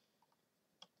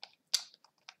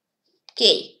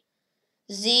 Okay,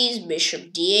 these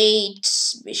bishop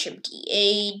d8, bishop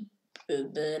d8,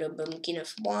 king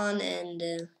f1,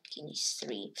 and king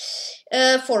e3.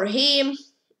 For him,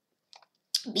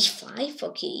 b5,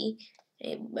 okay.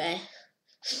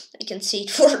 I can see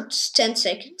it for 10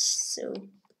 seconds, so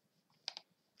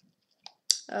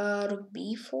rook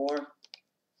b4,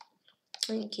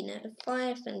 and king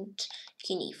f5, and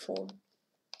king e4.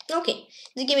 Okay,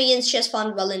 the game against chess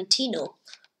fan Valentino.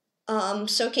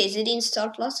 So okay, they didn't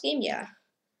start last game, yeah.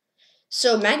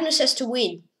 So Magnus has to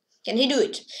win. Can he do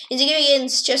it? In the game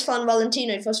against Chess Fan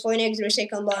Valentino, it was 4 next,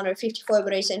 second blunder, 54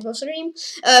 average centimeters for him.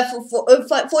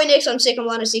 4 next on second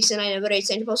blunder, 69 average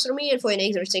centimeters for me, and 4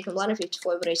 next second blunder,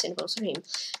 54 average centimeters for him.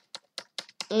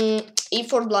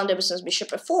 E4 blunder versus bishop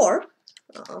f4.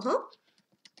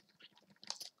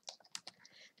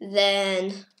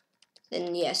 Then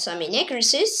yes, I mean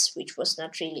accuracies, which was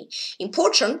not really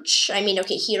important. I mean,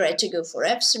 okay, here I had to go for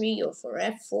f3 or for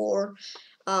f4.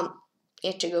 He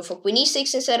had to go for queen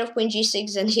e6 instead of queen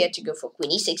g6, and he had to go for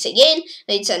queen e6 again.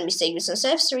 Made some mistake with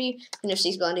f3. Queen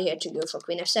f6 blunder, he had to go for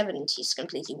queen f7, and he's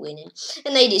completely winning.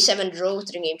 And knight d7 draw,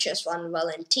 3 game chess 1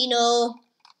 Valentino.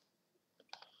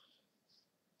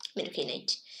 I mean, okay,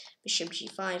 knight bishop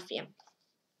g5, yeah.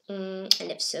 And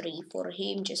f3 for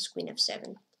him, just queen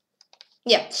f7.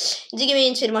 Yeah, the game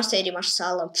in Cherniaiev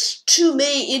Marsala. Two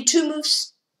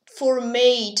moves for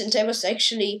mate, and I was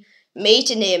actually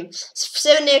mating him.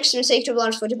 7 next to mistake to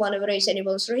blunder, 41 average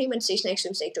centimeters for him, and 6 next to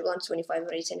mistake to blunder, 25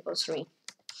 average centimeters for me.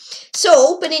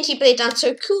 So opening, he played not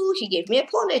so cool. He gave me a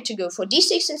pawn. I had to go for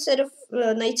d6 instead of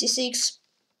knight c6.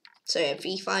 So I have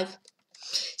e5.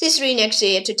 c3 next, I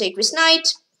had to take with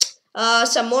knight.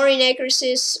 Some more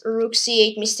inaccuracies. Rook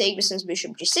c8 mistake versus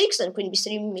bishop g6, and queen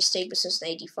b3 mistake versus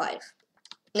knight e5.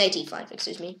 Knight e5,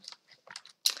 excuse me.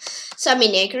 Some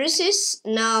inaccuracies.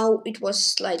 Now it was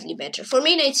slightly better. For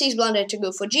me, knight 6 blunder, I had to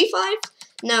go for g5.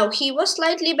 Now he was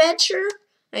slightly better.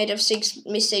 Knight f6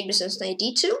 mistake versus knight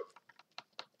d2.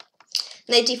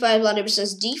 Knight e5 blunder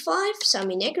versus d5. Some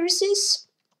inaccuracies.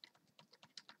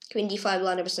 Queen d5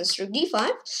 blunder versus rook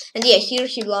d5. And yeah, here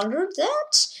he blundered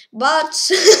that.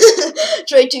 But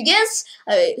try to guess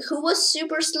who was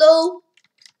super slow.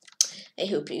 I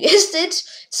hope you guessed it.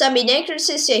 Some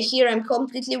inaccuracies. Yeah, here I'm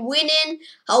completely winning.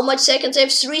 How much seconds? I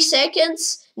have 3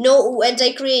 seconds. No, and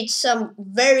I create some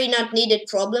very not needed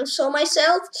problems for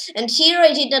myself. And here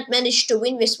I did not manage to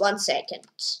win with 1 second.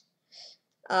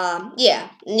 Yeah,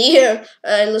 near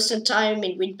I lost some time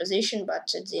in win position,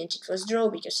 but at the end it was draw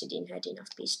because he didn't have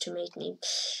enough piece to make me.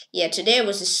 Yeah, today I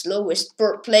was the slowest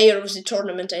player of the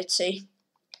tournament, I'd say.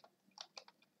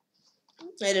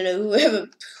 I don't know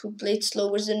who played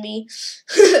slower than me.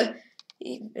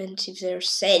 Even if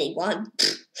there's anyone.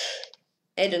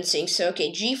 I don't think so.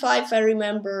 Okay, g5 I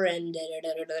remember, and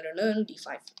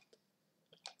d5.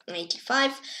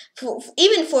 95.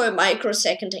 Even for a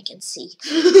microsecond I can see.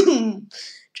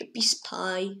 Trippy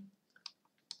spy.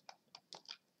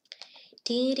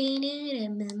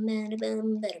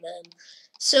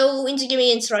 So in the game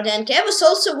against Radanka, I was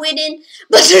also winning,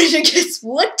 but guess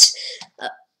what?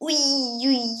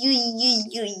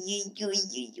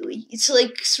 It's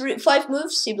like 5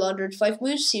 moves, he blundered, 5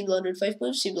 moves, he blundered, 5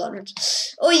 moves, he blundered.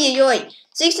 Oi.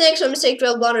 6 next, 1 mistake,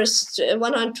 12 blunders,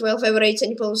 112 average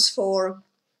centimeters for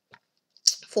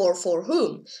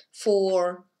whom?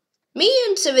 For me,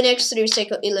 and 7x, 3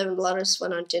 mistake, 11 blunders,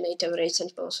 108 average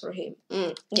centimeters for him.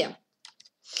 Yeah.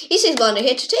 E6 blunder,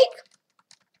 here to take.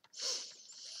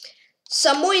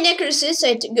 Some more inaccuracies, I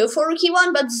had to go for rook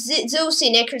e1, but those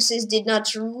inaccuracies did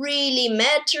not really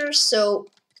matter, so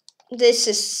this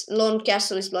is lone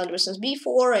castle is blunder versus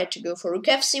b4, I had to go for rook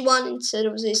fc1 instead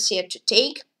of this, he had to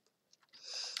take.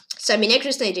 Some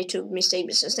inaccuracies, knight a2 mistake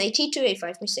versus knight e2,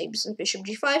 a5 mistake versus bishop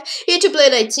g5, he had to play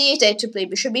knight c8, I had to play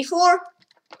bishop b4,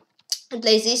 and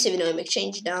play this, even though I'm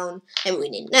exchange down, I'm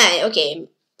winning. Nah, okay,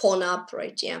 pawn up,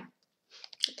 right, yeah.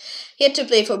 He had to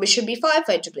play for bishop b5, I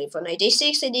had to play for knight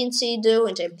a6, I didn't see it though,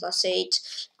 and then plus 8.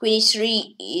 Queen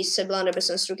e3 is a blunder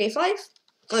versus rook a5.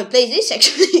 Oh, I played this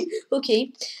actually.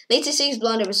 Okay. Knight a6,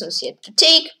 blunder versus he had to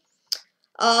take.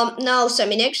 Now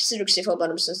some inaccuracies, rook c4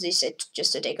 blunder versus this,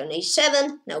 just to take on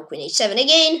h7. Now queen h7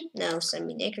 again. Now some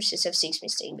inaccuracies, f6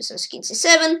 mistake versus king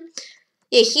c7.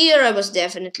 Yeah, here I was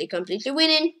definitely completely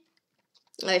winning.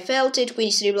 I felt it. Queen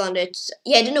e3 blunder.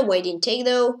 Yeah, I don't know why I didn't take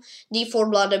though.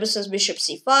 d4 blunder versus bishop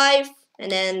c5,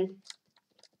 and then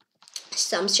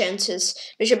some chances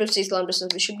bishop f6 blunder versus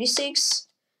bishop d6.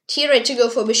 Here I had to go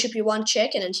for bishop e1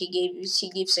 check, and then he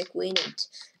gives a queen, and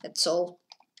that's all.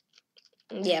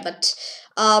 Yeah, but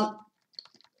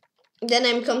then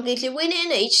I'm completely winning.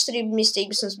 h3 mistake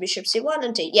versus bishop c1,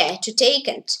 and yeah, I had to take,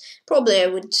 and probably I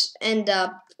would end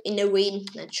up in a win.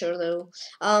 Not sure though.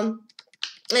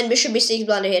 And bishop b6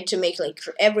 blunder, he had to make like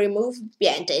every move.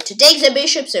 Yeah, and to take the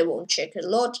bishop, so I won't check a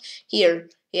lot. Here,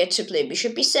 he had to play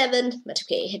bishop b7, but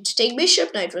okay, he had to take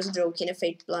bishop. Now it was draw, king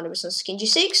f8 blunder versus king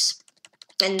g6.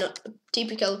 And not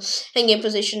typical hanging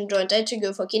position draw, and I had to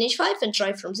go for king h5 and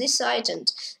try from this side,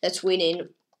 and that's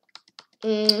winning.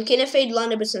 King f8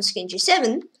 blunder versus king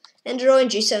g7, and draw in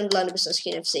g7 blunder versus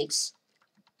king f6.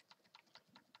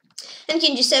 And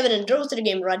king g7 and draw to the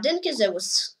game right then, because that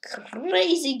was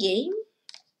crazy game.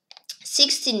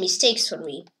 16 mistakes for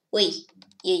me. Wait,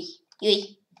 yay,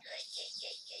 yay.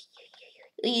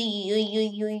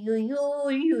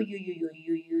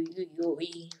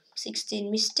 16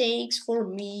 mistakes for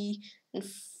me, and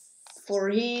for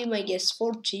him I guess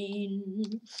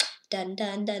 14. Dun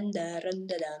dun dun dun dun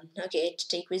dun. Okay, to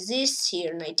take with this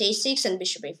here, knight a6 and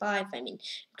bishop a5. I mean,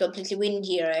 completely win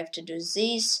here. I have to do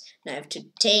this. Now I have to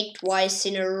take twice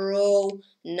in a row.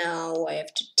 Now I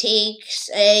have to take.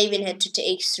 I even had to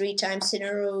take 3 times in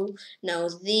a row. Now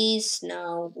this.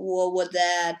 Now what was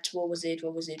that? What was it?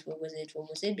 What was it? What was it? What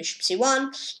was it? Bishop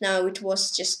c1. Now it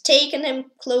was just take, and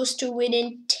I'm close to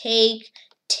winning. Take.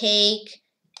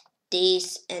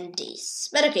 This and this,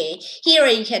 but okay, here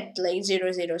I had like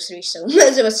 003, so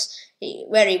it was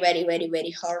very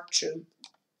hard to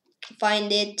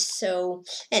find it, so,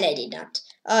 and I did not.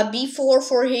 b4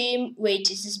 for him.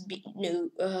 Wait, is this b?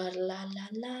 No,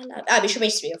 bishop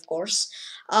a3, of course.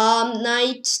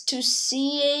 Knight to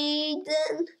c8,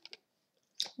 then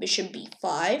bishop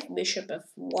b5, bishop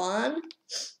f1.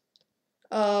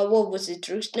 What was it?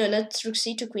 No, not rook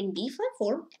c to queen b5,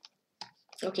 or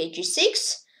okay,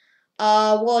 g6.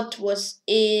 What was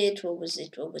it? What was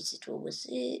it?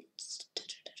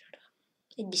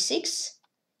 It'd be 6.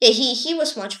 Yeah, he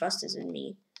was much faster than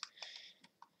me.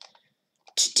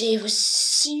 Today was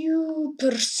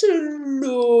super slow.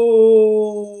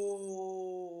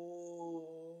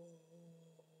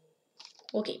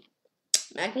 Okay,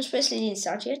 Magnus Wesley didn't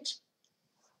start yet.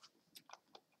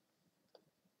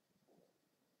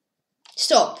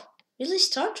 Stop. Really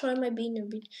start, or am I being a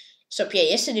bit? Stop. Yeah,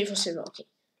 yesterday was silver. Okay.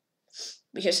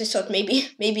 Because I thought maybe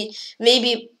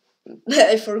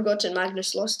I forgot and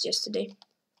Magnus lost yesterday.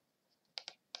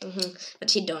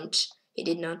 But he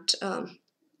did not.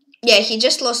 Yeah, he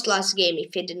just lost last game.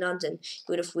 If he did not, then he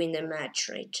would have won the match,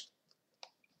 right?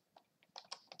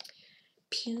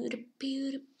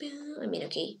 I mean,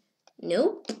 okay.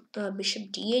 Nope.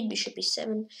 Bishop d8, bishop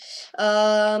e7.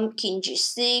 King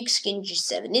g6, king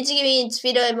g7. It's giving it's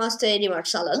Vida Master Eddie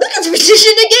Marsala. Look at the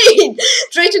position again!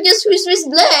 Try to guess who's with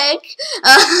black.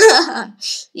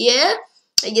 Yeah,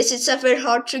 I guess it's very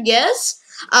hard to guess.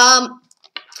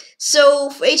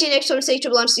 So 18 extra mistake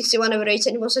to blanche, 61 over 8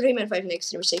 animals for him, and 5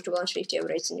 extra mistake to blanche, 50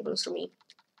 over 8 animals for me.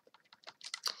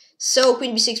 So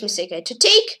queen b6 mistake I had to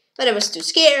take, but I was too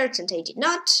scared and I did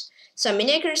not. Some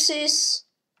inaccuracies.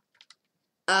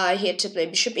 He had to play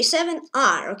bishop e7.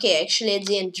 Okay, actually at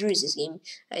the end drew this game.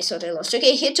 I thought I lost.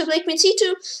 Okay, he had to play queen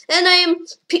c2, and I am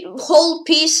whole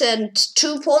piece and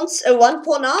 2 pawns, 1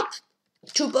 pawn up,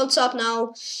 2 pawns up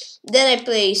now. Then I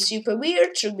play super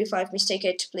weird. Rook b5 mistake I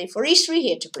had to play for e3.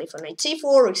 He had to play for knight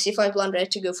c4. Rook c5 blunder I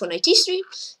had to go for knight e3.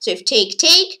 So if take,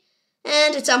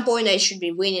 and at some point I should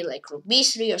be winning like rook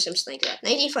b3 or something like that.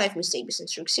 Knight e5 mistake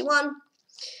business rook c1.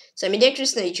 Some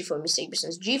indexes, knight g4 mistake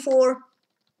business g4.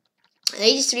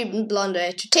 Knight e3 blunder I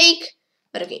had to take,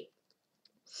 but okay.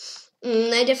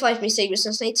 Knight f5 mistake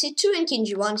business knight c2, and king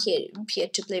g1 he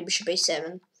had to play bishop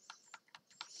a7.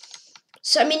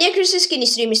 Some inaccuracies, king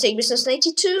e3 mistake business knight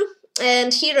e2,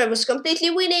 and here I was completely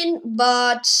winning,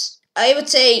 but I would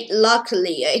say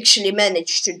luckily I actually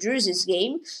managed to draw this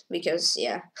game, because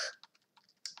yeah,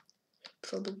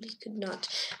 probably could not.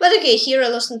 But okay, here I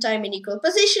lost some time in equal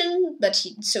position, but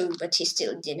he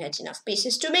still didn't have enough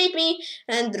pieces to mate me,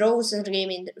 and draws the game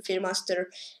in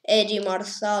Fieldmaster Eddie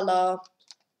Marsala.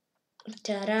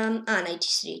 Taram,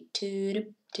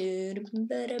 93.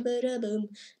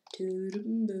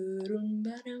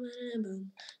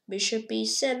 Bishop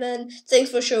e7. Thanks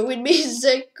for showing me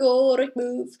the correct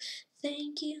move.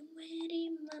 Thank you very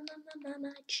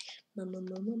much.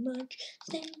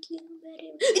 Thank you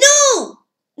very much. No!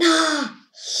 Nah!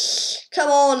 Come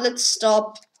on, let's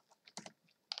stop.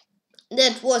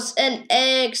 That was an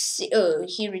accident. Oh,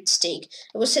 here it's take.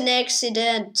 It was an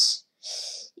accident.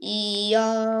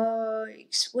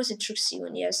 Yikes. Was it rook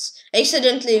c1? Yes. I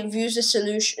accidentally views the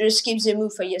solution. Skips the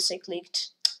move. Yes, I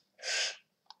clicked.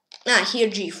 Here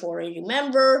g4. I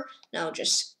remember. Now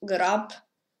just grab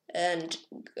and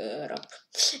grab.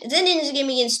 Then in the game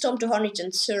against Tom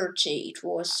 230, it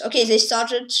was okay. They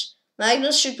started.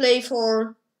 Magnus should play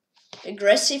for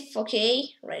aggressive.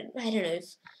 Okay, right. I don't know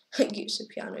if gives a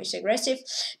piano is aggressive.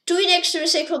 2x to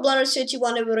mistake for blunder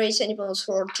 31 over 8 centimeters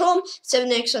for Tom.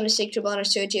 7x on mistake to blunder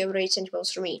 30 over 8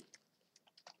 centimeters for me.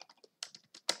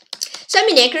 Some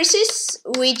inaccuracies,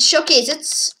 which okay,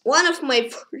 that's one of my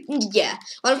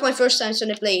first times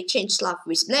when I played Change Slav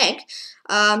with black.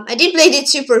 I did play it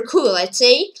super cool, I'd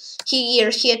say. He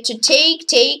had to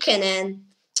take, and then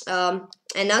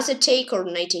another take or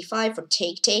knight a5 or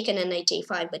take and then knight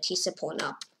a5, but he's a pawn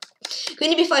up.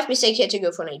 Queen b5 mistake here to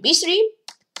go for knight b3.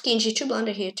 King g2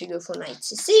 blunder here to go for knight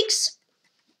c6.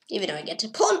 Even though I got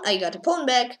a pawn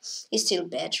back, it's still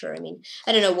better. I mean,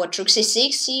 I don't know what rook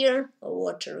c6 here, or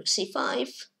what rook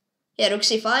c5. Yeah, rook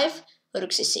c5, or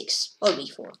rook c6, or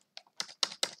b4.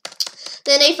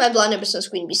 Then a5 blunder versus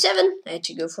queen b7. I had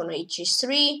to go for knight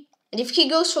g3. And if he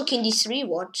goes for king d3,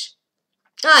 what?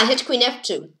 Ah, I had queen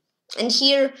f2. And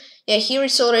here, yeah, here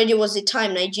it's already was the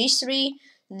time. Knight g3.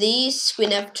 This queen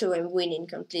f2, I'm winning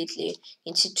completely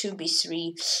into 2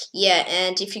 b3. Yeah,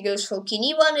 and if he goes for king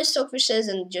e1, as Stockfish says,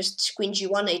 and just queen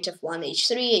g1, knight f1,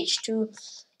 h3, h2.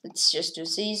 Let's just do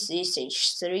this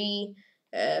h3,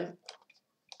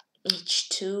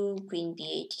 h2, queen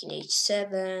b8, king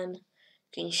h7,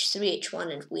 queen h3,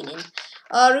 h1, and winning.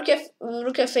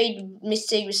 Rook f8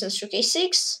 mistake versus rook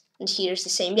a6. And here's the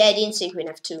same. Yeah, I didn't say queen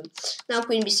f2. Now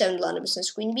queen b7 blunder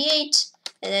versus queen b8.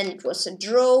 And then it was a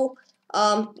draw.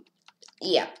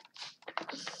 Yeah.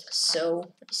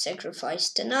 So I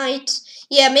sacrificed the knight.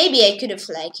 Yeah, maybe I could have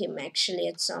flagged him actually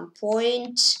at some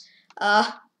point.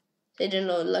 I don't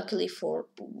know, luckily for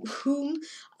whom.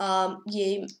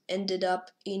 Game ended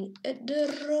up in a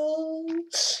draw.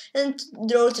 And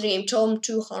draw 3 Tom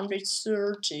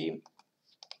 230.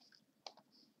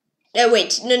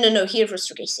 Wait, no, here was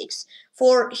rook a6.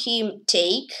 For him,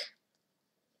 take.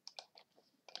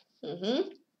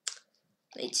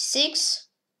 Knight 6.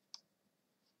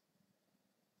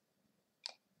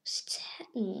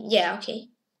 Yeah, okay.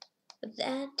 Was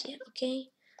that? Yeah,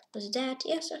 okay. Was that?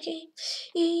 Yes, okay.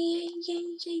 Yeah.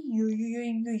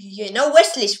 Now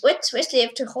Wesley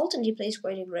have to hold and he plays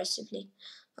quite aggressively.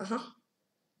 I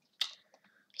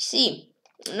see.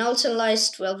 In Alton Lies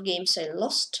 12 games I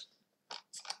lost.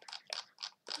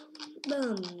 1,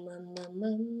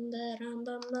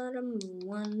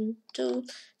 2,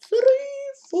 3,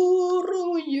 4.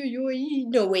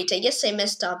 No, wait, I guess I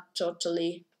messed up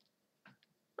totally.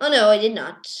 Oh no, I did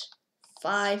not.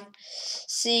 5,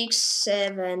 6,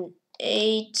 7,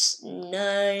 8,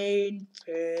 9,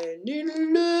 10,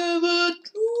 11,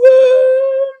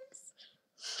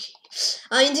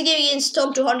 12. In the game against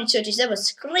Tom 237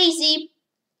 was crazy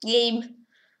game.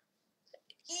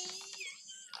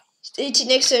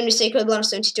 18x mistake with blunder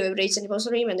 72 every 8 centimeters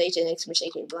per and 18x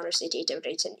mistake with blunder 78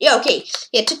 every 8 Yeah, okay.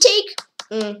 Yeah, to take.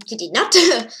 He did not.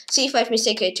 c5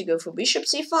 mistake, I had to go for bishop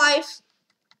c5.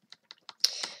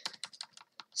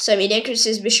 Semi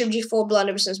necklaces bishop g4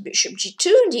 blunder versus bishop g2,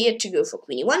 and he had to go for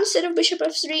queen e1 instead of bishop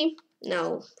f3.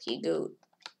 Now he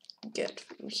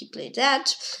played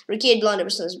that. Rook e8 blunder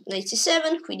versus knight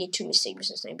c7, queen e2 mistake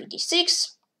versus knight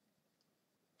bd6.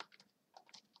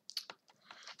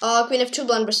 Queen f2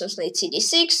 blunder versus knight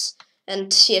cd6,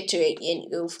 and he had to again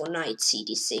go for knight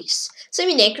cd6.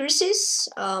 Semi inaccuracies.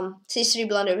 c3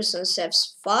 blunder versus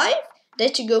f5. They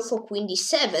had to go for queen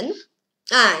d7.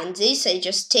 And this I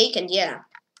just take, and yeah.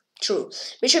 True.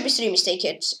 Bishop e3 mistake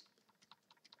it.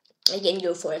 Again,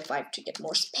 go for f5 to get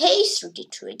more space. Rook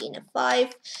d2 again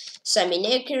f5. Some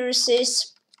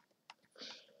inaccuracies.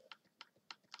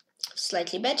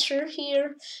 Slightly better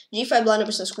here. g5 blunder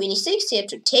versus queen e6. He had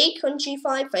to take on g5.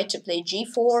 I had to play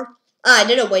g4. I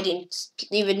don't know why I didn't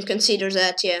even consider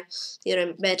that. Yeah, here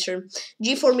I'm better.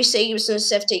 g4 mistake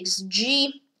versus f takes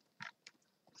g.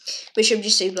 Bishop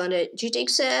g6 blunder g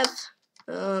takes f.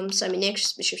 Some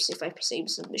inaccuracies. Bishop c5 mistake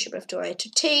versus bishop f2. I had to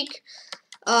take.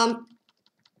 And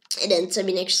then some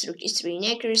next rook is 3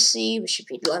 inaccuracy,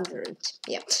 bishop e blunder, and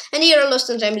yeah. And here I lost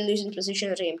on time in losing position.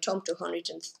 I am Tom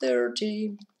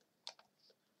 230.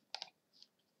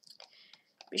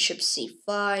 Bishop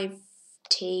c5,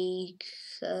 take.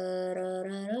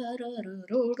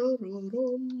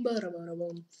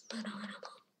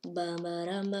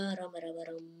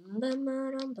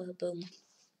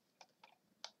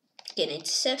 Again,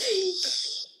 it's 7.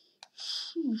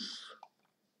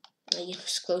 I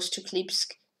was close to click,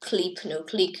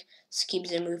 skip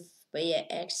the move by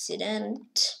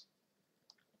accident.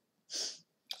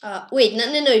 Wait, no,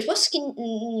 it was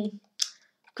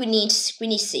queen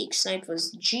e6. Now it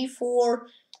was g4,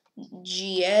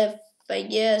 gf, I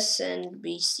guess, and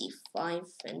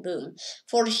bc5, and boom.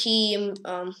 For him,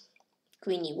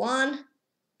 queen e1.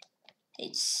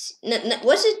 It's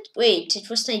was it? Wait, it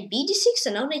was knight bd6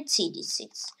 and now knight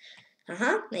cd6.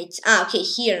 Okay,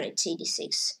 here knight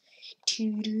cd6.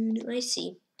 I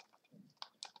see.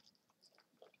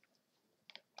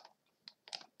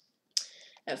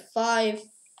 f5,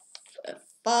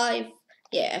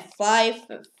 yeah,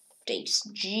 f5, takes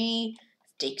g,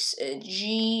 takes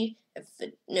g,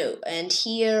 no, and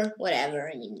here, whatever,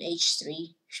 I mean,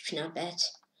 h3, should be not bad.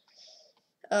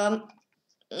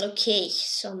 Okay,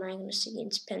 so Magnus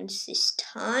again spends his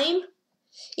time.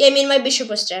 Yeah, I mean, my bishop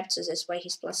was trapped, so that's why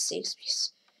he's +6. Because it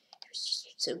was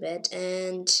just so bad.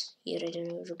 And here, I don't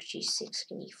know, rook g6,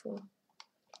 king e4.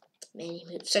 Many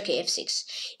moves. Okay, f6.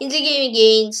 In the game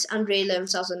against Andre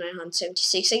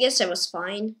 11,976, I guess I was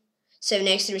fine.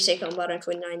 7x, 3 second bottom,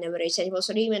 29 average centimeters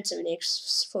for him, and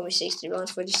 7x, 4 mistakes, 3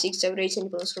 balance, 46 average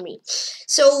centimeters for me.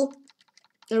 So,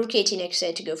 rook 18x, I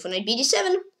had to go for knight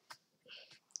bd7.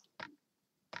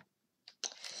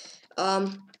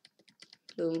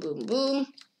 Boom, boom, boom.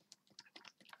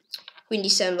 Queen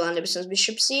d7 blunder business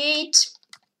bishop c8.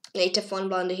 Knight f1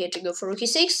 blunder here to go for rook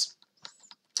e6.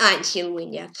 And he'll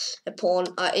win, yeah. A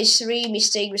pawn h3,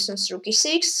 mistake business rook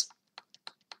e6.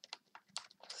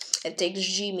 F takes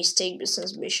g, mistake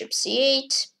business bishop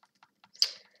c8.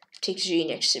 Takes g,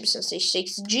 next business h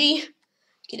takes g.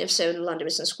 King f7, blunder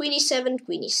business queen e7,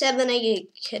 queen e7. I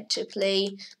had to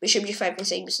play bishop g5,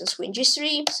 mistake business queen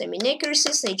g3.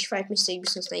 Semi-necklaces, knight g5, mistake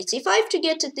business knight c5 to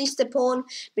get at least the pawn.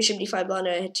 Bishop d5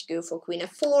 blunder, I had to go for queen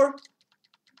f4.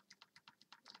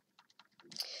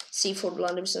 c4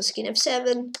 blunder business king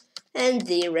f7. And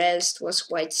the rest was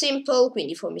quite simple. Queen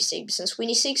d4, mistake business queen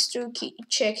e6 to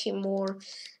check him more.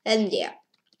 And yeah,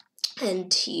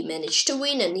 and he managed to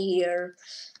win. And here,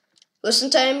 lost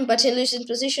in time, but in losing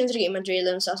position. The game Madrid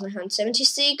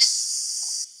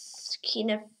 11,976. King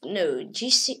f, no,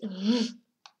 g6.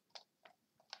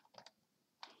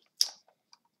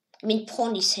 I mean,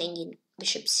 pawn is hanging.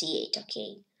 Bishop c8.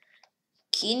 Okay.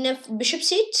 King f, bishop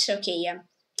c8. Okay, yeah.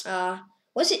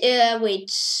 Was it?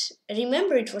 Wait.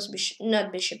 Remember, it was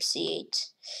not bishop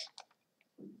c8.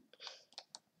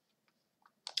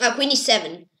 Queen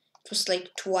e7. It was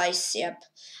like twice. Yep.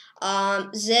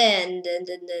 Then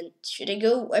should I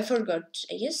go? I forgot.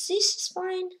 I guess this is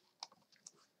fine.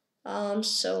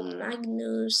 So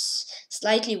Magnus,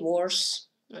 slightly worse.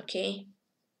 Okay.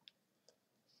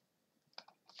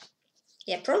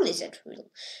 Yeah, probably that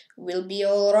will be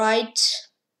all right.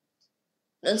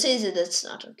 Don't say that that's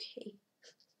not okay.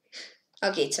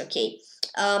 Okay, it's okay.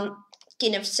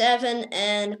 King f7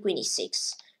 and queen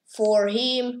e6 for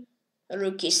him.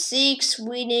 Rook e6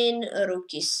 winning. Rook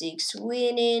e6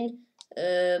 winning.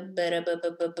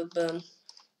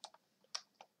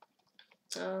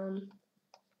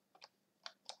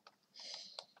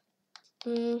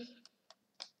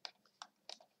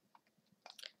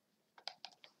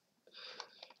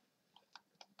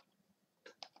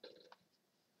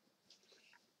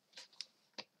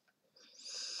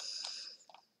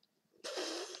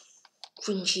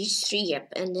 Queen g3,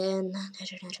 yep, and then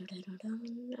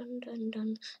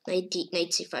knight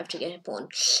c5 to get a pawn.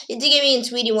 In the game in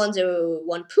Sweden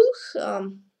 1-0-1 pooh.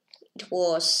 It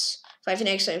was 5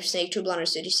 next time snake, 2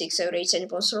 blunders, 36 over 8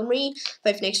 centimeters from me.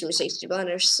 5 next mistakes, 3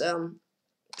 blunders,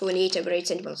 28 over 8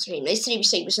 centimeters from him. Nice 3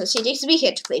 mistake business. He takes b, he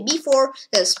had to play b4.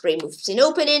 Then spray moves in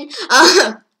opening.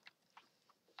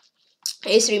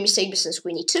 a3 mistake business,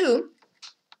 queen e2.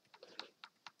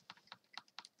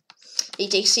 He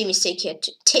takes c, mistake, he had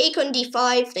to take on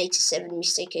d5. 97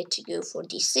 mistake, he had to go for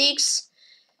d6.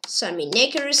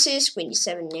 Semi-necklaces, queen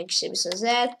d7 next business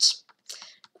that.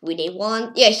 Queen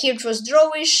a1. Yeah, here it was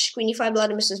drawish. Queen e5,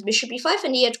 blunder business bishop e5,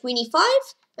 and he had queen e5.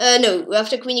 No,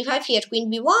 after queen e5, he had queen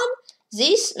b1.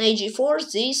 This, knight g4,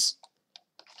 this.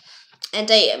 And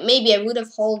maybe I would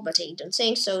have hold, but I don't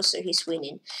think so, so he's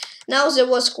winning. Now there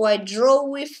was quite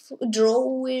drawish,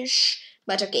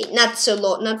 but okay, not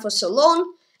for so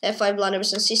long. F5 blunder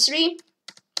business c3.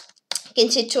 King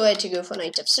c2, I had to go for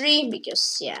knight f3,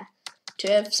 because, yeah, to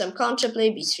have some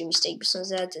counterplay, b3 mistake business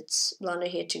that, it's blunder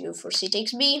here to go for c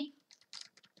takes b.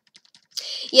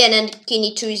 Yeah, and then king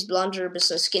e2 is blunder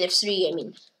business king f3, I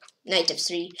mean, knight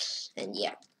f3, and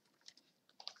yeah.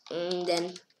 And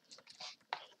then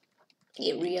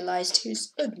he realized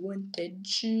his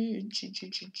advantage.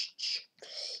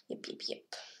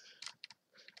 Yep.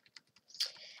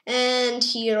 And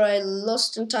here I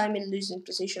lost in time in losing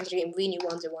position. Game Winnie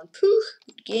 1-1 pooh.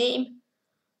 Good game.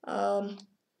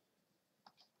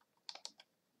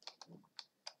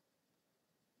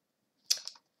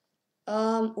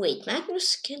 Wait,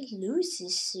 Magnus can lose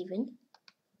this even.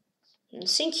 I don't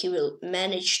think he will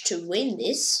manage to win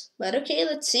this, but okay,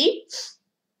 let's see.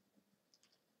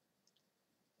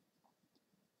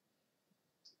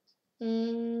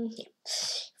 Yeah.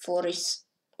 4 is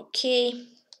okay.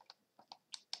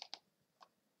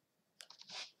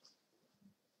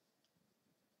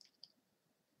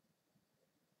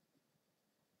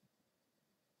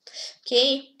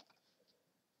 Okay.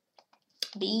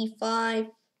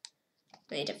 b5,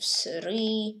 knight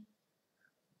f3,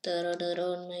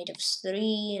 knight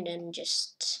f3, and then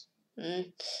just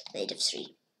knight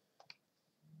f3.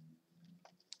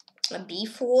 A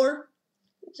b4,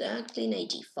 Exactly,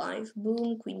 95.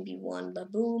 Boom, queen b1,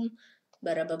 ba-boom.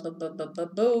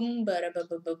 Ba-da-ba-ba-ba-ba-boom,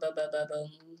 ba-da-ba-ba-ba-ba-ba-boom.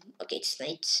 Okay, it's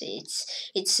knight,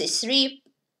 it's c3,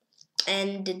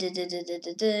 and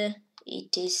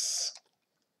it is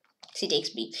c takes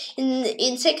b.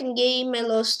 In second game, I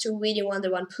lost to William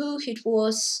 1-1 poo. It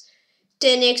was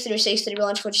 10x to mistakes 3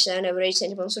 balance 47 over 8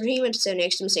 centipounds for him, and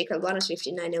 7x to mistake balance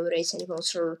 59 over 8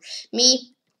 centipounds for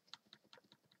me.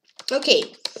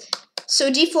 Okay. So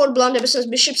d4 blunder versus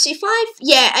bishop c5.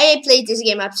 Yeah, I played this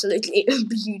game absolutely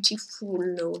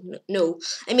beautiful. No.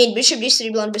 I mean bishop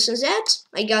d3 blunder versus that.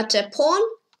 I got a pawn.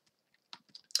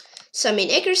 Some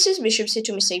inaccuracies. Bishop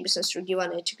c2 mistake versus rook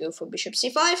d1. I had to go for bishop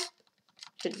c5.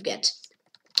 Should get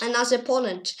another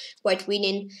opponent. Quite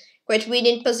winning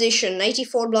position.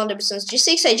 94 blunder versus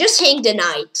g6. I just hanged the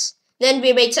knight. Then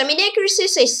we made some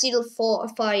inaccuracies. I still fought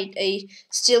a fight. I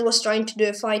still was trying to do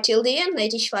a fight till the end.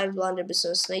 95 blunder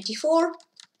versus 94.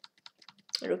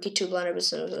 Rook e2 blunder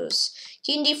versus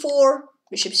king d4.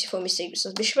 Bishop c4 mistake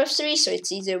versus bishop f3. So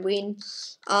it's either win.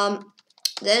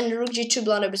 Then rook g2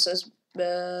 blunder versus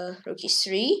rook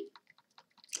e3.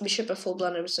 Bishop f4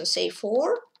 blunder versus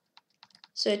a4.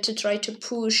 So to try to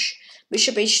push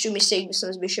bishop h2 mistake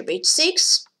versus bishop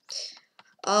h6.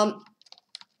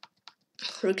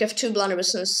 Rook f2 blunder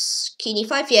versus king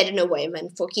e5. Yeah, I don't know why I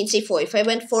went for king c4. If I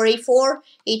went for a4,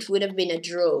 it would have been a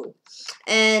draw.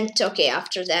 And okay,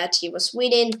 after that he was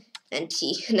winning, and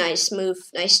he nice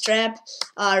move, nice trap.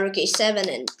 Rook a7,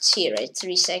 and here at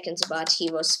 3 seconds, but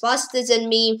he was faster than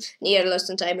me. Near lost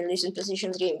on time and losing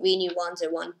positions. Winnie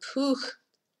 1-1 pooh.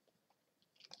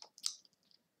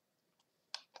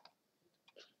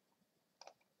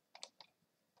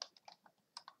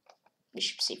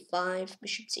 Bishop c5,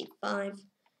 bishop c5,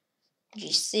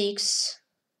 g6.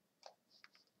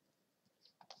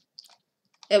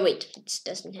 Oh wait, it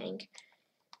doesn't hang.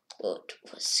 What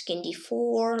was king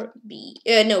d4?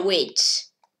 No wait.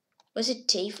 Was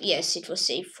it a? Yes, it was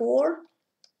a4.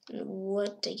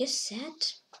 What? I guess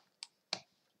that.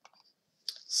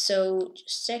 So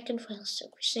second file. So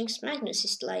thinks Magnus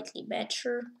is slightly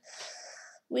better.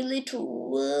 Will it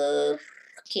work?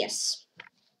 Yes.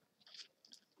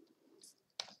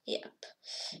 Yep.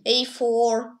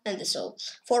 A4 and the so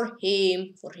for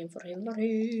him.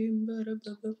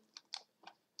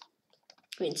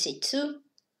 Queen c2.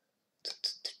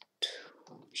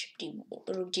 Bishop d1,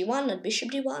 rook d1, not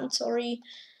bishop d1. Sorry.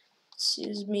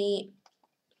 Excuse me.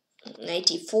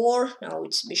 94. Now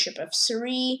it's bishop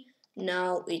f3.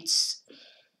 Now it's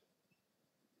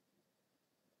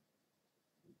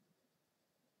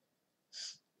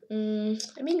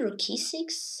I mean rook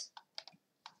e6.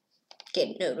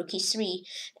 Okay, no, rook e3,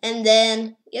 and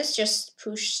then yes, just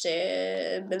push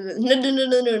the no.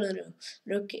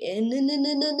 Rook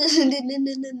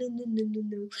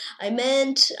no. I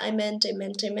meant.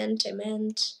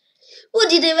 What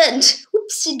did I meant?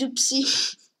 Oopsie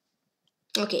doopsie.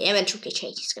 Okay, I meant rook h8.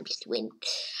 It's completely win.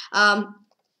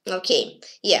 Okay,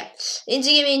 yeah. In the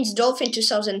game means Dolphin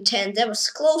 2010. That was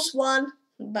a close one,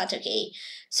 but okay.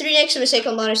 3 next to the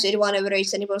second one is 81 over 8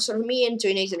 centimeters for me, and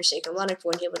 2 next to the second one at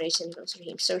 1 over 8 centimeters for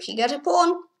him. So he got a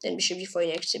pawn, then bishop g4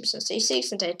 next to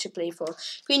a6, and I had to play for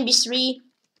queen b3.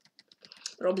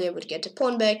 Probably I would get a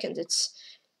pawn back, and it's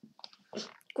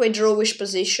quite drawish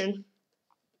position.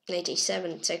 Knight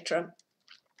a7, etc.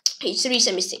 h3 is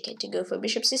a mistake. I had to go for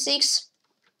bishop c6.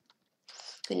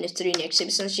 Queen f3 next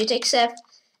to g takes f.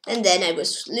 And then I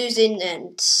was losing,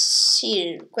 and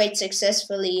here quite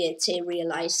successfully I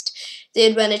realized the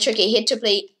advantage. Okay, he had to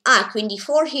play queen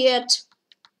d4 here.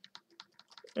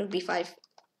 Rook b5.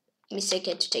 Mistake,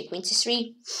 had to take queen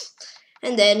c3.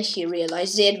 And then he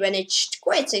realized the advantage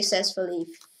quite successfully.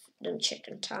 Don't check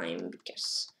on time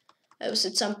because I was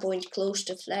at some point close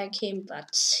to flag him,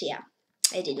 but yeah,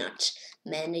 I did not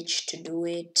manage to do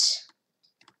it.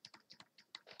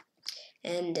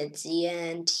 And at the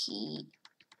end he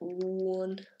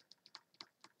won.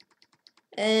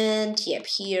 And yep,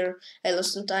 here I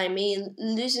lost some time in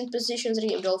losing positions.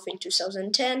 Dolphin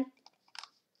 2010.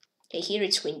 Okay, here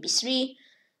it's queen b3.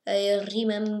 I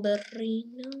remember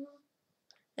now.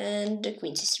 And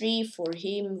queen c3 for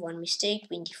him. One mistake.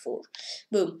 Queen d4.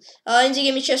 Boom. In the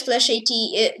game it's chess flash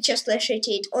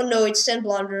 88. Oh no, it's 10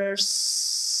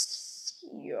 blunders.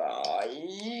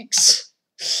 Yikes.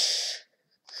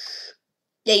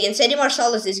 Yeah, against Eddie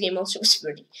Marsalis, this game also was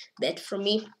pretty bad for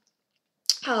me.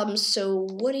 So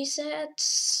what is that?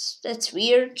 That's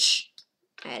weird.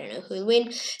 I don't know who will win.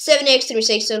 7x, 3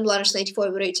 mistakes, 7 blunders, 94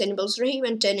 over 8 centipounds for him,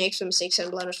 and 10x, 2 mistakes, 7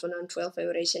 blunders for 12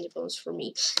 over 8 centipounds for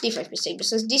me. D5 mistake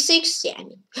versus D6. Yeah, I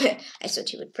mean, I thought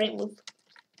he would prime move,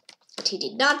 but he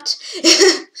did not.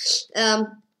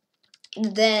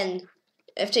 Then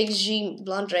f takes g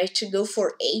blunder, right to go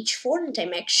for h4, and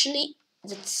I'm actually,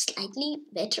 that's slightly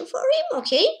better for him,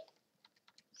 okay?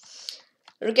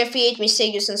 Rook f8,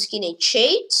 mistake distance, king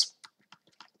h8.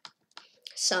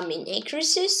 Some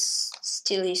inaccuracies.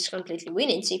 Still he's completely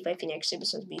winning. c5 inaccuracy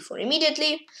distance b4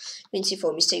 immediately. Queen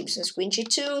c4, mistake distance, queen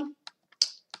g2.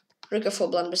 Rook f4,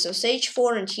 blunder distance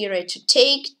h4, and here I had to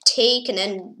take, and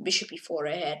then bishop e4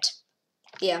 ahead.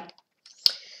 Yeah.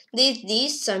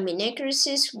 These some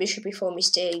inaccuracies. Bishop e4,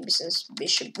 mistake distance,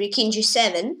 bishop, king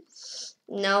g7.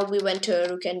 Now we went to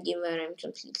rook and game where I'm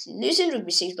completely losing. Rook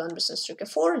b6, blunder distance, rook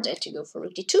f4, and I had to go for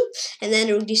rook d2, and then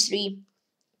rook d3,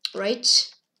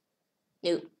 right?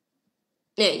 No,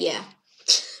 yeah.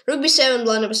 Rook b7,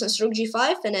 blunder distance, rook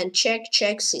g5, and then check,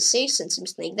 c6, and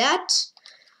seems like that.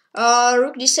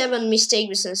 Rook d7, mistake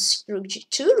distance, rook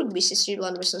g2, rook b6,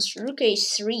 blunder distance, rook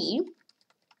a3.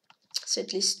 So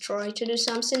at least try to do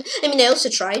something. I mean, I also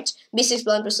tried b6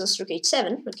 blunder distance, rook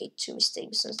h7, rook a2, mistake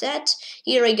distance that.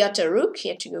 Here I got a rook,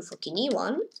 here to go for king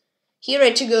e1. Here I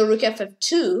had to go rook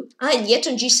ff2. And yet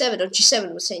on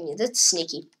g7 was saying, that's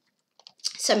sneaky.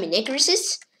 Some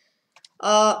inaccuracies.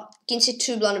 King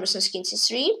c2, blunder distance, king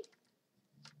c3.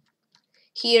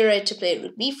 Here I had to play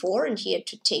rook b4, and he had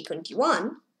to take on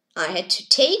d1. I had to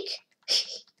take,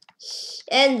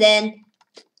 and then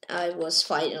I was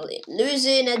finally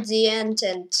losing at the end,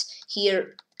 and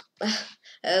here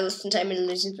I lost time in the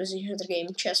losing position of the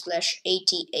game,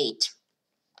 chess/88.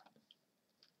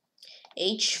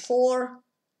 h4,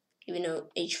 even though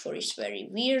h4 is very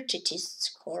weird, it is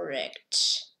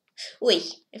correct.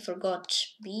 Wait, I forgot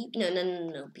b. No,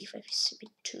 b5 is a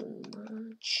bit too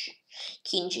much.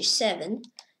 King g7,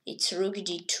 it's rook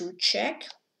d2 check.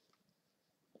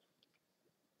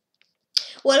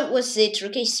 What was it?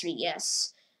 Rook a3,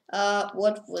 yes.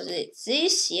 What was it?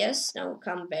 This, yes. Now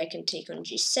come back and take on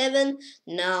g7.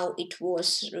 Now it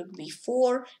was rook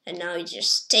b4, and now it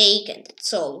just take, and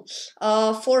that's all.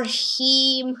 For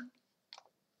him,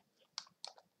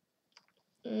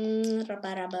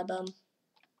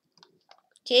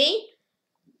 okay.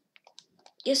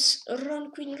 Yes,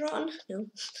 run, queen, run. No.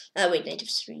 Wait, knight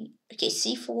f3. Okay,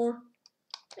 c4,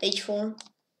 h4.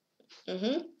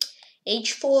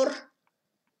 H4.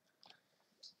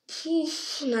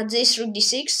 Not this, rook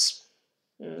d6.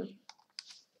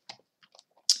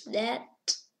 That.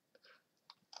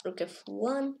 Rook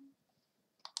f1.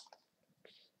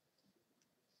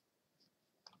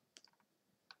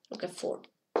 Rook f4.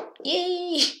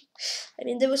 Yay! I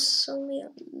mean, there was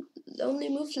only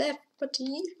move left, but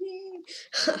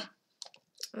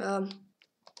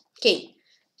okay.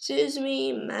 Excuse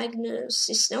me, Magnus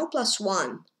is now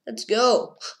 +1. Let's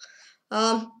go.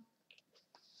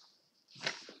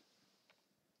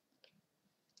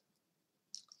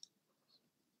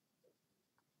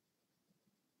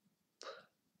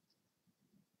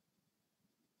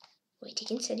 Wait,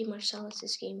 against Eddie Marsalis,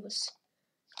 this game was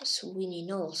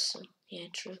winning also. Yeah,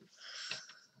 true.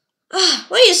 Why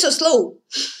are you so slow?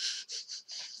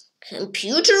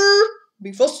 Computer,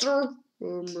 be faster.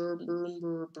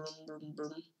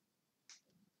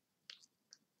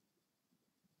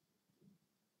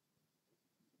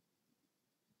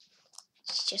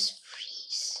 It's just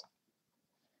freeze.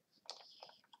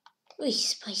 Wait,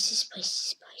 spicy.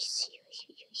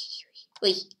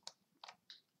 Wait.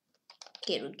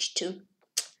 Okay, rook g2.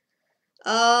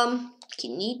 You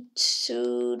need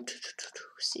to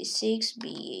c6,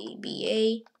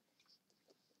 ba.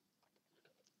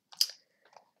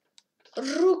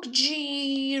 Rook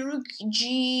g, rook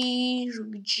d,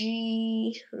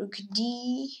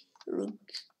 rook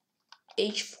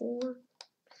h4,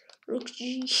 rook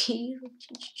g,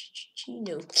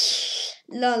 no.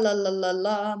 La.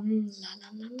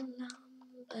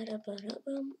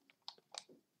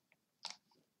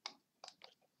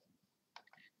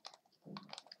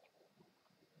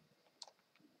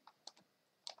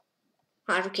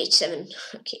 Rook h7,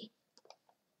 okay.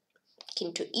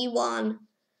 King to e1.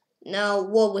 Now,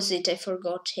 what was it? I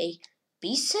forgot. Hey,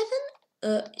 b7?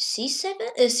 c7?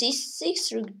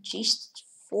 c6, rook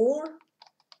g4?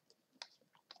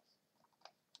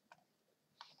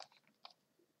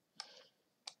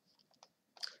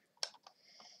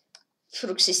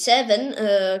 Rook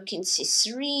c7, king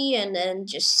c3, and then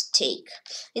just take.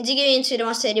 In the game, into the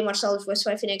master Eddie Marsalis was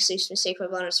 5 in x6, mistake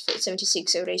 5 bonus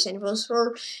 76 over 8 centimeters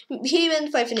for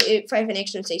him, 5 in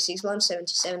x mistake 6 bonus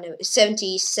 77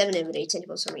 over 8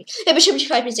 centimeters for me. And bishop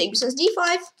g5 mistake business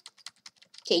d5.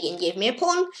 Kagan gave me a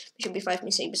pawn. Bishop b5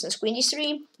 mistake business queen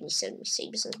d3. e7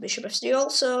 mistake business bishop f3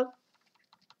 also.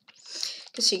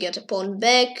 Because you get a pawn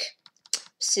back.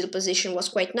 still position was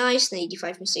quite nice. Knight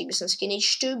d5 mistake based on king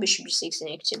h2, bishop g6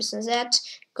 and active based on that.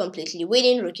 Completely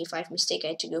winning. Rook e5 mistake, I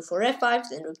had to go for f5,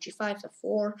 then rook g5,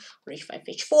 f4, rook e5,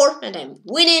 h4, and I'm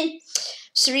winning.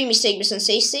 3 mistake based on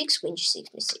a6, queen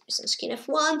g6 mistake based on king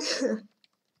f1,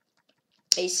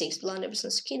 a6 blunder based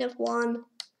on king f1,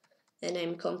 and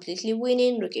I'm completely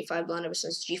winning. Rook a5 blunder based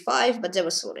on g5, but that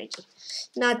was already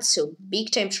not so big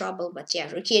time trouble. But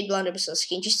yeah, rook e8 blunder based on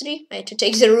king g3. I had to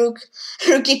take the rook.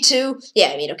 Rook e2. Yeah,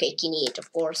 I mean, okay, king e8,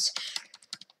 of course.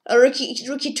 Rook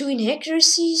e2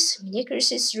 inaccuracies.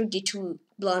 Inaccuracies. Rook d2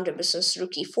 blunder based on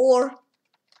rook e4.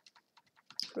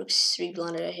 Rook c3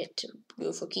 blunder. I had to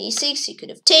go for king e6. He could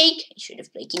have taken. I should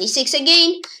have played king e6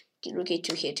 again. Rook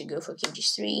a2 here to go for king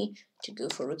g3. To go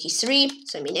for rook e3.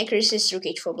 So I mean, inaccuracies. Rook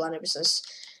h4 blunder based on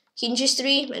king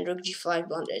g3 and rook g5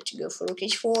 blunder to go for rook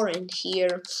h4, and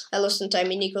here I lost some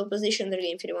time in equal position. The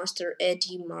game FIDE master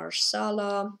Eddie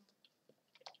Marsala.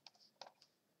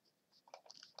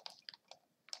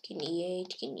 King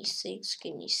e8, king e6,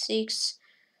 king e6,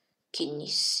 king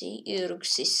e6, rook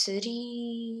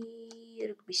c3,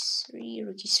 rook b3,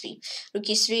 rook e3, rook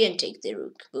e3, and take the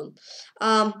rook. Boom.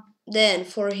 Then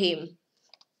for him,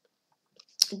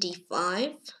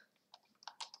 d5.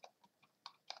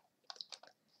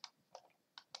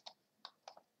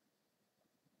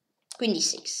 Queen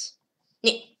d6.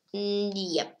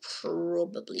 Yeah,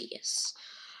 probably yes.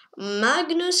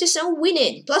 Magnus is now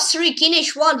winning. +3, king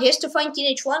h1. He has to find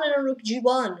king h1 and a rook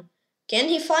g1. Can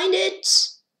he find it?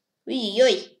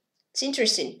 Oi. It's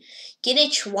interesting. King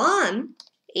h1.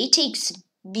 A takes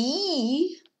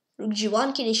b. Rook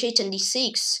g1, king h8, and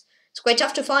d6. It's quite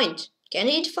tough to find. Can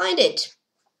he find it?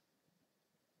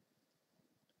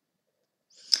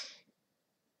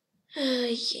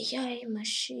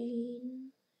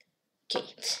 Machine.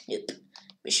 Okay, nope.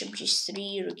 Bishop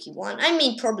g3, rook e1. I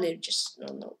mean, probably just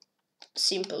no.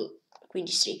 Simple queen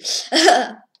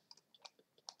d3.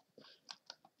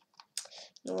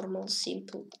 Normal,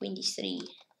 simple queen d3.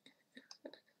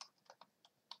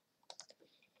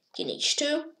 King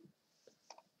h2.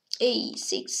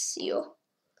 a6, yo.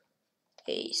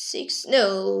 a6.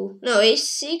 No,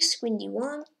 a6, queen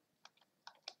d1.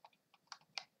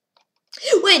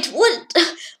 Wait, what?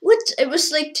 What? It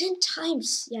was like 10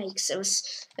 times.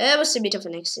 Yikes! That was a bit of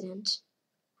an accident.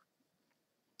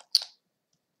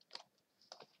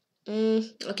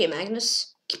 Okay,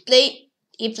 Magnus. He played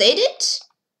it?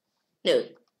 No,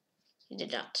 he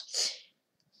did not.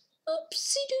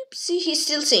 Oopsie doopsie. He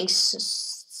still thinks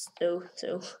so.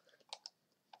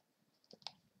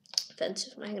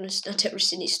 Offensive Magnus. Not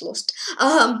everything is lost.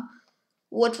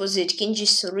 What was it? King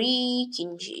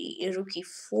g3, rook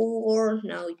e4.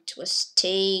 Now it was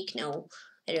take. Now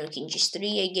I don't know, king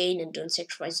g3 again, and don't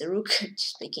sacrifice the rook.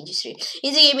 Just play king g3.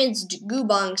 In the game against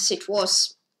Gubanks, it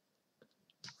was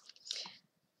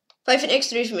 5 in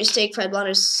x3 mistake, 5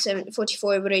 blunders,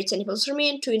 44 over 8 centimeters for me,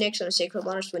 and 2 in x on a sacred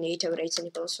blunders, 28 over 8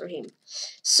 centimeters for him.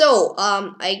 So,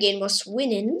 I again was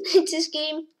winning this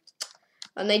game.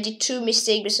 92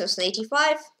 mistake versus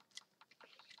 85.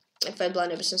 If I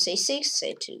blunder versus a6,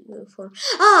 say to go for.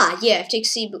 Yeah, if take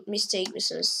c mistake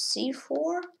versus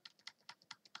c4.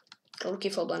 Rook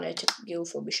e4 blunder, I to go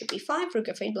for bishop e5. Rook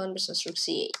f8 blunder versus rook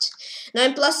c8.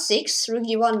 9 plus 6. Rook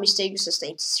d1 mistake versus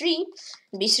knight 3.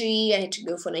 b3, I had to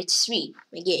go for knight 3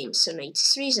 again. So knight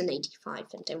 3 is an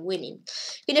 85, and I'm winning.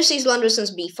 Queen f6 blunder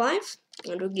versus b5.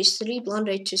 And rook d3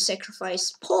 blunder to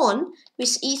sacrifice pawn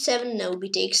with e7. Now b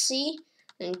takes c.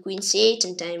 And queen c8,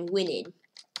 and I'm winning.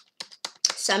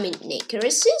 Some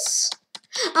inaccuracies.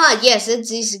 Yes, that's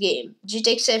this game. G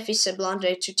takes f is a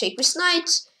blunder to take with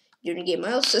knight. During the game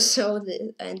I also saw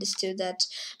that I understood that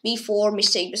b4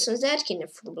 mistake versus that, king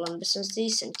f4 blunder versus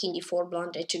this, and king d4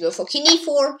 blunder to go for king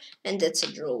e4, and that's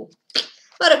a draw.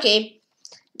 But okay,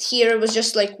 here it was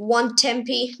just like one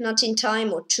tempi, not in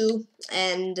time, or two,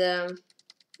 and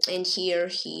here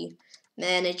he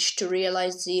managed to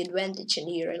realize the advantage, and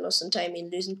here I lost some time in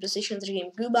losing position of the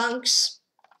game. Gubanks.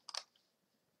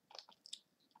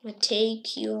 I take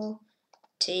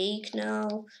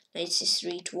now. Knight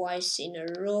c3 twice in a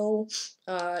row.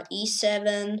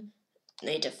 E7,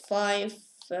 knight f5.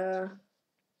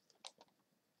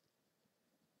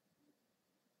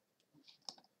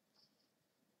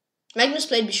 Magnus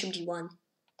played bishop d1.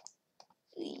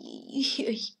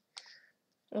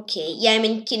 Okay, yeah, I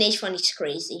mean king h1 is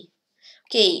crazy.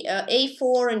 Okay,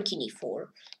 a4 and king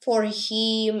e4. For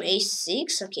him,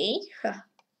 a6. Okay.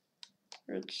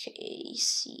 Rook a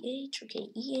c8. Rook a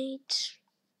e8.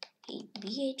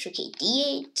 b8, rook a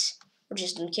d8, or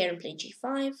just don't care and play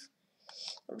g5,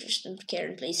 or just don't care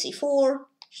and play c4,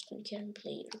 just don't care and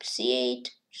play rook c8,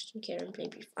 just don't care and play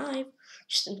b5,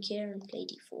 just don't care and play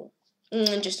d4.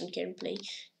 Just don't care to play.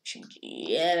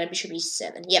 Yeah, bishop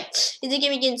e7. Yeah, in the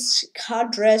game against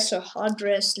Hardress or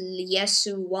Hardress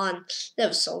Liesu 1, that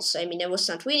was also, I mean, I was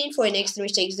not winning. For an extra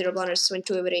mistake, 0 blunders, went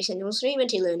 2 over 8 centimeters for him,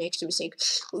 until an extra mistake,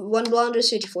 1 blunder,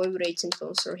 34 over 8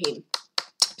 centimeters for him.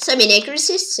 Some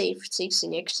inaccuracies, save 6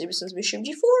 inaccuracies since bishop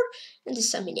g4, and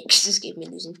this some inaccuracies gave me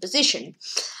losing position.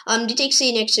 The takes the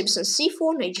inaccuracies on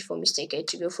c4, knight g4 mistake, I had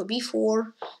to go for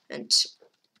b4, and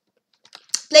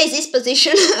plays this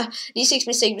position. d6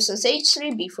 mistake business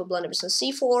h3, b4 blunder business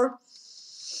c4.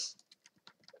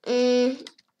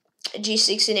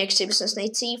 G6 inaccuracy business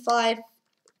knight c5.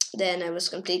 Then I was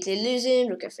completely losing.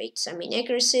 Rook f8, some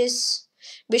inaccuracies.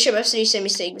 Bishop f3, some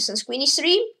mistake business queen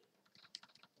e3.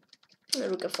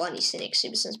 Rook f1 is inaccuracy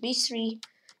business b3.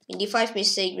 In d5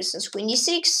 mistake business queen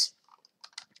d6.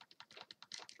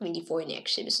 Queen d4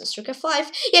 inaccuracy business rook f5.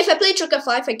 Yeah, if I played rook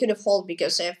f5, I could have hold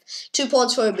because I have 2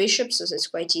 pawns for a bishop, so it's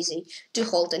quite easy to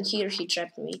hold. And here he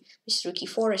trapped me with rook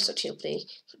e4. I thought he'll play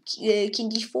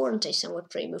king d4, and I somewhat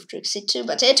pray moved rook c2,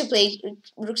 but I had to play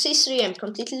rook c3. I'm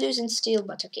completely losing still,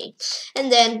 but okay.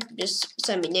 And then just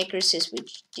some inaccuracies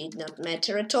which did not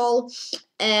matter at all,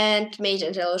 and made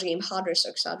another game harder.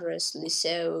 So Xadress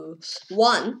Liseo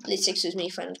 1. Let's excuse me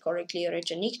if I don't correctly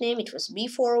write your nickname. It was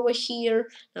b4 over here.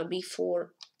 Now b4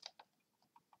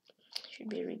 should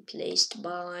be replaced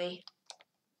by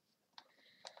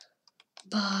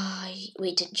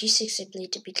wait, at g6 I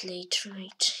played a bit late,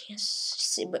 right?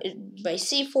 Yes, by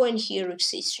c4, and here rook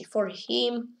c3 for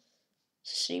him.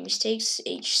 3 mistakes,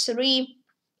 h3,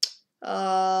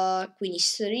 queen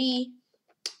e3,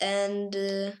 and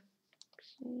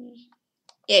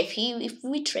yeah, if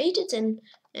we trade it, then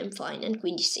I'm fine, and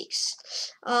queen d6.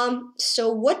 So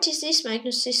what is this?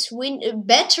 Magnus' win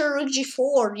better rook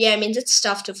g4. Yeah, I mean that's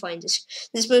tough to find.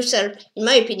 These moves are, in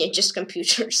my opinion, just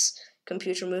computer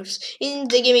moves. In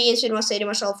the game against Cherniaiev,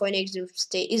 Marshall for an x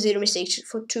 0 mistakes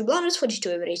for 2 blunders, 42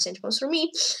 over 8 centimeters for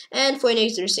me, and for an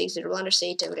x 0 mistakes 0 blunders,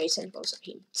 8 over 8 centimeters for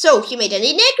him. So he made an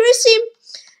inaccuracy.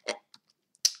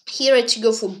 Here I had to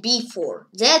go for b4.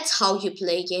 That's how you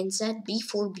play against that.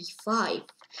 b4, b5.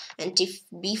 And if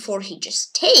b4 he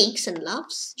just takes and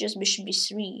loves, just bishop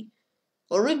b3.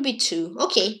 Or rook b2.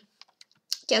 Okay.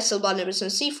 Castle blunder on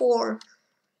c4.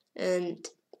 And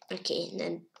okay, and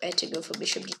then I had to go for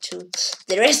bishop d2.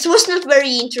 The rest was not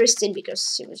very interesting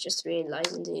because he was just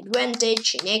realizing the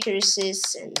advantage,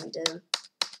 inaccuracies, and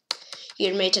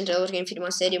here mate and other game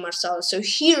for Serie Marsala. So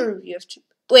here you have to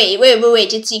wait,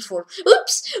 it's e4.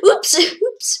 Oops.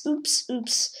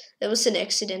 That was an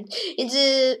accident. In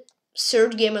the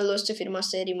third game I lost to Firma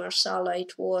Serie Marsala.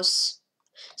 It was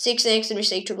 6 next the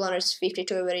mistake, 2 blunders,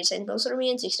 52 over 8 centimeters for me,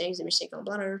 and 6 next the mistake on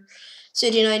blunder,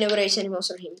 39 over 8 centimeters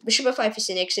for him. Bishop f5 is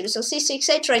in exit, so c6.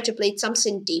 I tried to play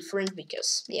something different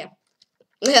because, yeah.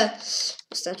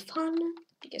 Was that fun?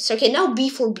 Because, okay, now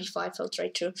b4, b5, I'll try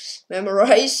to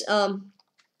memorize. I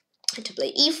had to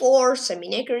play e4, some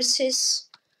inaccuracies.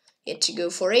 You had to go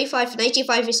for a5.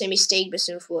 95 is a mistake, but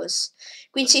it was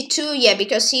queen c2. Yeah,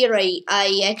 because here I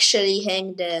actually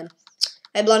hanged.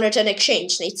 I blundered an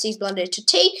exchange. Knight c6 blundered to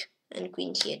take, and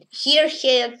queen here. Here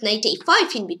he had knight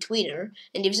a5 in between her,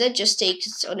 and if that just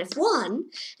takes on f1,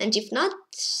 and if not,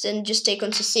 then just take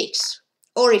on c6.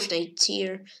 Or if knight's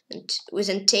here, and with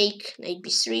an take, knight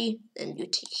b3, and you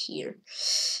take here.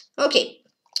 Okay,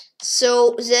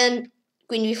 so then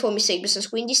queen b4 mistake business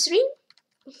queen d3.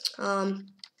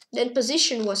 Then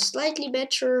position was slightly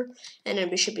better, and then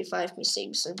bishop e5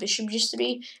 mistakes and bishop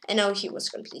g3, and now he was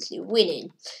completely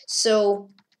winning. So,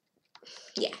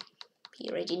 yeah,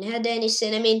 here I didn't have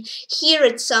anything. I mean, here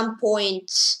at some point,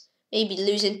 maybe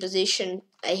losing position,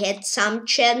 I had some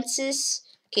chances.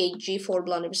 Okay, g4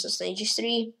 blunder versus knight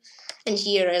g3, and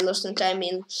here I lost some time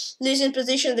in losing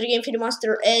position. The game for the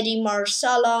master Eddie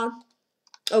Marsala.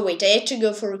 Oh wait, I had to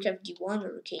go for rook f d1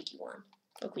 or rook a d1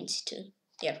 or queen c2.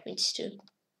 Yeah, queen c2.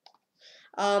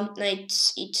 Knight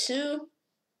e2,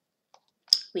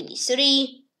 queen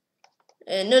e3.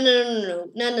 No.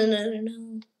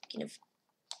 King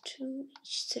f2,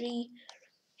 h3,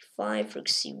 5, rook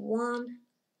c1,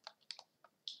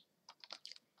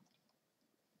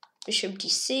 bishop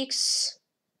d6.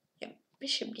 Yeah,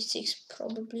 bishop d6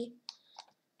 probably.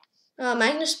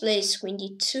 Magnus plays queen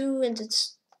d2 and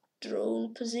it's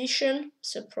drone position,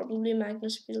 so probably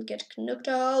Magnus will get knocked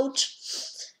out.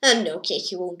 And okay,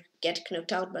 he won't get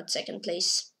knocked out, but second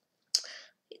place.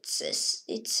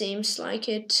 It seems like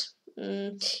it.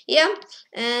 Yeah,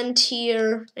 and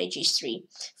here knight g3.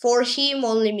 For him,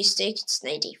 only mistake it's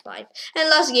knight a5. And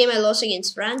last game I lost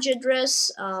against Range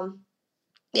Address.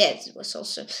 Yes, it was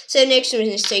also. So next one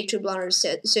is take 2 blunders,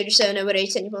 37 over 8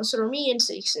 centipounds on me, and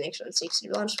 6. The next one 60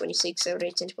 blunders, 26 over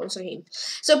 8 centipounds on him.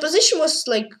 So position was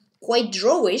like quite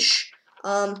drawish.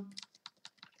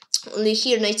 Only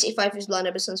here knight c5 is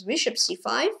blunder beside bishop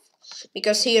c5,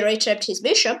 because here I trapped his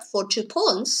bishop for 2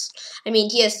 pawns. I mean,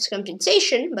 yes,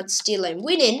 compensation, but still I'm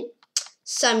winning.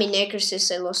 Some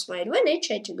inaccuracies, I lost my advantage.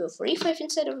 I had to go for e5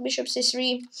 instead of bishop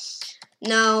c3.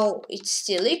 Now it's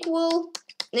still equal.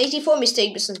 Knight e4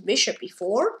 mistake beside bishop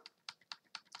e4.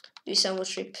 d7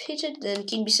 was repeated. Then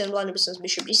king b7 blunder beside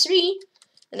bishop d3.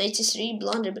 And knight c3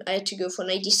 blunder. I had to go for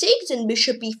knight d6 and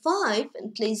bishop e5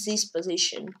 and place this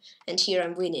position. And here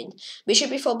I'm winning. Bishop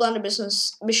e4 blunder beside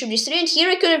bishop d3. And here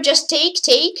I could have just take,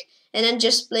 and then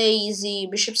just play the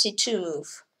bishop c2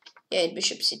 move. Yeah,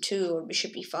 bishop c2 or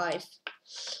bishop e5.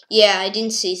 Yeah, I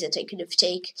didn't see that I could have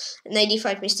taken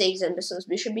 95 mistakes and beside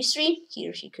bishop b3.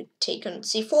 Here he could take on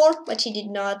c4, but he did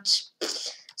not.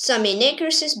 Some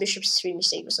inaccuracies, bishop c3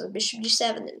 mistake beside bishop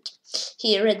d7, and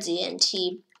here at the end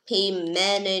he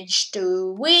managed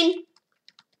to win.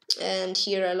 And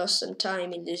here I lost some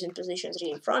time in losing positions,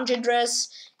 reading front address.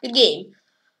 Good game.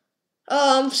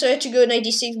 So I had to go knight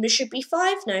d6, bishop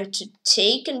e5. Now to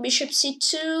take and bishop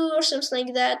c2 or something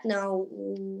like that. Now,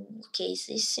 okay,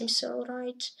 this seems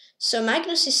alright. So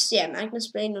Magnus is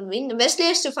playing on win. Wesley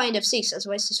has to find f6,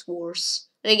 otherwise it's worse.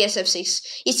 I guess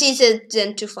f6. It's easier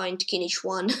than to find king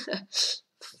h1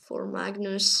 for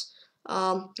Magnus.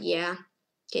 Yeah.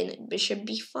 Okay, bishop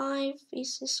b5.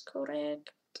 Is this correct?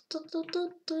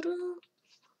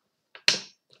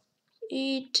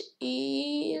 It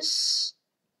is.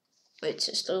 Wait,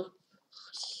 so still.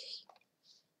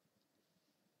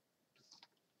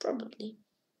 Probably.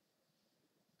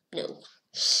 No.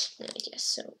 No, I guess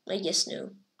so. I guess no.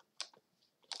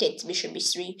 Take bishop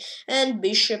b3 and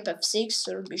bishop f6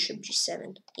 or bishop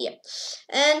g7. Yeah.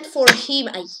 And for him,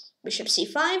 bishop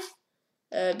c5,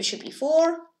 bishop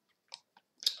e4,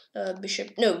 bishop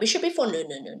e4. No.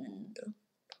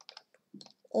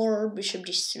 Or bishop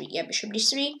d3. Yeah, bishop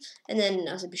d3, and then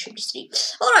another bishop d3.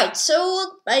 Alright,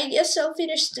 so I guess I'll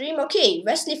finish stream. Okay,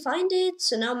 Wesley find it,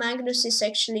 so now Magnus is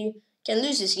actually can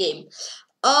lose this game.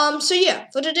 So yeah,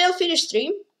 for today I'll finish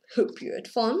stream. Hope you had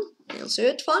fun. I also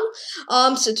had fun.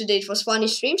 So today it was funny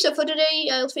stream. So for today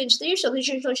I'll finish stream. So please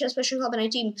join a special club and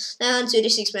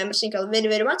 936 members. Thank you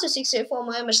very much. So 64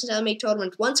 members and I'll make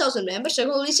tournament 1000 members. So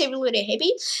hopefully say we're very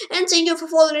happy. And thank you for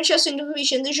following and sharing the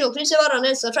information. The show. Please about on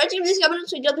it. So try to this comment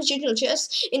with your channel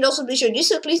chess. And also please show this.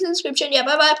 So please in the description. Yeah,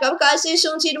 bye bye. Guys, see you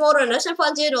soon. See you tomorrow. And nice and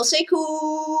fun. Say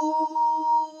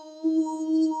cool.